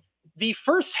time, the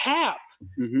first half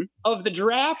of the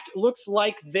draft looks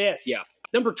like this. Yeah.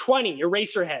 Number 20,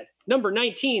 Eraserhead. Number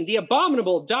 19, The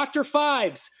Abominable Dr.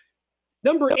 Fives.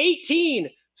 Number 18,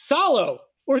 Solo,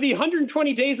 or The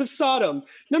 120 Days of Sodom.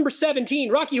 Number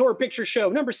 17, Rocky Horror Picture Show.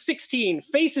 Number 16,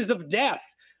 Faces of Death.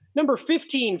 Number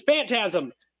 15,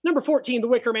 Phantasm. Number 14, The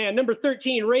Wicker Man. Number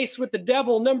 13, Race with the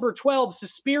Devil. Number 12,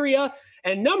 Suspiria.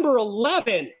 And number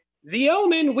 11, The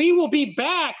Omen. We will be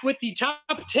back with the top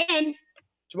 10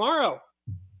 tomorrow.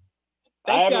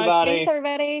 Thanks, Bye, everybody. Thanks,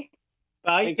 everybody.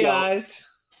 Bye, guys.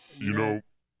 You know,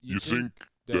 you think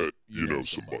that you know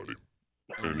somebody,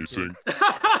 and you think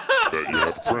that you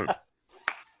have a friend.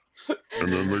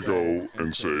 And then they go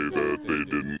and say that they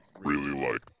didn't really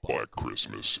like Black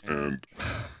Christmas, and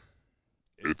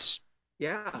it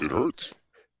hurts.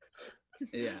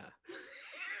 Yeah.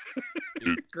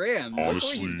 It Graham,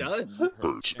 honestly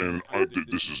hurts. And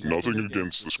this is nothing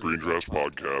against the Screen Drafts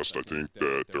podcast. I think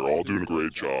that they're all doing a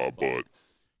great job, but,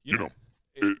 you know,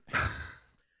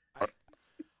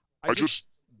 I just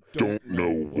don't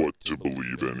know what to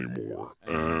believe anymore.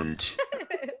 And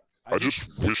I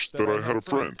just wish that I had a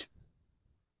friend.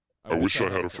 I wish I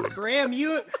had a friend. Graham,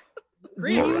 you've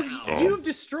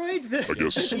destroyed the. I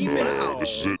guess this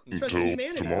is it until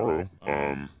tomorrow.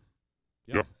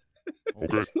 Yeah.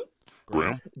 Okay.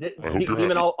 Graham, I hope you're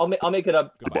Demon, happy. I'll make it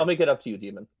up. Goodbye. I'll make it up to you,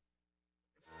 Demon.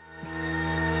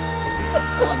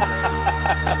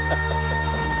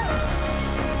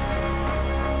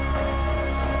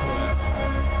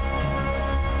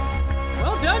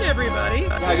 Well done, everybody.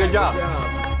 Yeah, good job.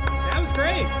 That was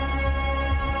great.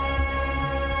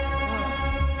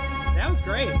 That was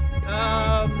great.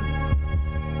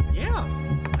 Yeah.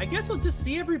 I guess I'll just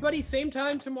see everybody same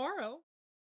time tomorrow.